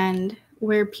understand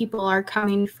where people are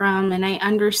coming from, and I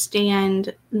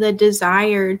understand the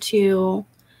desire to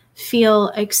feel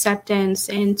acceptance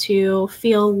and to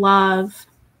feel love.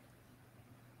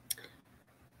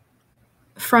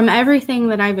 From everything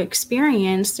that I've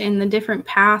experienced and the different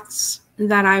paths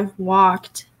that I've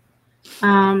walked,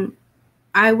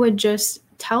 I would just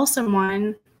tell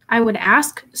someone, I would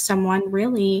ask someone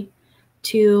really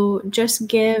to just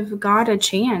give God a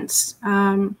chance.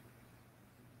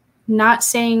 Not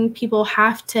saying people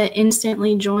have to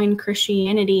instantly join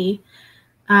Christianity,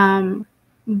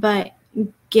 but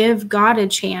give God a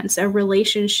chance, a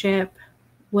relationship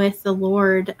with the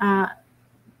Lord.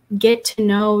 Get to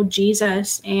know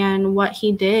Jesus and what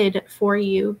he did for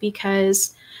you,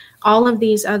 because all of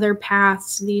these other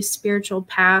paths, these spiritual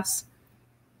paths,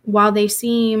 while they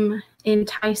seem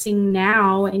enticing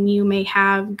now and you may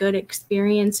have good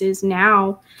experiences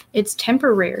now, it's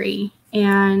temporary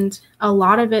and a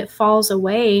lot of it falls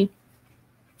away.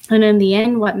 And in the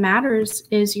end, what matters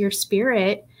is your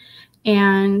spirit.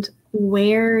 And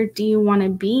where do you want to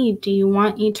be? Do you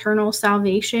want eternal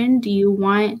salvation? Do you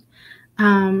want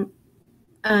an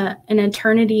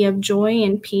eternity of joy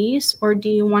and peace? Or do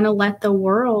you want to let the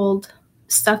world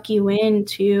suck you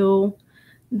into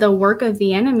the work of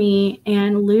the enemy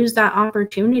and lose that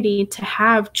opportunity to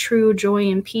have true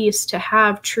joy and peace, to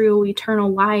have true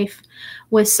eternal life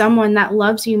with someone that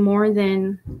loves you more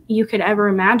than you could ever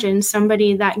imagine,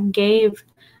 somebody that gave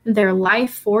their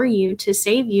life for you to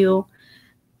save you?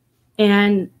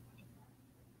 And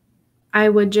I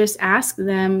would just ask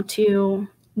them to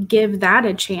give that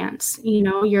a chance. You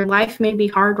know, your life may be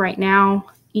hard right now.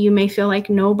 You may feel like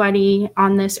nobody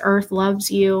on this earth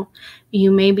loves you.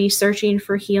 You may be searching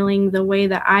for healing the way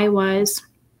that I was.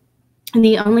 And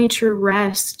the only true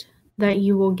rest that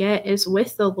you will get is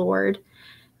with the Lord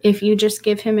if you just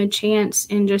give him a chance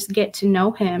and just get to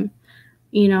know him.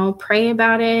 You know, pray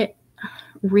about it,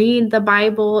 read the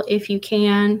Bible if you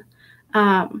can,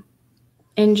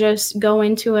 and just go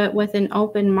into it with an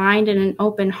open mind and an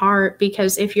open heart.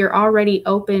 Because if you're already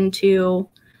open to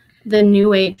the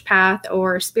New Age path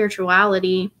or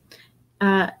spirituality,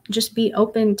 just be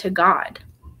open to God,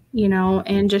 you know,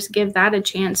 and just give that a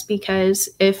chance. Because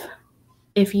if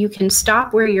you can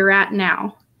stop where you're at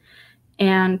now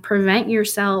and prevent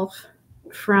yourself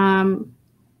from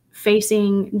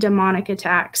facing demonic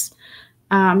attacks,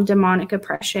 demonic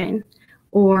oppression,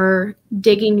 or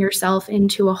digging yourself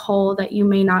into a hole that you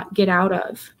may not get out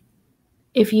of,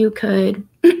 if you could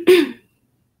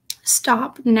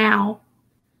stop now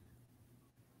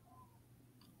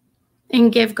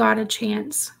and give God a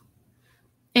chance,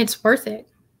 it's worth it.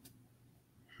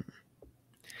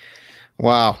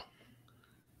 Wow.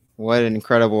 What an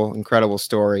incredible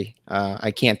story.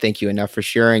 I can't thank you enough for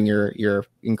sharing your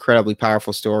incredibly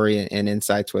powerful story and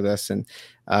insights with us. And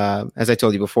as I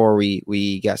told you before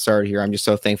we got started here, I'm just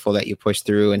so thankful that you pushed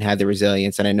through and had the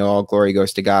resilience. And I know all glory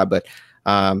goes to God, but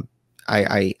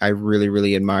I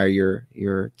really admire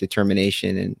your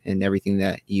determination and everything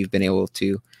that you've been able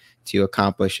to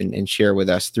accomplish and share with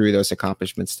us through those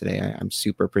accomplishments today. I'm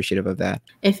super appreciative of that.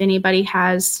 If anybody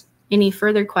has any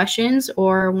further questions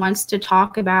or wants to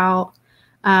talk about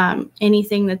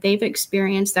anything that they've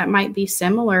experienced that might be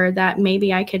similar, that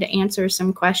maybe I could answer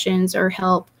some questions or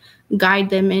help guide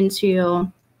them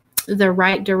into the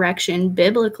right direction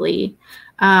biblically.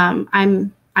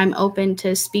 I'm open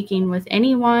to speaking with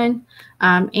anyone,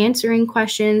 answering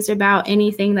questions about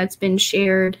anything that's been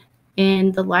shared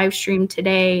in the live stream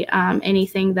today,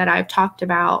 anything that I've talked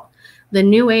about, the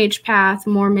New Age path,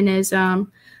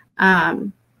 Mormonism.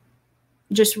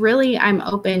 Just really, I'm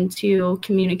open to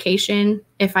communication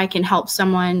if I can help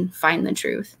someone find the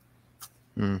truth.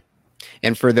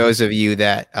 And for those of you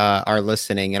that are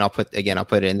listening, and I'll put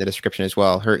it in the description as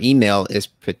well. Her email is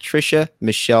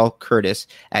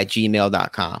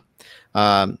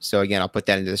patriciamichellecurtis@gmail.com. So again, I'll put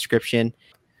that in the description.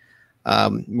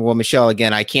 Well, Michelle,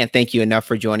 again, I can't thank you enough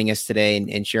for joining us today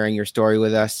and sharing your story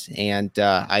with us. And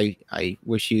I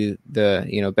wish you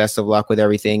the best of luck with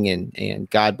everything, and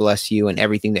God bless you and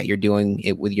everything that you're doing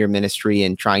with your ministry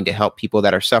and trying to help people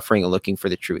that are suffering and looking for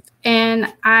the truth.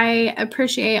 And I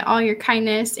appreciate all your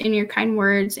kindness and your kind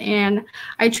words. And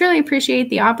I truly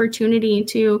appreciate the opportunity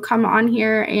to come on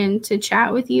here and to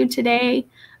chat with you today,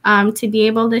 to be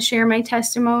able to share my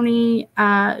testimony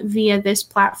via this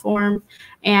platform,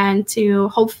 and to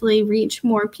hopefully reach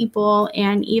more people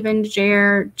and even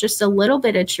share just a little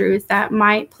bit of truth that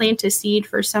might plant a seed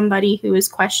for somebody who is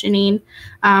questioning.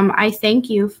 I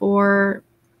thank you for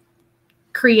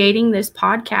creating this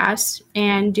podcast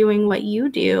and doing what you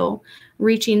do,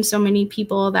 reaching so many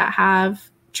people that have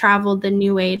traveled the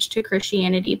New Age to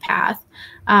Christianity path.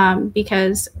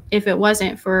 Because if it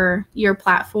wasn't for your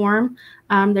platform,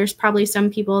 there's probably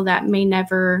some people that may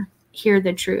never hear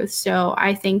the truth. So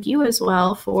I thank you as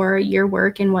well for your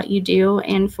work and what you do,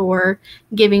 and for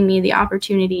giving me the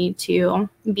opportunity to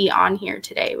be on here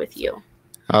today with you.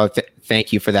 Oh,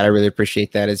 thank you for that. I really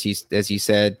appreciate that. As you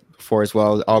said before as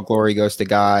well, all glory goes to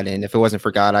God. And if it wasn't for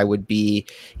God, I would be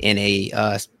in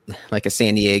a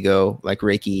San Diego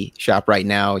Reiki shop right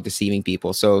now, deceiving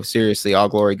people. So seriously, all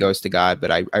glory goes to God. But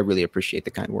I really appreciate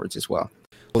the kind words as well.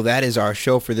 Well, that is our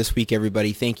show for this week,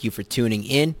 everybody. Thank you for tuning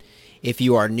in. If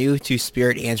you are new to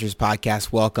Spirit Answers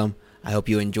Podcast, welcome. I hope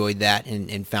you enjoyed that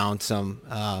and found some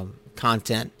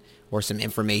content or some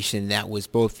information that was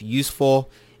both useful,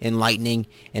 enlightening,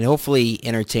 and hopefully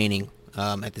entertaining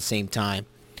at the same time.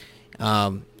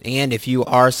 And if you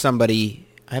are somebody,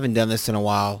 I haven't done this in a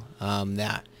while,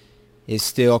 that is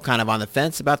still kind of on the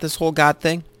fence about this whole God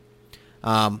thing,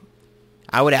 I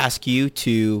would ask you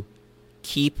to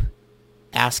keep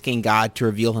asking God to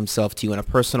reveal himself to you in a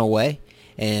personal way.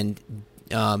 And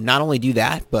not only do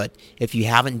that, but if you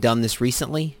haven't done this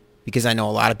recently, because I know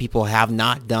a lot of people have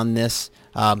not done this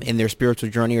in their spiritual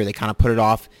journey, or they kind of put it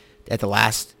off at the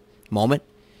last moment,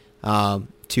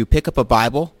 to pick up a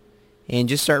Bible and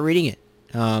just start reading it.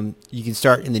 You can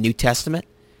start in the New Testament,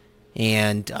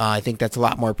 and I think that's a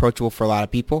lot more approachable for a lot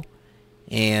of people.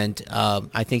 And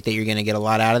I think that you're going to get a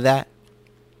lot out of that.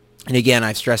 And again,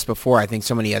 I've stressed before, I think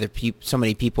so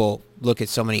many people look at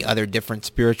so many other different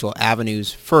spiritual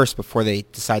avenues first before they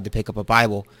decide to pick up a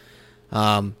Bible.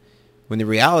 When the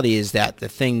reality is that the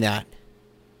thing that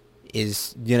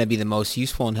is going to be the most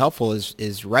useful and helpful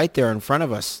is right there in front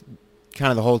of us kind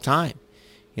of the whole time.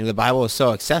 The Bible is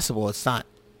so accessible. It's not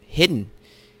hidden.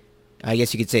 I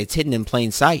guess you could say it's hidden in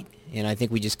plain sight. And I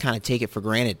think we just kind of take it for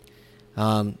granted.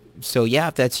 So yeah,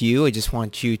 if that's you, I just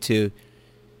want you to,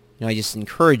 I just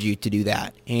encourage you to do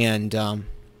that. And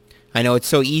I know it's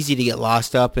so easy to get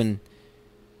lost up in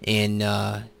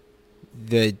the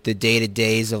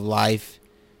day-to-days of life,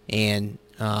 and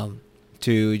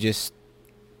to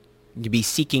be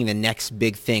seeking the next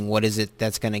big thing. What is it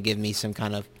that's going to give me some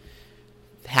kind of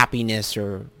happiness,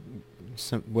 or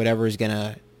whatever is going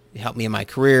to help me in my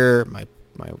career, my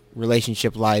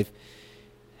relationship life,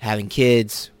 having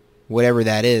kids, whatever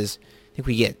that is. I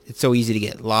think it's so easy to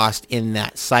get lost in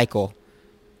that cycle,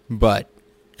 but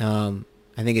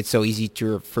I think it's so easy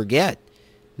to forget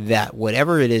that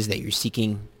whatever it is that you're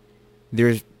seeking,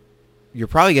 you're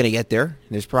probably going to get there.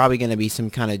 There's probably going to be some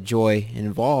kind of joy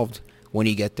involved when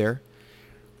you get there,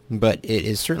 but it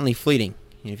is certainly fleeting.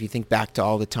 And if you think back to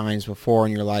all the times before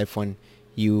in your life when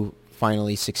you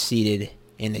finally succeeded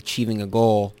in achieving a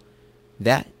goal,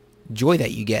 that joy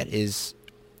that you get is,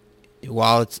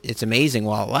 while it's amazing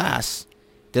while it lasts,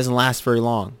 it doesn't last very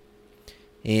long.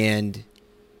 And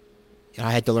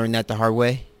I had to learn that the hard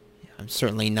way. I'm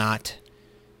certainly not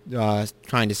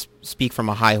trying to speak from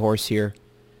a high horse here.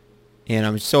 And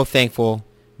I'm so thankful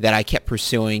that I kept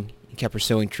pursuing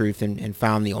truth and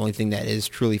found the only thing that is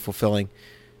truly fulfilling,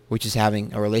 which is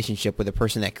having a relationship with a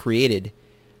person that created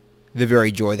the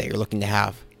very joy that you're looking to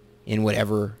have in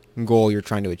whatever goal you're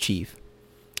trying to achieve.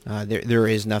 There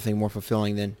is nothing more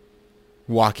fulfilling than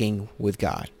walking with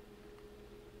God.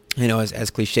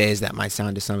 As cliche as that might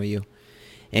sound to some of you.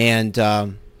 And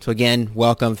so again,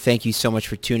 welcome. Thank you so much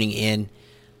for tuning in.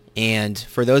 And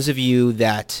for those of you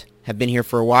that have been here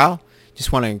for a while,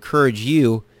 just want to encourage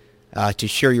you to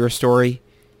share your story,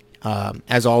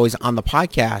 as always, on the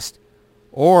podcast.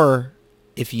 Or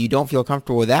if you don't feel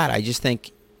comfortable with that, I just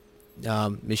think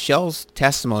Michelle's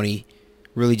testimony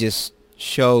really just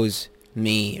shows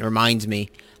me, reminds me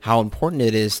how important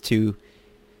it is to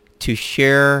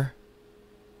share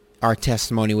our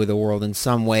testimony with the world in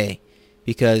some way,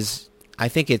 because I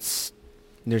think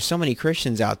there's so many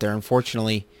Christians out there,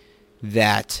 unfortunately,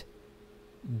 that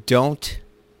don't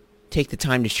take the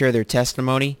time to share their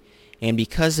testimony, and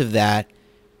because of that,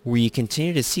 we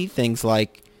continue to see things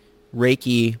like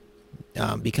Reiki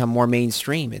become more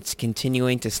mainstream. It's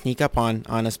continuing to sneak up on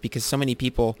us because so many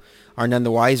people are none the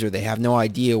wiser. They have no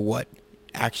idea what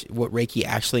Reiki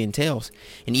actually entails,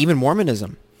 and even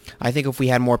Mormonism. I think if we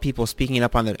had more people speaking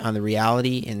up on the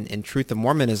reality and truth of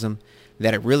Mormonism,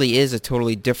 that it really is a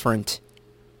totally different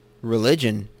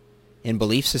religion and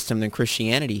belief system than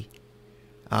Christianity,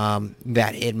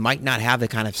 that it might not have the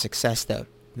kind of success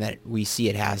that we see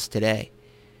it has today.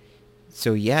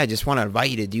 So yeah, I just want to invite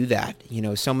you to do that.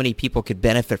 So many people could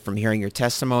benefit from hearing your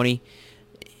testimony,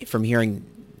 from hearing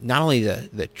not only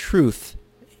the truth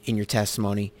in your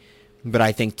testimony, but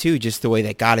I think too, just the way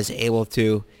that God is able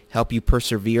to help you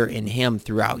persevere in Him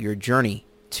throughout your journey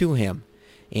to Him,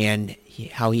 and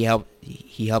how He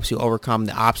helps you overcome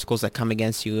the obstacles that come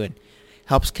against you, and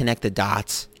helps connect the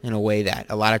dots in a way that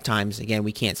a lot of times, again,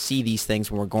 we can't see these things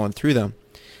when we're going through them.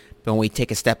 But when we take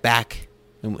a step back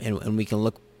and we can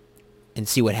look and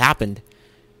see what happened,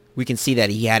 we can see that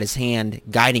He had His hand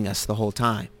guiding us the whole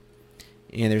time.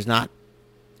 And there's not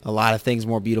a lot of things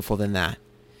more beautiful than that.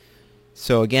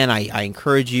 So again, I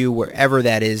encourage you, wherever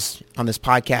that is on this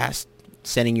podcast,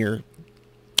 sending your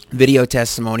video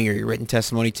testimony or your written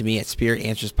testimony to me at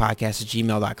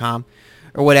spiritanswerspodcast@gmail.com,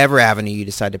 or whatever avenue you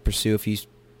decide to pursue. If you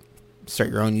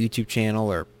start your own YouTube channel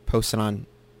or post it on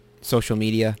social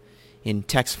media in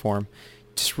text form,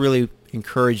 just really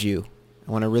encourage you.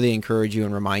 I want to really encourage you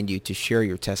and remind you to share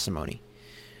your testimony.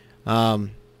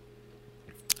 And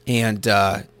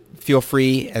feel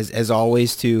free, as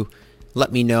always, to let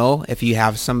me know if you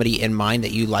have somebody in mind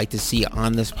that you'd like to see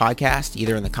on this podcast,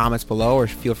 either in the comments below, or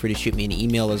feel free to shoot me an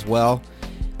email as well.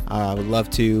 I would love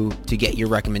to get your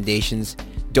recommendations.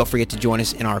 Don't forget to join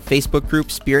us in our Facebook group,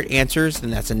 Spirit Answers,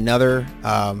 and that's another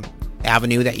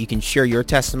avenue that you can share your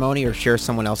testimony or share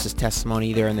someone else's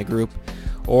testimony there in the group.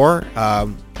 Or, I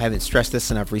haven't stressed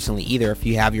this enough recently either, if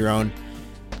you have your own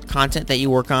content that you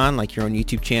work on, like your own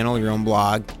YouTube channel, your own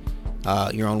blog,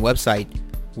 your own website,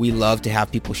 we love to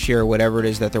have people share whatever it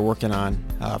is that they're working on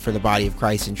for the body of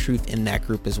Christ and truth in that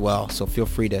group as well. So feel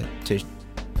free to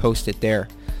post it there.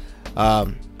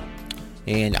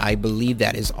 And I believe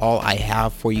that is all I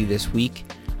have for you this week.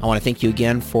 I want to thank you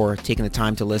again for taking the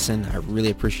time to listen. I really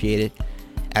appreciate it.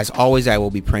 As always, I will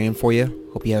be praying for you.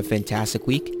 Hope you have a fantastic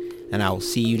week, and I will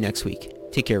see you next week.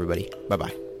 Take care, everybody.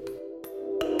 Bye-bye.